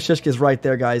Shishk? I know Shishk is right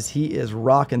there, guys. He is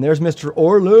rocking. There's Mr.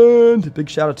 Orland. Big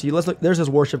shout out to you. Let's look. There's his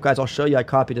warship, guys. I'll show you. I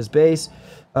copied his base.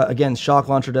 Again, shock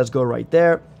launcher does go right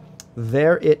there.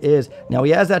 There it is. Now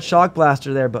he has that shock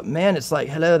blaster there, but man, it's like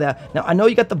hello there. Now I know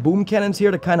you got the boom cannons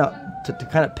here to kind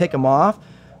of pick him off.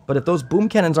 But if those boom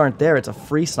cannons aren't there, it's a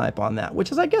free snipe on that, which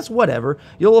is, I guess, whatever.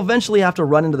 You'll eventually have to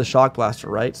run into the shock blaster,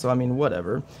 right? So, I mean,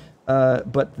 whatever.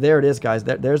 But there it is, guys.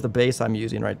 There's the base I'm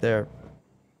using right there.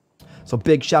 So,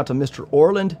 big shout to Mr.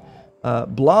 Orland.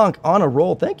 Blanc on a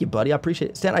roll. Thank you, buddy. I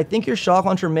appreciate it. Stan, I think your shock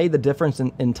launcher made the difference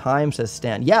in time, says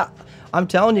Stan. Yeah, I'm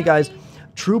telling you guys,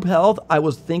 troop health, I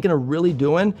was thinking of really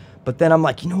doing, but then I'm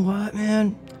like, you know what,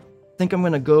 man? I think I'm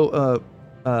going to go...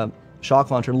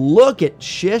 shock launcher. Look at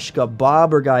Shishka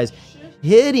Bobber, guys,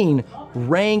 hitting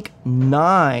rank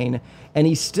 9, and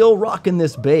he's still rocking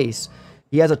this base.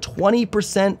 He has a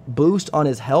 20% boost on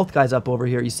his health, guys, up over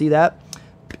here. You see that?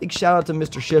 Big shout out to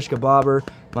Mr. Shishka Bobber,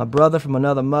 my brother from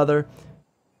another mother.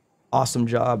 Awesome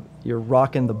job. You're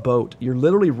rocking the boat. You're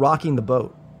literally rocking the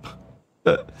boat.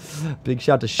 Big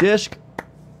shout to Shishk.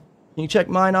 Can you check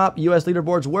mine up? US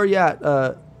leaderboards. Where you at?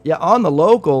 Yeah, on the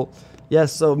local.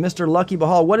 Yes, so Mr. Lucky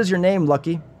Bahal, what is your name,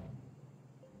 Lucky?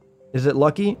 Is it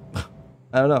Lucky?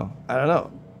 I don't know. I don't know.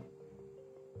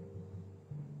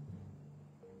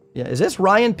 Yeah, is this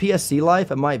Ryan PSC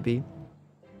Life? It might be.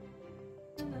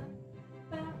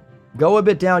 Go a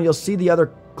bit down, you'll see the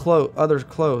others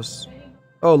close.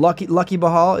 Oh, Lucky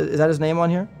Bahal, is that his name on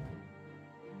here?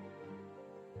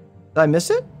 Did I miss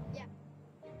it?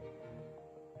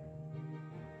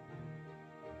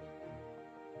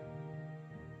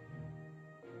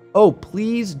 Oh,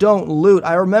 please don't loot.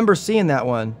 I remember seeing that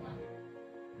one.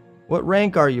 What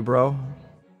rank are you, bro?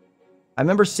 I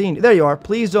remember seeing... There you are.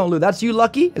 Please don't loot. That's you,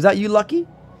 Lucky? Is that you, Lucky?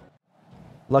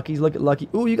 Lucky's look at Lucky.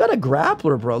 Ooh, you got a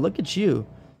grappler, bro. Look at you.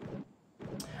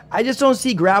 I just don't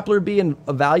see grappler being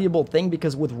a valuable thing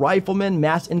because with riflemen,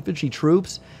 mass infantry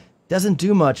troops, doesn't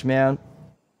do much, man.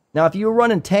 Now, if you're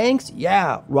running tanks,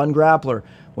 yeah, run grappler.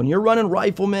 When you're running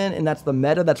riflemen, and that's the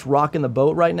meta that's rocking the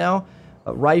boat right now...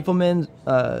 riflemen,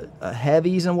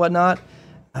 heavies and whatnot,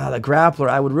 the grappler,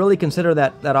 I would really consider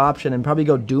that option and probably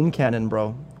go doom cannon,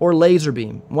 bro, or laser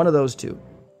beam, one of those two.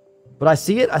 But I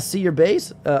see it, I see your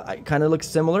base, it kind of looks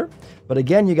similar, but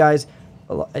again, you guys,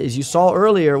 as you saw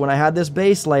earlier when I had this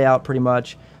base layout, pretty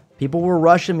much people were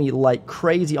rushing me like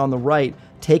crazy on the right,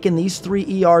 taking these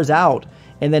 3 ERs out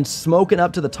and then smoking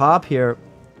up to the top here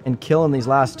and killing these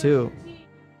last 2.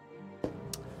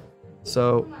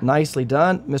 So, nicely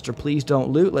done. Mr. Please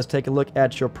Don't Loot. Let's take a look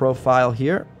at your profile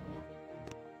here.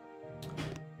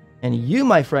 And you,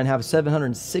 my friend, have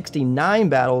 769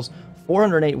 battles,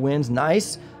 408 wins.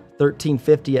 Nice.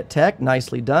 1350 at tech.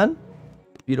 Nicely done.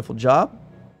 Beautiful job.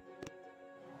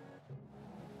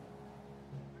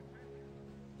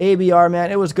 ABR,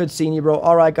 man, it was good seeing you, bro.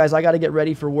 All right, guys, I got to get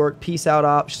ready for work. Peace out,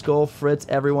 Op, Skull, Fritz,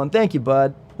 everyone. Thank you,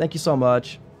 bud. Thank you so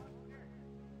much.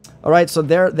 All right, so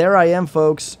there I am,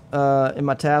 folks, in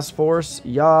my task force.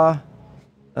 Yeah,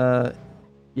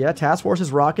 task force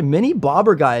is rocking. Mini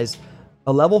Bobber, guys,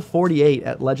 a level 48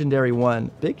 at Legendary 1.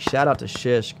 Big shout out to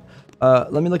Shishk.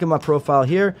 Let me look at my profile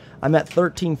here. I'm at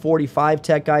 1345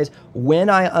 tech, guys. When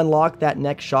I unlock that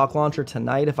next shock launcher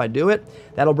tonight, if I do it,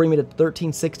 that'll bring me to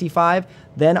 1365.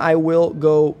 Then I will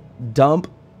go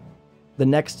dump the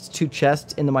next 2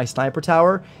 chests into my sniper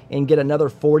tower and get another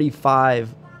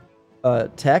 45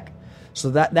 tech, so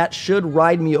that should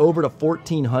ride me over to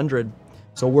 1400.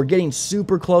 So we're getting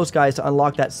super close, guys, to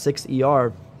unlock that 6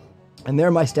 ER. And there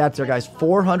are my stats there, guys.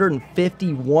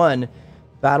 451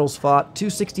 battles fought,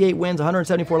 268 wins,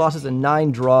 174 losses, and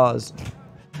 9 draws.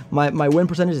 My win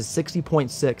percentage is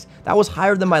 60.6. That was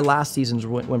higher than my last season's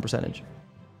win percentage.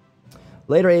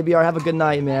 Later, ABR. Have a good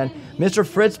night, man. Mr.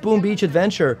 Fritz Boom Beach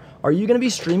Adventure. Are you going to be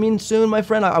streaming soon, my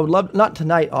friend? I would love, not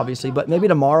tonight, obviously, but maybe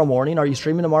tomorrow morning. Are you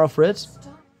streaming tomorrow, Fritz?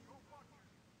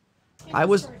 I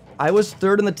was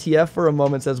third in the TF for a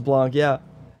moment, says Blanc. Yeah.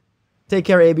 Take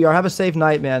care, ABR. Have a safe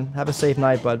night, man. Have a safe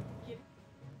night, bud.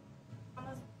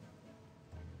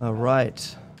 All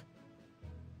right.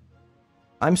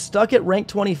 I'm stuck at rank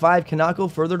 25. Cannot go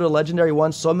further to Legendary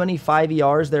 1. So many 5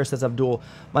 ERs there, says Abdul.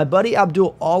 My buddy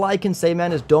Abdul, all I can say,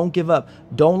 man, is don't give up.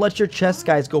 Don't let your chest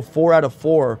guys go 4 out of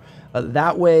 4.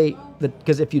 That way,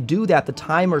 because if you do that, the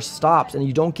timer stops and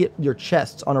you don't get your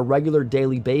chests on a regular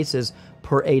daily basis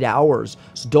per 8 hours.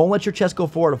 So don't let your chest go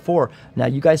 4 out of 4. Now,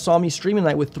 you guys saw me streaming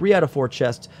tonight with 3 out of 4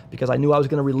 chests because I knew I was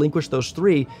going to relinquish those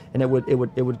 3 and it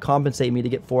would compensate me to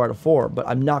get 4 out of 4. But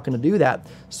I'm not going to do that.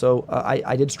 So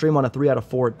I did stream on a 3 out of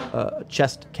 4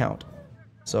 chest count.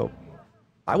 So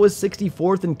I was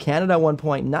 64th in Canada at one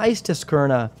point. Nice,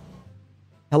 Tiskerna.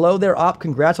 Hello there, Op.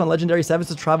 Congrats on Legendary 7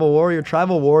 to Tribal Warrior.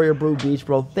 Tribal Warrior, Brew Beach,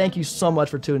 bro. Thank you so much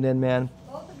for tuning in, man.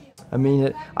 I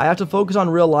mean, I have to focus on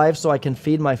real life so I can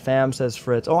feed my fam, says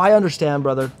Fritz. Oh, I understand,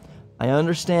 brother. I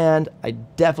understand. I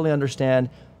definitely understand.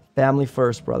 Family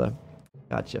first, brother.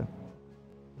 Gotcha.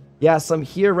 Yes, I'm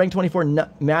here, rank 24,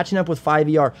 matching up with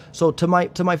 5 ER. So to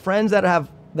my friends that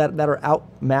are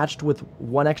outmatched with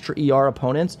 1 extra ER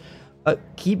opponents,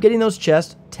 keep getting those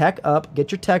chests. Tech up.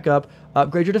 Get your tech up.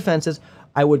 Upgrade your defenses.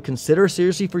 I would consider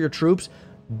seriously for your troops.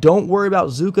 Don't worry about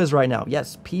Zukas right now.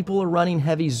 Yes, people are running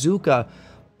heavy Zuka,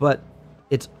 but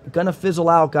it's gonna fizzle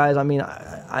out, guys. I mean,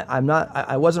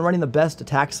 I wasn't running the best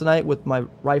attacks tonight with my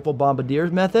rifle bombardiers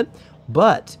method,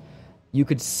 but you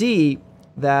could see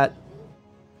that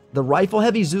the rifle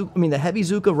heavy Zuka, the heavy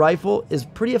Zuka rifle is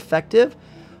pretty effective,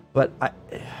 but I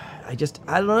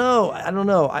don't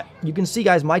know. You can see,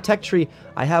 guys, my tech tree,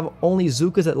 I have only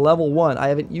Zukas at level 1. I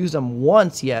haven't used them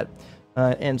once yet.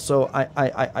 And so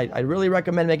I really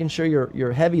recommend making sure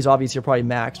your heavies, obviously, are probably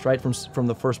maxed, right, from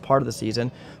the first part of the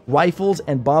season. Rifles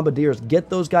and bombardiers, get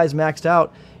those guys maxed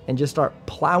out and just start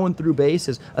plowing through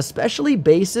bases, especially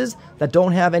bases that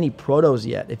don't have any protos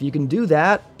yet. If you can do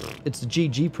that, it's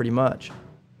GG pretty much.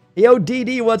 Yo,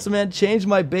 DD, what's up, man? Changed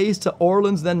my base to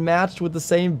Orleans, then matched with the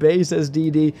same base as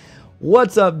DD.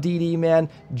 What's up, DD, man?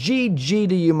 GG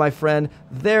to you, my friend.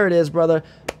 There it is, brother.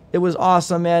 It was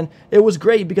awesome, man. It was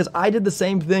great because I did the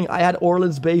same thing. I had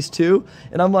Orleans base too,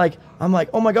 and I'm like,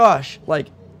 oh my gosh, like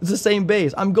it's the same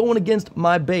base. I'm going against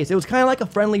my base. It was kind of like a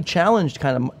friendly challenge,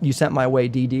 kind of you sent my way,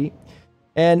 DD.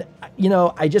 And you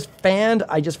know, I just fanned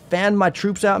my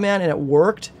troops out, man, and it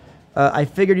worked. I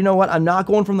figured, you know what, I'm not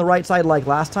going from the right side like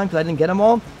last time because I didn't get them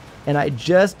all, and I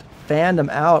just fanned them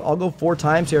out. I'll go 4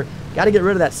 times here. Got to get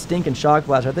rid of that stinking shock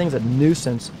blaster. I think it's a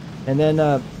nuisance. And then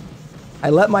I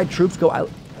let my troops go.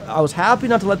 I was happy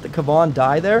not to let the Kavan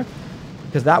die there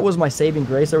because that was my saving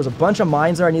grace. There was a bunch of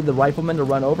mines there I needed the riflemen to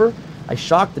run over. I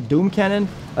shocked the Doom Cannon.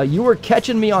 You were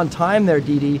catching me on time there,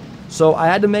 DD. So I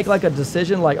had to make like a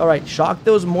decision like, all right, shock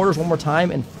those mortars one more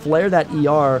time and flare that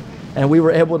ER, and we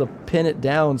were able to pin it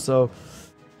down. So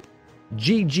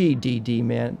GG, DD,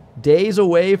 man. Days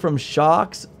away from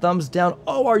shocks. Thumbs down.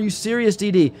 Oh, are you serious,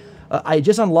 DD? I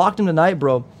just unlocked him tonight,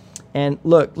 bro. And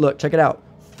look, check it out.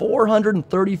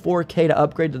 434k to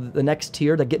upgrade to the next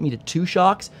tier to get me to 2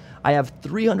 shocks. I have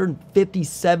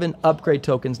 357 upgrade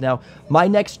tokens now. My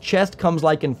next chest comes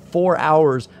like in 4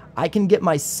 hours. I can get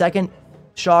my 2nd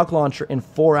shock launcher in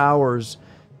 4 hours.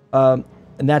 And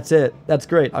that's it. That's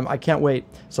great. I can't wait.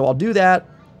 So I'll do that.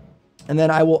 And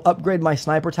then I will upgrade my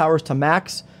sniper towers to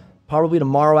max probably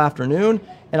tomorrow afternoon.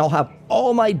 And I'll have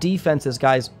all my defenses,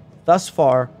 guys, thus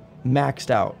far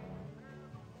maxed out.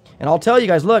 And I'll tell you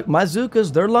guys, look, my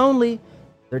Zukas, they're lonely.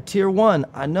 They're tier 1.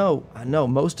 I know.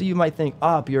 Most of you might think,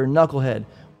 Op, you're a knucklehead.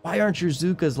 Why aren't your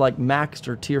Zukas like maxed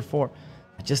or tier 4?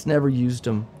 I just never used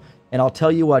them. And I'll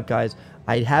tell you what, guys,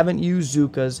 I haven't used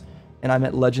Zukas, and I'm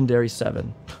at Legendary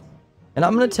 7. And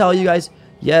I'm going to tell you guys,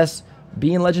 yes,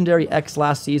 being Legendary X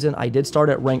last season, I did start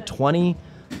at rank 20,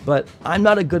 but I'm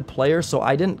not a good player, so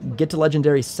I didn't get to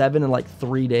Legendary 7 in like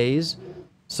 3 days.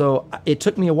 So it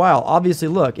took me a while. Obviously,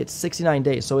 look, it's 69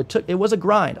 days. So it was a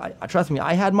grind. Trust me,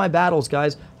 I had my battles,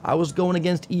 guys. I was going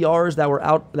against ERs that were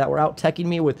out teching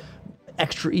me with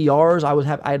extra ERs. I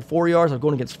had 4 ERs. I was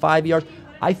going against 5 ERs.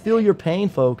 I feel your pain,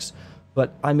 folks.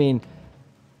 But I mean,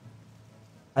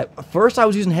 first I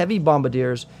was using heavy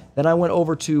bombardiers. Then I went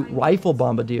over to rifle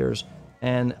bombardiers,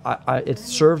 and it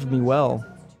served me well.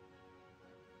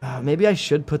 Maybe I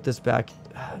should put this back.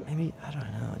 Maybe, I don't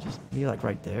know. Just be like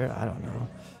right there. I don't know.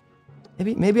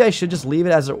 Maybe I should just leave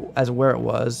it as where it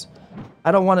was.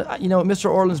 I don't want to, you know, Mr.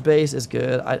 Orland's base is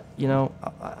good. I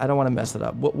don't want to mess it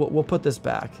up. We'll put this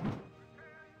back.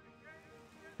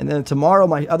 And then tomorrow,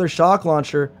 my other shock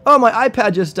launcher. Oh, my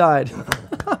iPad just died.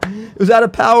 It was out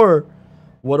of power.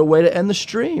 What a way to end the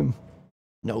stream.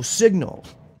 No signal.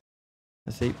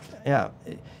 Let's see. Yeah.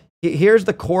 Here's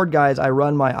the cord, guys, I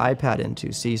run my iPad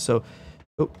into. See, so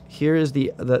here is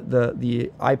the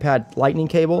iPad lightning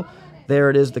cable.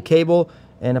 There it is, the cable.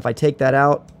 And if I take that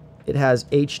out, it has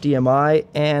HDMI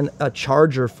and a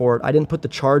charger for it. I didn't put the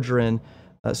charger in,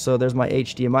 so there's my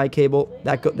HDMI cable.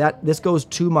 This goes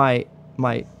to my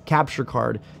capture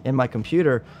card in my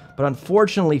computer. But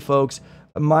unfortunately, folks,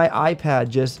 my iPad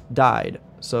just died.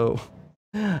 So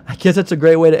I guess that's a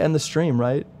great way to end the stream,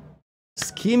 right?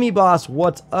 Skimmy Boss,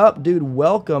 what's up, dude?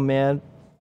 Welcome, man.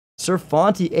 Sir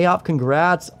Fonty, AOP,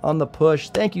 congrats on the push.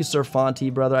 Thank you, Sir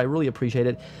Fonty, brother. I really appreciate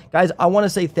it. Guys, I want to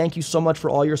say thank you so much for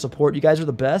all your support. You guys are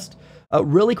the best.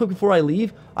 Really quick before I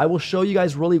leave, I will show you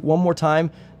guys really one more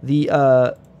time the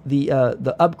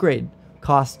upgrade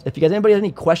cost. If you guys, anybody has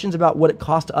any questions about what it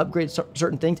costs to upgrade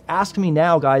certain things, ask me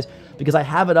now, guys, because I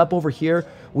have it up over here.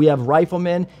 We have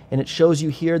Riflemen, and it shows you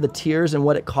here the tiers and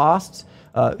what it costs,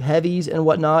 heavies and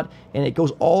whatnot, and it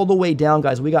goes all the way down,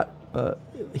 guys. We got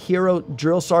Hero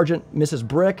Drill Sergeant Mrs.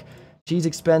 Brick. She's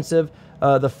expensive.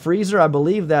 The Freezer, I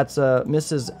believe that's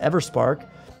Mrs. Everspark.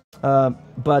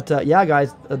 Yeah,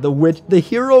 guys, the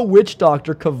Hero Witch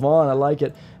Doctor Kavan, I like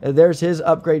it. There's his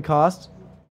upgrade cost.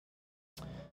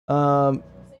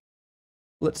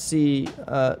 Let's see,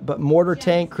 but mortar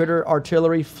tank, critter,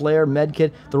 artillery, flare,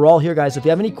 medkit, they're all here, guys. If you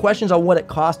have any questions on what it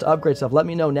costs to upgrade stuff, let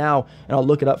me know now, and I'll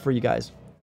look it up for you guys.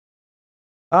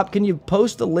 Can you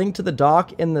post the link to the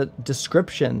doc in the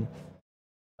description?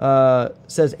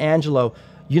 Says Angelo.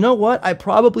 You know what? I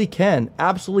probably can.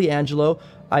 Absolutely, Angelo.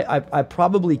 I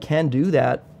probably can do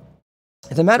that.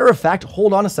 As a matter of fact,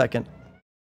 hold on a second.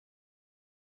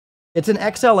 It's an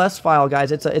XLS file,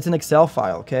 guys. It's an Excel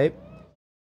file, okay?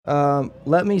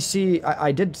 Let me see.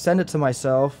 I did send it to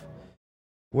myself.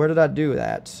 Where did I do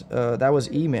that? That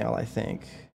was email, I think.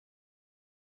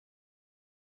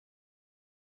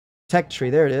 Tech tree,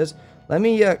 there it is. Let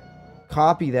me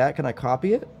copy that. Can I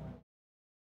copy it?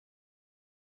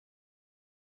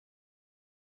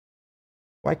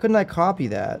 Why couldn't I copy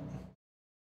that?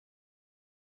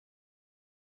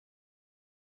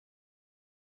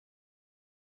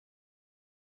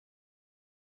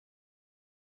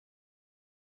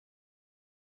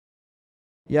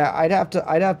 Yeah, I'd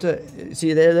have to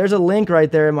see there's a link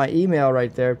right there in my email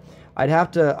right there. I'd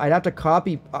have to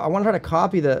copy. I want to try to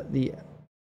copy the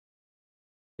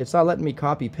it's not letting me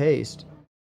copy paste.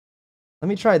 Let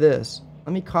me try this.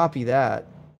 Let me copy that.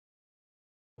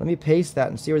 Let me paste that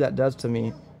and see what that does to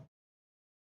me.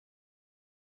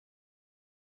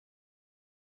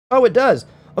 Oh, it does.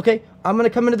 Okay, I'm gonna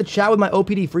come into the chat with my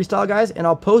OPD freestyle, guys, and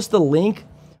I'll post the link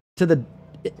to the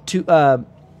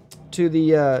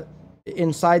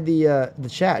inside the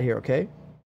chat here. Okay,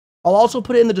 I'll also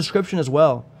put it in the description as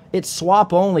well. It's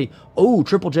swap only. Oh,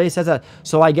 Triple J says that.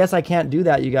 So I guess I can't do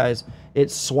that, you guys.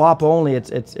 It's swap only.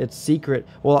 It's secret.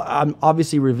 Well, I'm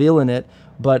obviously revealing it,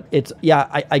 but it's, yeah,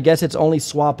 I guess it's only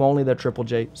swap only there, Triple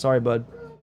J. Sorry, bud.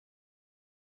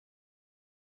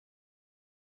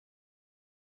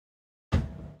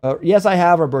 Yes, I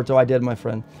have, Roberto. I did, my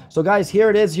friend. So, guys, here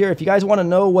it is here. If you guys want to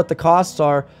know what the costs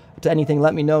are to anything,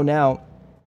 let me know now.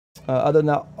 Other than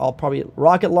that, I'll probably...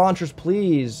 Rocket launchers,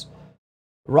 please.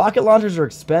 Rocket launchers are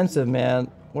expensive, man.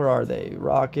 Where are they?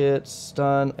 Rocket,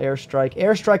 stun, airstrike.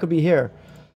 Airstrike would be here.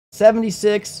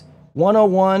 76,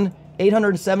 101,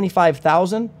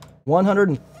 875,000,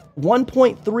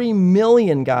 1.3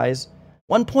 million, guys.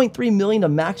 1.3 million to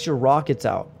max your rockets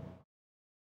out.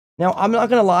 Now, I'm not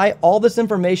going to lie. All this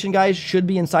information, guys, should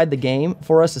be inside the game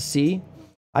for us to see.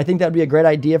 I think that'd be a great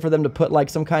idea for them to put like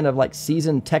some kind of like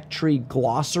season tech tree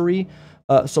glossary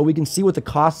so we can see what the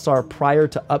costs are prior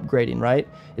to upgrading, right?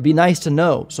 It'd be nice to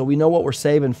know so we know what we're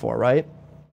saving for, right?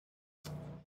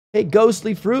 Hey,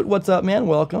 Ghostly Fruit, what's up, man?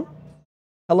 Welcome.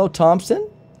 Hello, Thompson.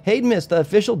 Hey, Miss, the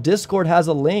official Discord has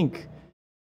a link.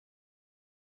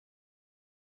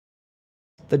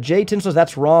 The J-Tin says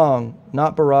that's wrong,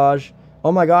 not Barrage.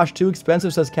 Oh my gosh, too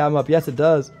expensive, says Cam Up. Yes, it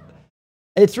does.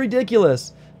 It's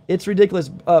ridiculous. It's ridiculous.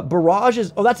 Barrage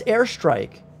is... Oh, that's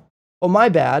Airstrike. Oh, my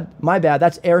bad. My bad.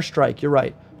 That's Airstrike. You're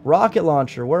right. Rocket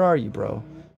launcher. Where are you, bro?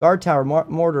 Guard tower,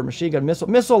 mortar, machine gun,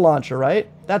 missile launcher, right?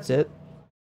 That's it.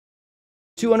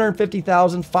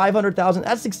 250,000, 500,000.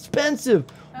 That's expensive.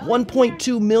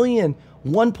 1.2 million.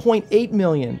 1.8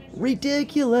 million.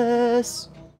 Ridiculous.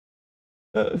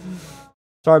 Sorry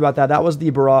about that. That was the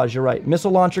barrage. You're right.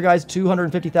 Missile launcher, guys,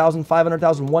 250,000,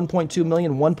 500,000, 1.2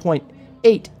 million,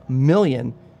 1.8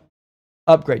 million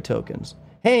upgrade tokens.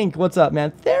 Hank, what's up,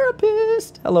 man?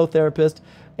 Therapist. Hello, therapist.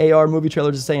 AR movie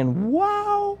trailers is saying,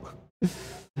 wow.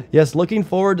 Yes, looking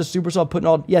forward to Supercell putting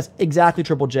all. Yes, exactly,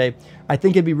 Triple J. I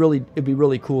think it'd be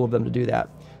really cool of them to do that.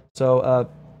 So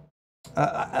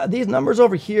these numbers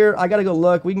over here, I gotta go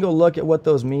look. We can go look at what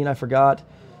those mean. I forgot.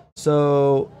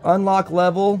 So unlock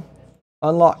level,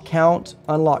 unlock count,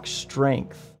 unlock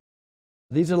strength.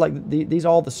 These are like these are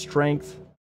all the strength.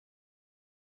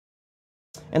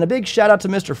 And a big shout out to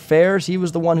Mr. Fairs. He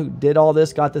was the one who did all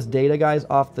this, got this data, guys,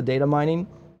 off the data mining.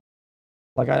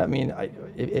 Like, I mean,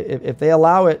 if they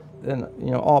allow it, then,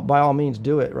 you know, by all means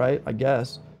do it, right? I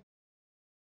guess.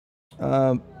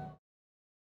 So,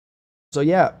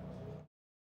 yeah.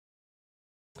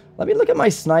 Let me look at my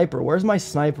sniper. Where's my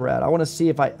sniper at? I want to see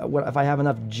if I have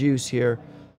enough juice here.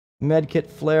 Medkit,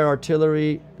 flare,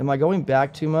 artillery. Am I going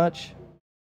back too much?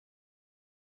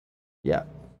 Yeah.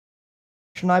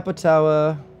 Sniper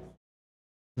tower.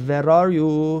 Where are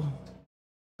you?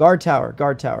 Guard tower.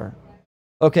 Guard tower.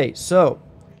 Okay, so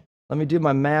let me do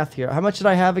my math here. How much did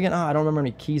I have again? Oh, I don't remember how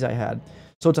many keys I had.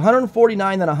 So it's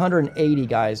 149, then 180,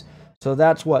 guys. So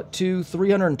that's what?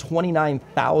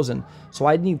 329,000. So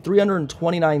I need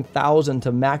 329,000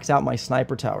 to max out my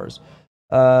sniper towers.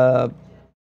 I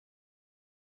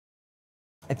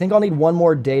think I'll need one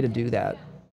more day to do that.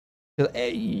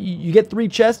 You get 3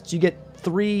 chests, you get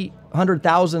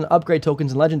 300,000 upgrade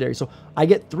tokens in Legendary. So I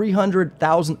get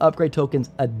 300,000 upgrade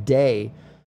tokens a day.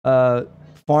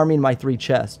 Farming my 3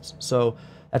 chests. So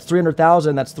that's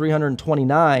 300,000, that's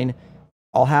 329.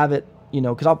 I'll have it, you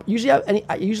know, because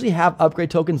I usually have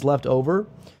upgrade tokens left over.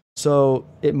 So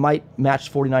it might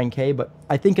match 49k, but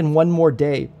I think in one more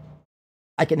day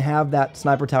I can have that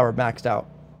sniper tower maxed out.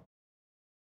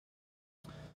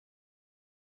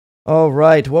 All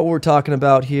right, what we're talking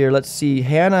about here. Let's see.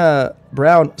 Hannah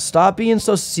Brown, stop being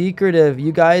so secretive.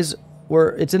 You guys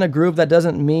it's in a group. That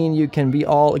doesn't mean you can be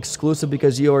all exclusive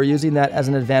because you are using that as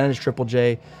an advantage, Triple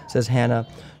J, says Hannah.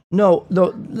 No,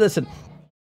 listen.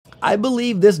 I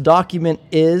believe this document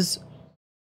is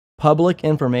public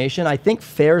information. I think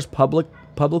Fairs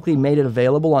publicly made it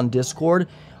available on Discord.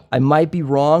 I might be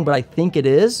wrong, but I think it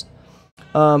is.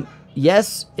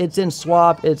 Yes, it's in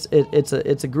Swap.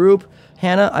 It's a group.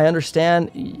 Hannah, I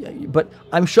understand, but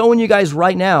I'm showing you guys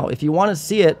right now. If you want to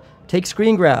see it, take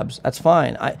screen grabs. That's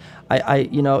fine.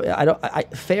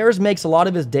 Fairs makes a lot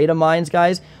of his data mines,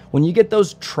 guys. When you get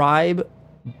those tribe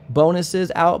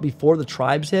bonuses out before the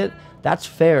tribes hit, that's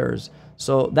Fairs.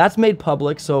 So that's made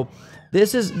public. So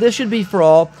this should be for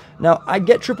all. Now I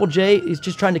get Triple J. He's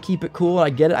just trying to keep it cool. I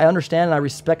get it. I understand, and I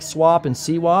respect Swap and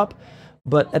CWAP.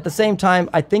 But at the same time,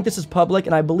 I think this is public,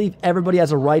 and I believe everybody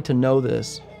has a right to know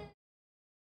this.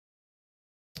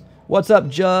 What's up,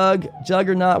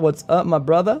 Juggernaut? What's up, my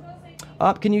brother?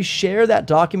 Can you share that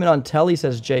document on Telly,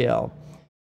 says JL.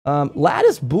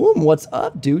 Lattice Boom, what's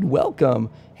up, dude? Welcome.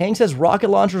 Hank says rocket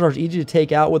launchers are easy to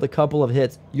take out with a couple of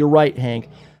hits. You're right, Hank.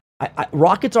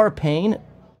 Rockets are a pain.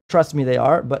 Trust me, they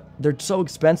are, but they're so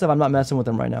expensive, I'm not messing with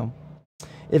them right now.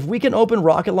 If we can open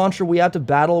rocket launcher, we have to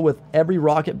battle with every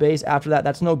rocket base after that.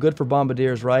 That's no good for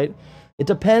bombardiers, right? It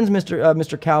depends,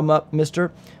 Mr.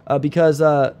 Calmup, because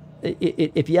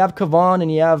if you have Kavan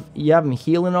and you have him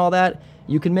healing and all that,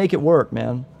 you can make it work,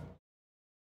 man.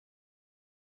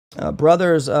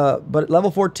 Brothers, but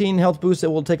level 14 health boost, it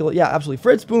will take a look. Yeah, absolutely.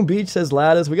 Fritz Boom Beach says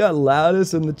Lattice. We got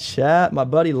Lattice in the chat. My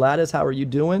buddy Lattice, how are you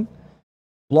doing?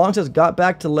 Blanc says, got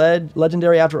back to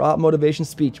Legendary after op motivation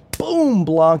speech. Boom,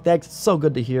 Blanc. That's so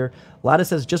good to hear. Lattice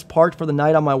says, just parked for the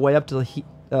night on my way up to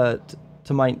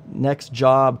my next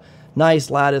job.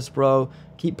 Nice, Lattice, bro.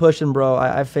 Keep pushing, bro. I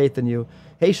have faith in you.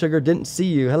 Hey, Sugar, didn't see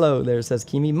you. Hello there, says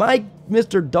Kimi. Mike,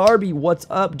 Mr. Darby, what's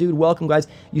up, dude? Welcome, guys.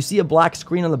 You see a black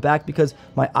screen on the back because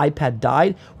my iPad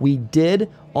died. We did.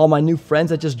 All my new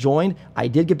friends that just joined. I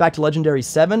did get back to Legendary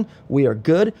 7. We are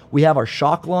good. We have our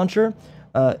shock launcher.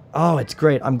 Oh, it's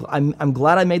great. I'm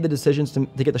glad I made the decisions to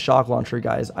get the shock launcher,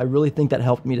 guys. I really think that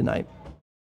helped me tonight.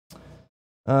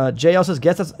 JL says,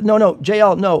 guess that's... No,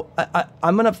 JL, no.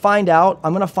 I'm going to find out.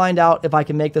 I'm going to find out if I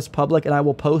can make this public, and I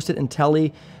will post it in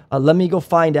Telly. Let me go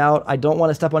find out. I don't want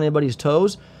to step on anybody's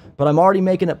toes, but I'm already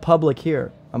making it public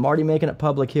here.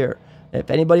 If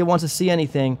anybody wants to see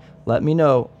anything, let me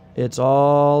know. It's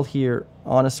all here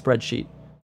on a spreadsheet.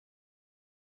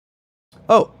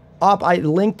 Oh, I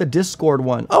linked the Discord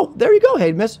one. Oh, there you go,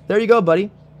 Hademus. There you go,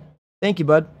 buddy. Thank you,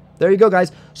 bud. There you go,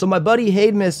 guys. So my buddy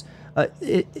Hademus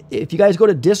If you guys go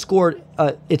to Discord,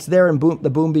 it's there in the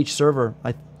Boom Beach server.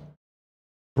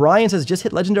 Brian says just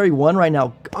hit Legendary 1 right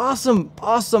now. Awesome,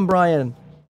 awesome, Brian.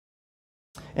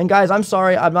 And guys, I'm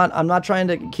sorry, I'm not trying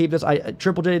to keep this.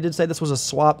 Triple J did say this was a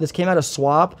swap. This came out of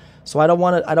swap, so I don't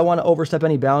want to overstep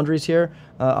any boundaries here.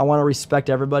 I want to respect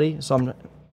everybody. So I'm.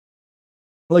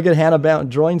 Look at Hannah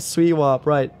bound. Join Sweetwap,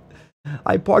 right?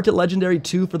 I parked at Legendary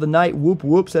 2 for the night. Whoop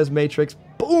whoop, says Matrix.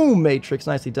 Boom, Matrix,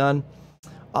 nicely done.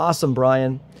 Awesome,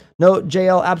 Brian. No,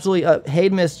 JL, absolutely.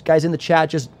 Hayedmist, guys in the chat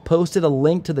just posted a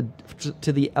link to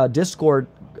the Discord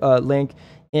link.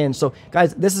 So,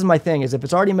 guys, this is my thing: is if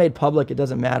it's already made public, it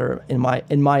doesn't matter in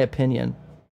my opinion.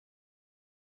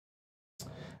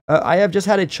 I have just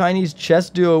had a Chinese chess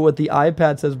duo with the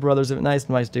iPad, says Brothers. Nice,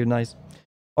 nice, dude, nice.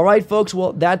 All right, folks.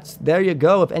 Well, there you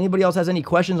go. If anybody else has any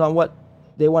questions on what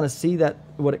they want to see,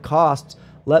 what it costs,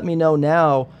 let me know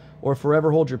now, or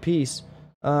forever hold your peace.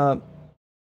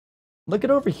 Look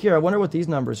it over here. I wonder what these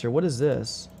numbers here. What is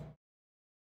this?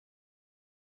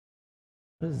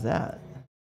 What is that?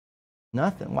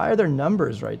 Nothing. Why are there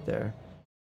numbers right there?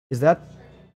 Is that...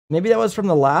 Maybe that was from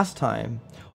the last time.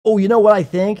 Oh, you know what I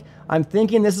think? I'm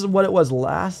thinking this is what it was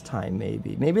last time,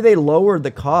 maybe. Maybe they lowered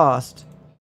the cost.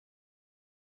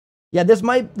 Yeah, this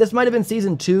might have been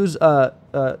Season 2's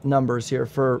numbers here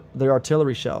for the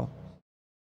artillery shell.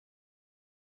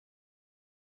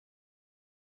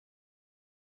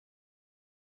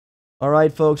 All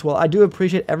right, folks. Well, I do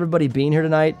appreciate everybody being here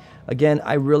tonight. Again,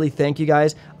 I really thank you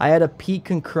guys. I had a peak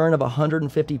concurrent of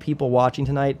 150 people watching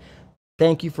tonight.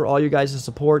 Thank you for all your guys'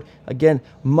 support. Again,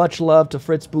 much love to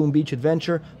Fritz Boom Beach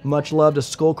Adventure. Much love to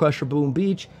Skull Crusher Boom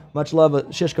Beach. Much love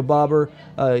to Shish Kebabber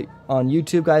on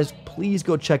YouTube, guys. Please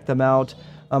go check them out.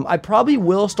 I probably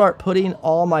will start putting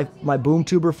all my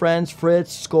BoomTuber friends,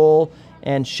 Fritz, Skull,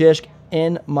 and Shish,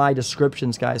 in my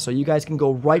descriptions, guys. So you guys can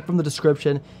go right from the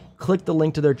description, click the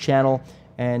link to their channel,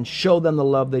 and show them the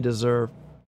love they deserve.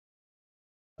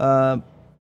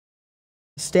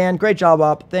 Stan, great job,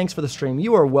 Op. Thanks for the stream.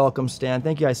 You are welcome, Stan.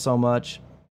 Thank you guys so much.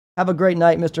 Have a great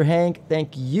night, Mr. Hank.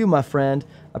 Thank you, my friend.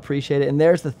 Appreciate it. And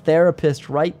there's the therapist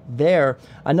right there.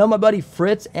 I know my buddy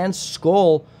Fritz and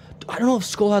Skull. I don't know if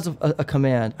Skull has a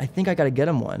command. I think I got to get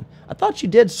him one. I thought you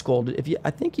did, Skull. I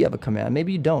think you have a command.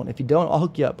 Maybe you don't. If you don't, I'll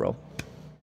hook you up, bro.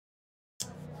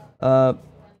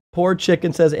 Poor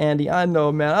chicken, says Andy. I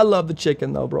know, man. I love the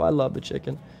chicken, though, bro. I love the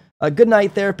chicken. Good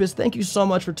night, therapist. Thank you so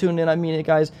much for tuning in. I mean it,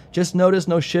 guys. Just noticed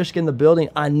no Shishk in the building.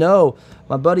 I know.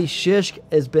 My buddy Shishk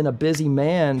has been a busy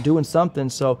man doing something,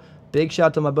 so big shout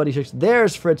out to my buddy Shishk.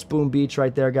 There's Fritz Boom Beach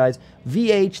right there, guys.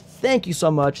 VH, thank you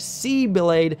so much.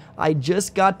 C-Blade, I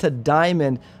just got to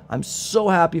Diamond. I'm so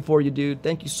happy for you, dude.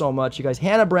 Thank you so much, you guys.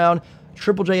 Hannah Brown,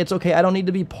 Triple J, it's okay. I don't need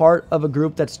to be part of a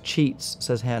group that's cheats,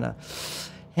 says Hannah.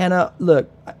 Hannah, look,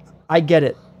 I get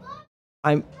it.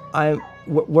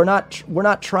 We're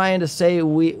not trying to say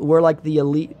we're like the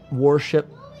elite Warship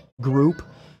group.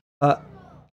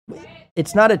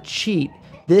 It's not a cheat.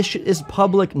 This is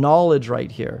public knowledge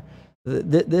right here.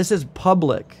 This is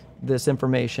public, this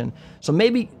information. So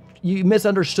maybe you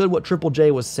misunderstood what Triple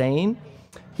J was saying.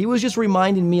 He was just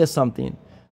reminding me of something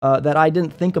that I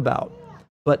didn't think about.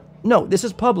 But no, this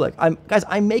is public. Guys,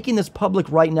 I'm making this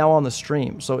public right now on the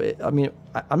stream. So,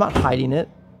 I'm not hiding it.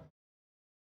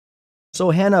 So,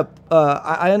 Hannah,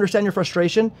 I understand your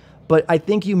frustration, but I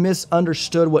think you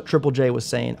misunderstood what Triple J was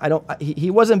saying.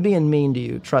 He wasn't being mean to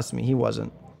you. Trust me, he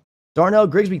wasn't. Darnell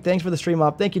Grigsby, thanks for the stream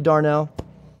op. Thank you, Darnell.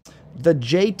 The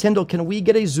J Tyndall, can we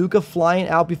get a Zuka flying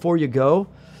out before you go?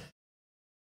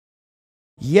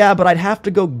 Yeah, but I'd have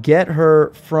to go get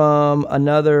her from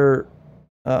another...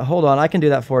 hold on, I can do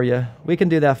that for you. We can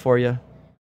do that for you.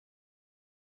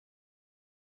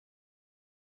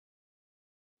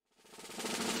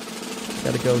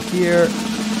 Gotta go here.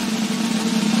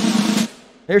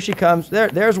 There she comes.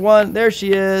 There's one. There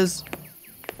she is.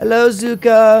 Hello,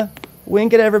 Zuka.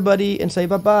 Wink at everybody and say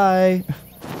bye-bye.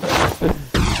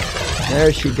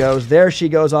 There she goes. There she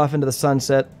goes off into the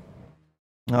sunset.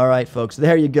 All right, folks.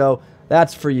 There you go.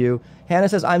 That's for you. Hannah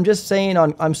says, I'm saying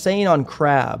on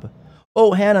crab.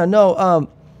 Oh, Hannah, no.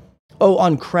 Oh,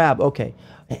 on crab. Okay.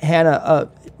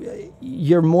 Hannah,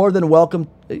 you're more than welcome.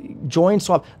 Join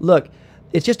swap. Look,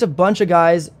 it's just a bunch of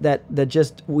guys that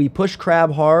we push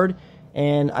crab hard,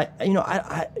 and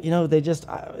they just,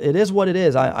 it is what it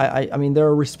is. I mean, they're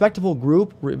a respectable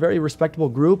group, very respectable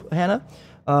group, Hannah,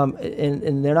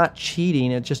 and they're not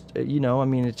cheating. It's just,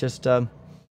 it's just, I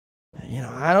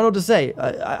don't know what to say.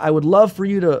 I would love for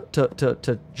you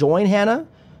to join, Hannah,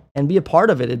 and be a part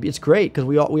of it. It's great because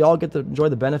we all get to enjoy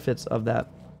the benefits of that.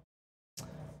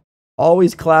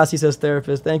 Always classy, says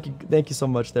Therapist. Thank you so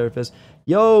much, Therapist.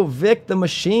 Yo, Vic the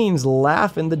Machine's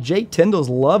laughing. The Jake Tyndall's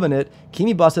loving it.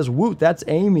 Kimi Boss says, woot, that's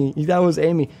Amy. That was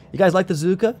Amy. You guys like the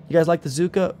Zuka? You guys like the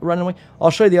Zuka running away?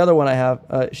 I'll show you the other one I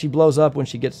have. She blows up when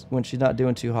she's not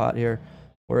doing too hot here.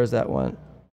 Where is that one?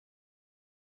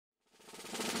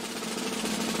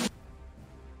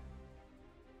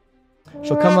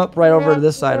 She'll come up right over to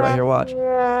this side right here. Watch.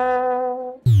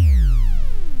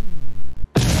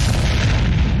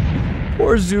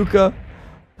 Poor Zuka.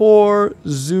 Poor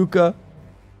Zuka.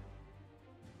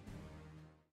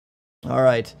 All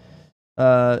right.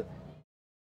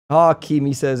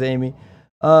 Kimi, says Amy.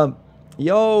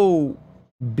 Yo,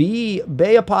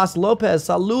 Beapas Lopez,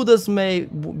 saludos me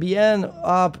bien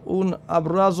un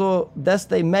abrazo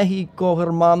desde Mexico,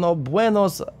 hermano.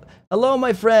 Buenos. Hello,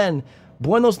 my friend.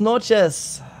 Buenos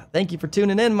noches. Thank you for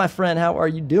tuning in, my friend. How are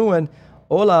you doing?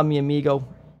 Hola, mi amigo.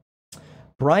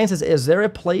 Brian says, is there a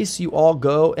place you all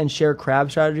go and share crab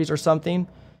strategies or something?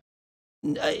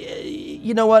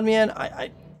 You know what, man?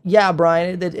 Yeah,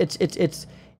 Brian.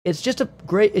 It's just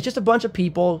a bunch of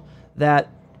people that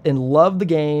love the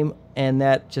game and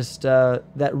that just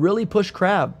that really push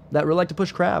crab. That really like to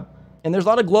push crab. And there's a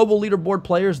lot of global leaderboard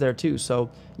players there too.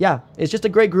 So yeah, it's just a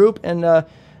great group. And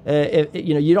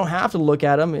you know, you don't have to look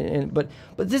at them. But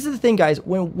this is the thing, guys.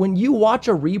 When you watch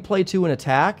a replay to an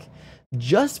attack,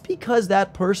 just because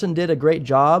that person did a great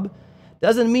job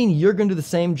doesn't mean you're going to do the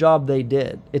same job they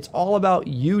did. It's all about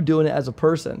you doing it as a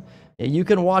person. You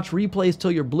can watch replays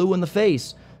till you're blue in the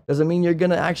face. Doesn't mean you're going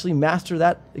to actually master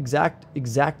that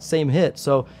exact same hit.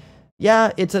 So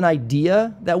yeah, it's an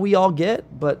idea that we all get,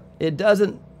 but it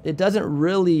doesn't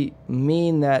really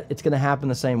mean that it's going to happen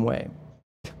the same way.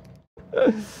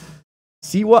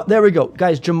 CWAP, there we go.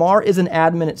 Guys, Jamar is an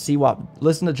admin at CWAP.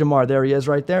 Listen to Jamar. There he is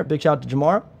right there. Big shout out to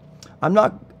Jamar. I'm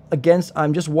not against,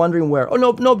 I'm just wondering where. Oh,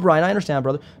 no, Brian, I understand,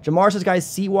 brother. Jamar says, guys,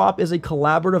 CWAP is a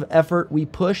collaborative effort. We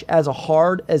push as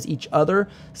hard as each other.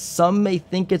 Some may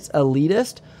think it's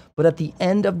elitist, but at the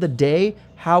end of the day,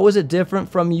 how is it different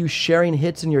from you sharing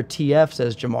hits in your TF,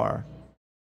 says Jamar.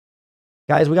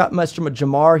 Guys, we got Mr.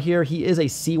 Jamar here. He is a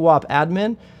CWAP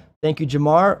admin. Thank you,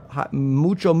 Jamar.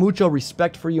 Mucho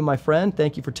respect for you, my friend.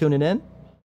 Thank you for tuning in.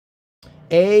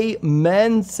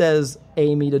 Amen, says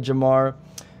Amy to Jamar.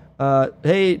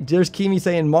 Hey, there's Kimi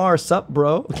saying, Mar, sup,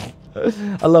 bro?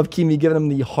 I love Kimi giving him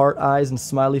the heart eyes and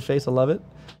smiley face. I love it.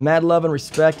 Mad love and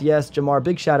respect. Yes, Jamar,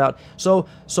 big shout out. So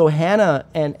Hannah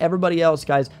and everybody else,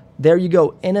 guys, there you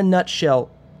go. In a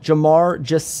nutshell, Jamar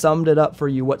just summed it up for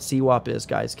you what CWAP is,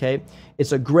 guys, okay?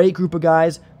 It's a great group of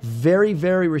guys, very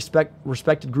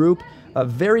respected group,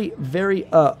 very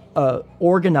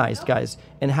organized, guys,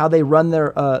 and how they run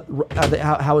their,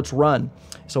 how it's run.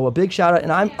 So a big shout out,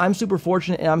 and I'm super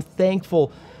fortunate, and I'm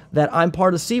thankful that I'm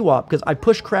part of CWAP, because I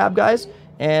push crab, guys,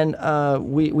 and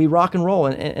we rock and roll,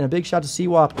 and a big shout out to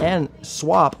CWAP and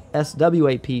SWAP,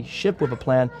 SWAP, Ship with a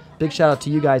Plan. Big shout out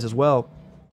to you guys as well.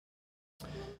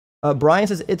 Brian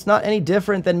says, it's not any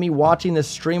different than me watching this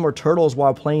stream or turtles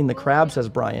while playing the crab, says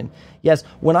Brian. Yes,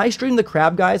 when I stream the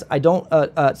crab, guys, I don't,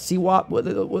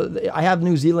 CWAP, I have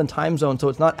New Zealand time zone, so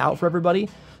it's not out for everybody.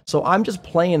 So I'm just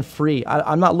playing free.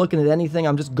 I'm not looking at anything.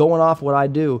 I'm just going off what I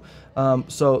do.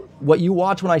 So what you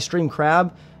watch when I stream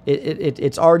crab,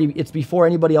 it's before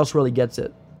anybody else really gets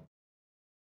it.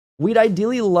 We'd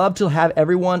ideally love to have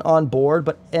everyone on board,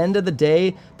 but end of the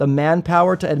day, the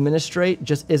manpower to administrate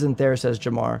just isn't there, says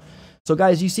Jamar. So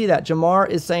guys, you see that. Jamar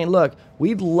is saying, look,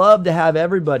 we'd love to have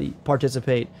everybody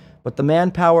participate, but the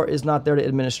manpower is not there to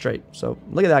administrate. So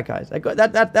look at that, guys.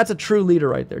 That's a true leader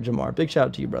right there, Jamar. Big shout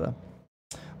out to you, brother.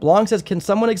 Blong says, can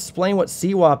someone explain what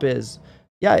CWAP is?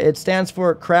 Yeah, it stands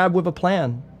for Crab with a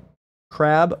Plan.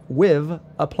 Crab with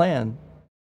a Plan.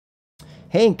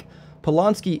 Hank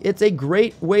Polonsky, it's a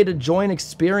great way to gain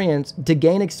experience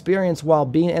while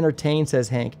being entertained, says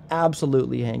Hank.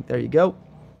 Absolutely, Hank. There you go.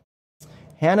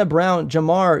 Hannah Brown,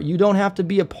 Jamar, you don't have to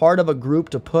be a part of a group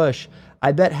to push.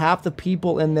 I bet half the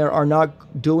people in there are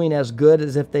not doing as good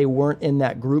as if they weren't in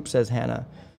that group, says Hannah.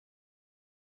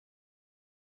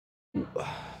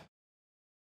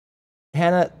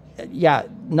 Hannah, yeah,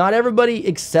 not everybody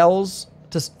excels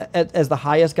as the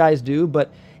highest guys do,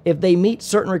 but if they meet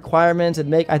certain requirements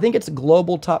and I think it's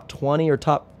global top 20 or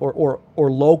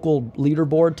local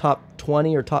leaderboard top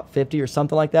 20 or top 50 or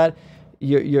something like that,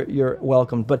 you're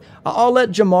welcome. But I'll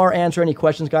let Jamar answer any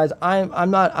questions, guys. I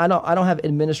don't have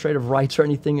administrative rights or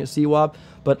anything at CWAP,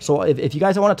 but so if you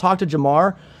guys want to talk to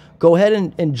Jamar, go ahead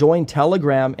and join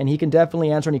Telegram, and he can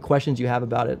definitely answer any questions you have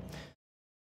about it.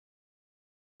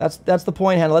 That's the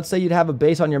point, Hannah. Let's say you'd have a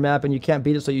base on your map and you can't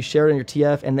beat it, so you share it in your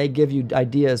TF, and they give you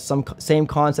ideas, same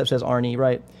concepts as Arnie,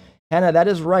 right? Hannah, that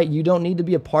is right. You don't need to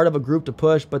be a part of a group to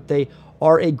push, but they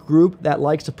are a group that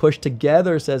likes to push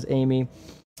together, says Amy.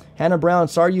 Hannah Brown,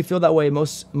 sorry you feel that way.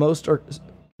 Most are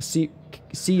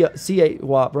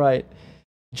C-A-WAP, right.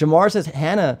 Jamar says,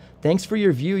 Hannah, thanks for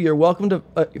your view. You're welcome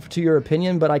to your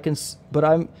opinion, but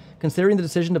I'm considering the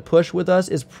decision to push with us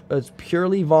is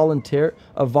purely voluntary.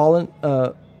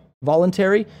 You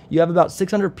have about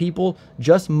 600 people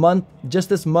just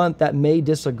this month that may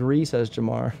disagree, says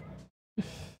Jamar.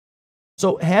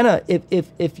 So Hannah,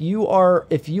 if you are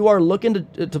looking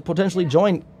to potentially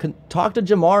join, talk to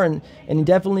Jamar and he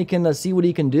definitely can see what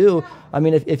he can do. I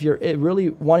mean, if you're really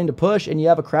wanting to push and you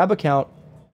have a crab account,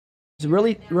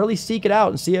 really seek it out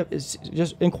and see if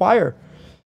just inquire.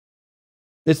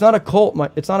 It's not a cult.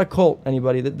 It's not a cult.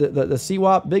 Anybody, the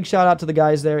CWAP. Big shout out to the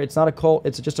guys there. It's not a cult.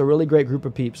 It's just a really great group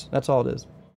of peeps. That's all it is.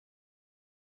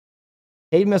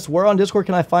 Hey Miss, where on Discord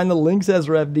can I find the link? Says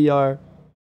RevDR.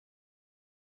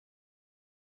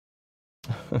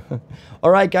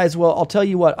 All right, guys. Well, I'll tell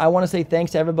you what. I want to say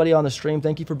thanks to everybody on the stream.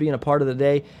 Thank you for being a part of the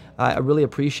day. I really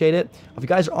appreciate it. If you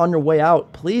guys are on your way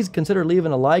out, please consider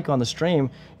leaving a like on the stream.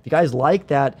 If you guys like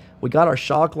that, we got our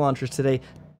shock launchers today.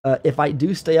 If I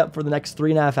do stay up for the next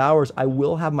 3.5 hours, I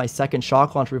will have my second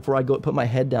shock launcher before I go put my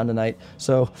head down tonight.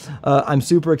 So I'm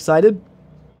super excited,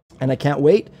 and I can't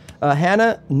wait.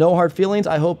 Hannah, no hard feelings.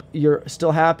 I hope you're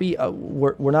still happy.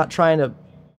 We're not trying to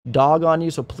dog on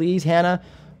you, so please, Hannah,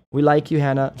 we like you,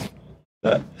 Hannah.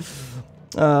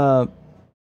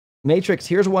 Matrix,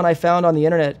 here's one I found on the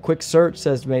internet. Quick search,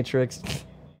 says Matrix.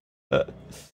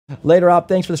 Later up,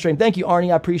 thanks for the stream. Thank you,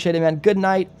 Arnie. I appreciate it, man. Good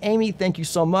night. Amy, thank you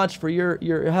so much for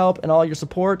your help and all your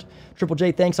support. Triple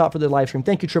J, thanks out for the live stream.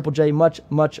 Thank you, Triple J. Much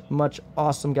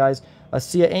awesome, guys.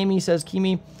 See ya. Amy says,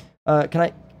 Kimi,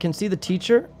 can see the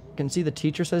teacher? Can see the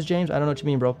teacher, says James. I don't know what you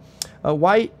mean, bro.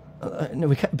 Why? No,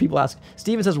 we got people ask.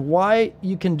 Steven says, why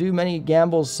you can do many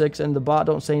gambles 6 and the bot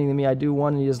don't say anything to me. I do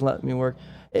one and he doesn't let me work.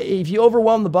 If you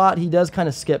overwhelm the bot, he does kind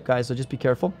of skip, guys, so just be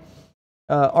careful.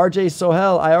 RJ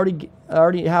Sohel, I already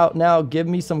now give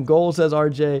me some goals, says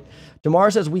RJ.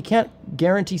 Jamar says we can't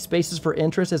guarantee spaces for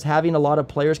interest as having a lot of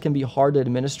players can be hard to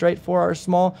administrate for our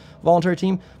small voluntary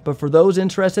team. But for those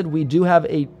interested, we do have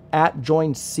a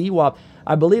 @join CWAP.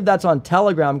 I believe that's on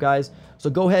Telegram, guys.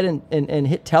 So go ahead and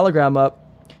hit Telegram up.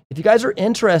 If you guys are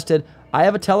interested, I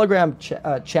have a Telegram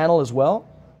channel as well.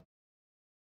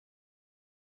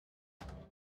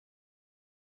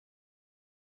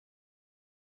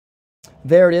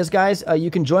 There it is, guys.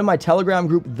 You can join my Telegram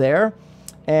group there.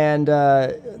 And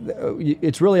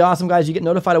it's really awesome, guys. You get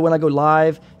notified of when I go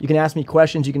live. You can ask me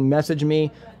questions. You can message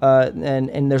me.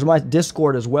 And there's my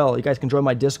Discord as well. You guys can join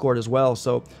my Discord as well.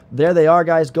 So there they are,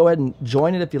 guys. Go ahead and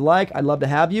join it if you like. I'd love to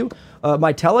have you.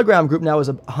 My Telegram group now is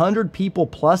 100 people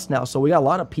plus now. So we got a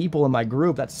lot of people in my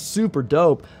group. That's super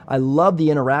dope. I love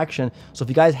the interaction. So if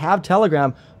you guys have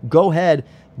Telegram, go ahead,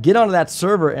 get onto that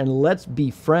server, and let's be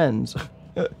friends.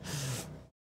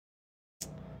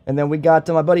 And then we got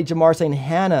my buddy Jamar saying,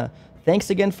 Hannah,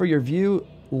 thanks again for your view.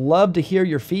 Love to hear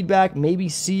your feedback. Maybe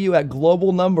see you at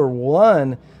global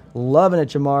 #1. Loving it,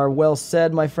 Jamar. Well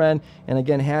said, my friend. And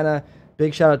again, Hannah,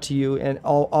 big shout out to you. And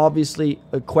obviously,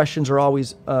 questions are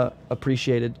always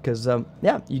appreciated because,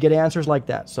 yeah, you get answers like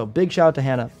that. So big shout out to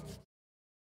Hannah.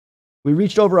 We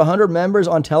reached over 100 members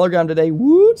on Telegram today.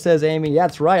 Woo, says Amy. Yeah,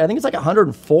 that's right. I think it's like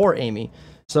 104, Amy.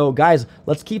 So, guys,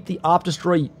 let's keep the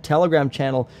opdestroy Telegram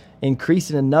channel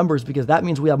increasing in numbers because that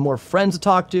means we have more friends to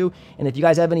talk to. And if you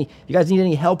guys need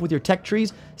any help with your tech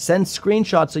trees, send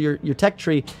screenshots of your tech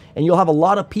tree, and you'll have a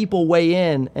lot of people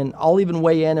weigh in, and I'll even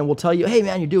weigh in, and we'll tell you, hey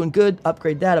man, you're doing good.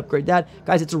 Upgrade that, upgrade that,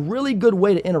 guys. It's a really good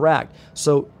way to interact.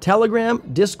 So Telegram,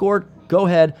 Discord, go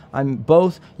ahead. I'm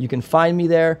both. You can find me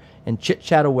there and chit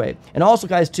chat away. And also,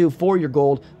 guys, too, for your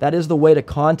gold, that is the way to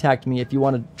contact me if you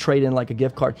want to trade in like a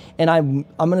gift card. And I'm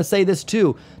going to say this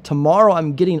too. Tomorrow,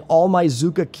 I'm getting all my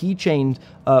Zuka keychain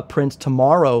prints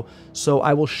tomorrow. So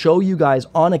I will show you guys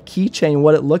on a keychain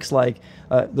what it looks like.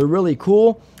 They're really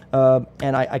cool.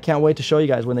 And I can't wait to show you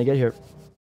guys when they get here.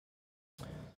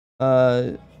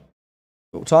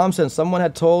 Thompson, someone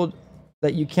had told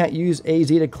that you can't use AZ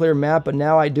to clear map, but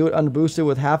now I do it unboosted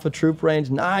with half a troop range.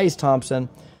 Nice, Thompson.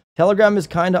 Telegram is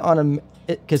kind of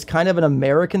an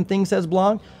American thing, says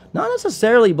Blanc. Not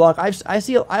necessarily, Blanc. I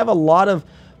have a lot of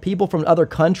people from other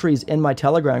countries in my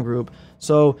Telegram group,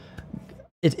 so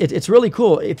it's really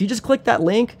cool. If you just click that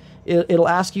link, it'll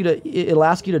ask you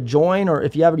to join, or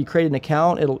if you already created an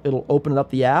account, it'll open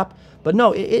up the app. But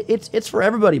no, it's for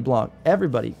everybody, Blanc.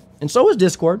 Everybody, and so is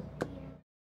Discord.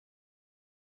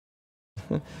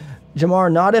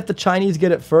 Jamar, not if the Chinese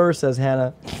get it first, says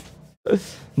Hannah.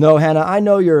 No, Hannah, I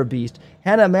know you're a beast.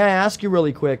 Hannah, may I ask you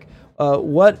really quick,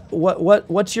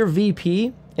 what's your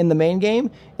VP in the main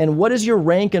game, and what is your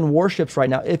rank in Warships right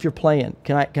now if you're playing?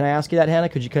 Can I ask you that, Hannah?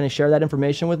 Could you kind of share that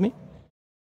information with me?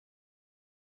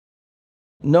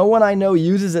 No one I know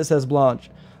uses it, says Blanche.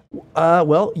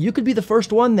 Well, you could be the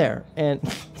first one there. And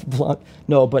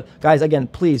no, but guys, again,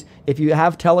 please, if you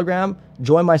have Telegram,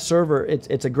 join my server.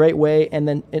 It's a great way. And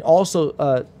then it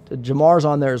also Jamar's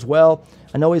on there as well.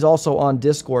 I know he's also on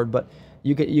Discord, but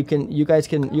you guys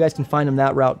can find him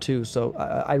that route too. So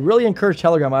I really encourage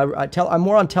Telegram. I'm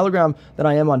more on Telegram than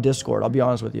I am on Discord. I'll be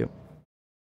honest with you.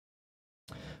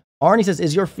 Arnie says,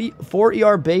 "Is your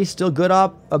 4ER base still good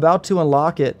about to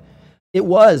unlock it?" It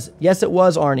was. Yes, it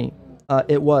was, Arnie.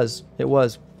 It was.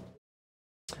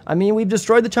 I mean, we've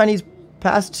destroyed the Chinese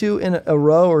past 2 in a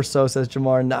row or so, says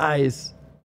Jamar. Nice.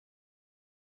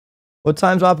 What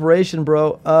time's operation,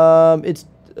 bro? It's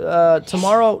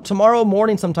tomorrow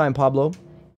morning sometime, Pablo.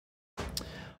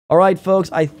 All right, folks.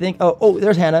 I think. Oh,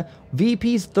 there's Hannah.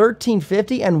 VP's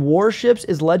 1350 and Warships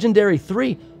is legendary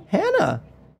 3. Hannah,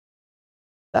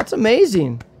 that's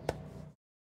amazing.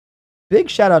 Big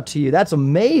shout out to you. That's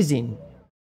amazing.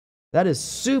 That is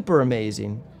super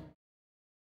amazing.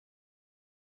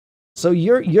 So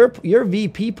you're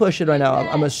VP pushing right now.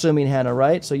 I'm assuming, Hannah,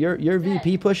 right? So you're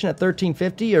VP pushing at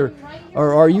 1350, or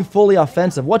are you fully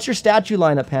offensive? What's your statue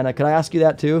lineup, Hannah? Could I ask you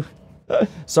that too?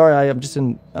 Sorry,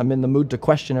 I'm in the mood to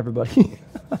question everybody.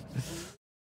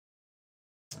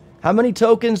 How many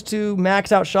tokens to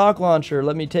max out shock launcher?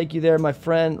 Let me take you there, my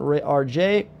friend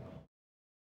RJ.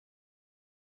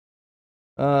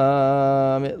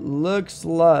 It looks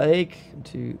like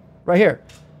right here,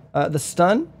 the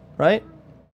stun, right?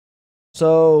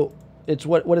 So it's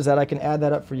what is that? I can add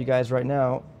that up for you guys right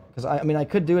now, because I mean I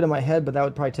could do it in my head, but that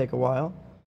would probably take a while.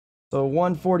 So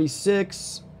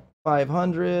 146,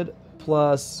 500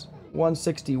 plus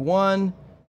 161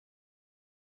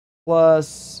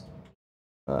 plus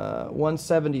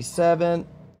 177,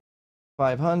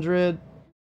 500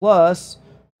 plus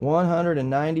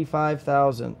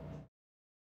 195,000.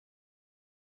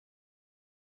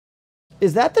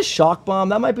 Is that the shock bomb?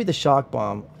 That might be the shock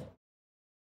bomb.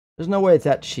 There's no way it's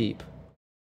that cheap.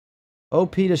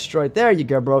 OP destroyed. There you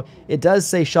go, bro. It does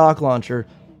say shock launcher.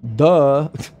 Duh.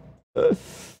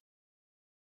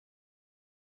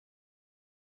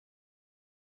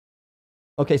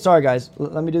 Okay, sorry, guys.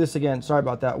 Let me do this again. Sorry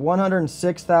about that.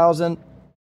 106,000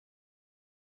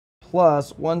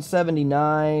 plus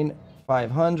 179,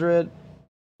 500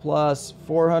 plus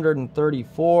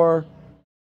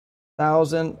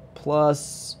 434,000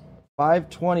 plus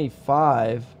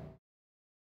 525.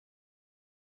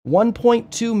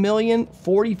 1.2 million,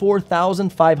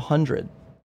 44,500.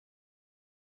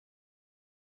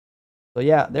 So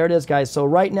yeah, there it is, guys. So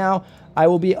right now, I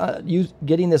will be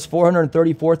getting this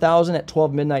 434,000 at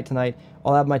 12 midnight tonight.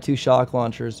 I'll have my 2 shock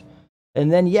launchers.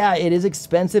 And then, yeah, it is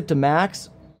expensive to max.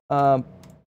 I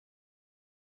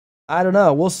don't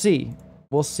know. We'll see.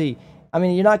 We'll see. I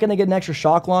mean, you're not going to get an extra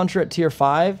shock launcher at tier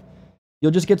 5.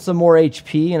 You'll just get some more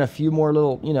HP and a few more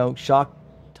little, you know, shock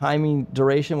timing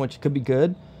duration, which could be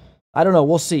good. I don't know.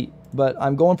 We'll see. But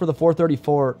I'm going for the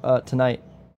 434 tonight.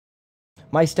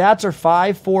 My stats are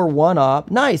 5, 4, 1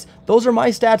 op. Nice. Those are my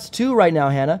stats too right now,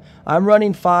 Hannah. I'm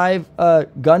running 5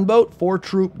 gunboat, 4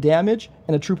 troop damage,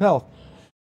 and a troop health.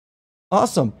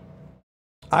 Awesome.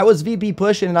 I was VP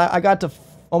pushing, and I got to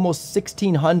almost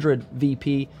 1,600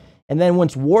 VP. And then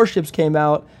once Warships came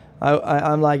out,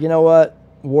 I'm like, you know what?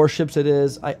 Warships it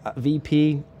is.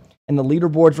 VP. And the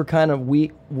leaderboards were kind of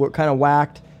weak, were kind of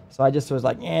whacked. So I just was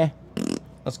like,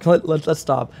 let's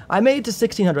stop. I made it to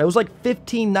 1,600. It was like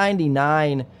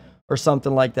 1,599 or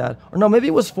something like that. Or no, maybe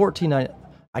it was 1,490.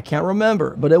 I can't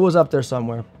remember, but it was up there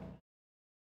somewhere.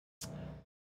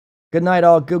 Good night,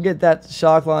 all. Go get that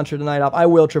shock launcher tonight. I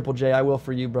will, Triple J. I will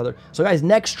for you, brother. So, guys,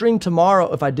 next stream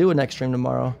tomorrow, if I do a next stream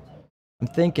tomorrow, I'm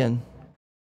thinking.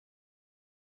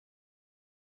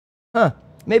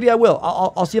 Maybe I will.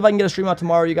 I'll see if I can get a stream out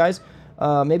tomorrow, you guys.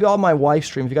 Maybe I'll have my wife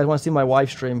stream. If you guys want to see my wife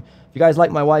stream. If you guys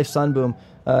like my wife, Sunboom,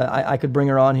 I could bring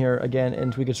her on here again,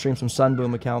 and we could stream some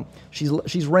Sunboom account.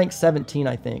 She's ranked 17,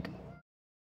 I think.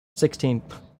 16.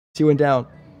 She went down.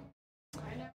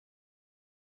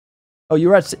 Oh, you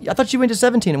were at... I thought she went to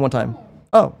 17 at one time.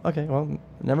 Oh, okay. Well,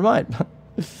 never mind.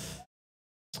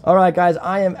 All right, guys.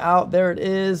 I am out. There it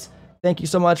is. Thank you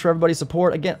so much for everybody's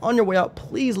support. Again, on your way out,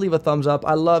 please leave a thumbs up.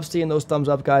 I love seeing those thumbs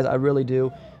up, guys. I really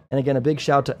do. And again, a big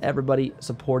shout to everybody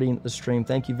supporting the stream.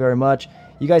 Thank you very much.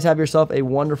 You guys have yourself a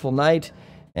wonderful night.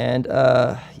 And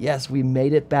yes, we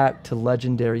made it back to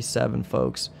Legendary 7,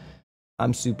 folks.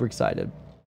 I'm super excited.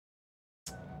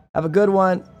 Have a good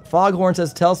one. Foghorn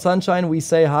says, tell Sunshine we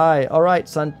say hi. All right,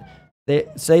 They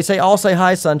say, I'll say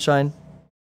hi, Sunshine.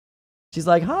 She's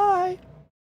like, hi.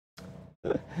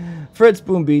 Fritz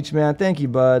Boom Beach, man. Thank you,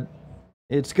 bud.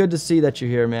 It's good to see that you're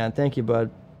here, man. Thank you,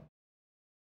 bud.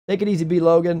 Take it easy, B.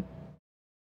 Logan.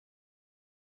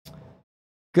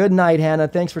 Good night, Hannah.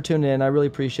 Thanks for tuning in. I really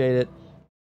appreciate it.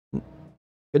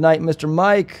 Good night, Mr.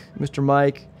 Mike. Mr.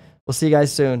 Mike. We'll see you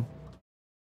guys soon.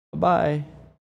 Bye-bye.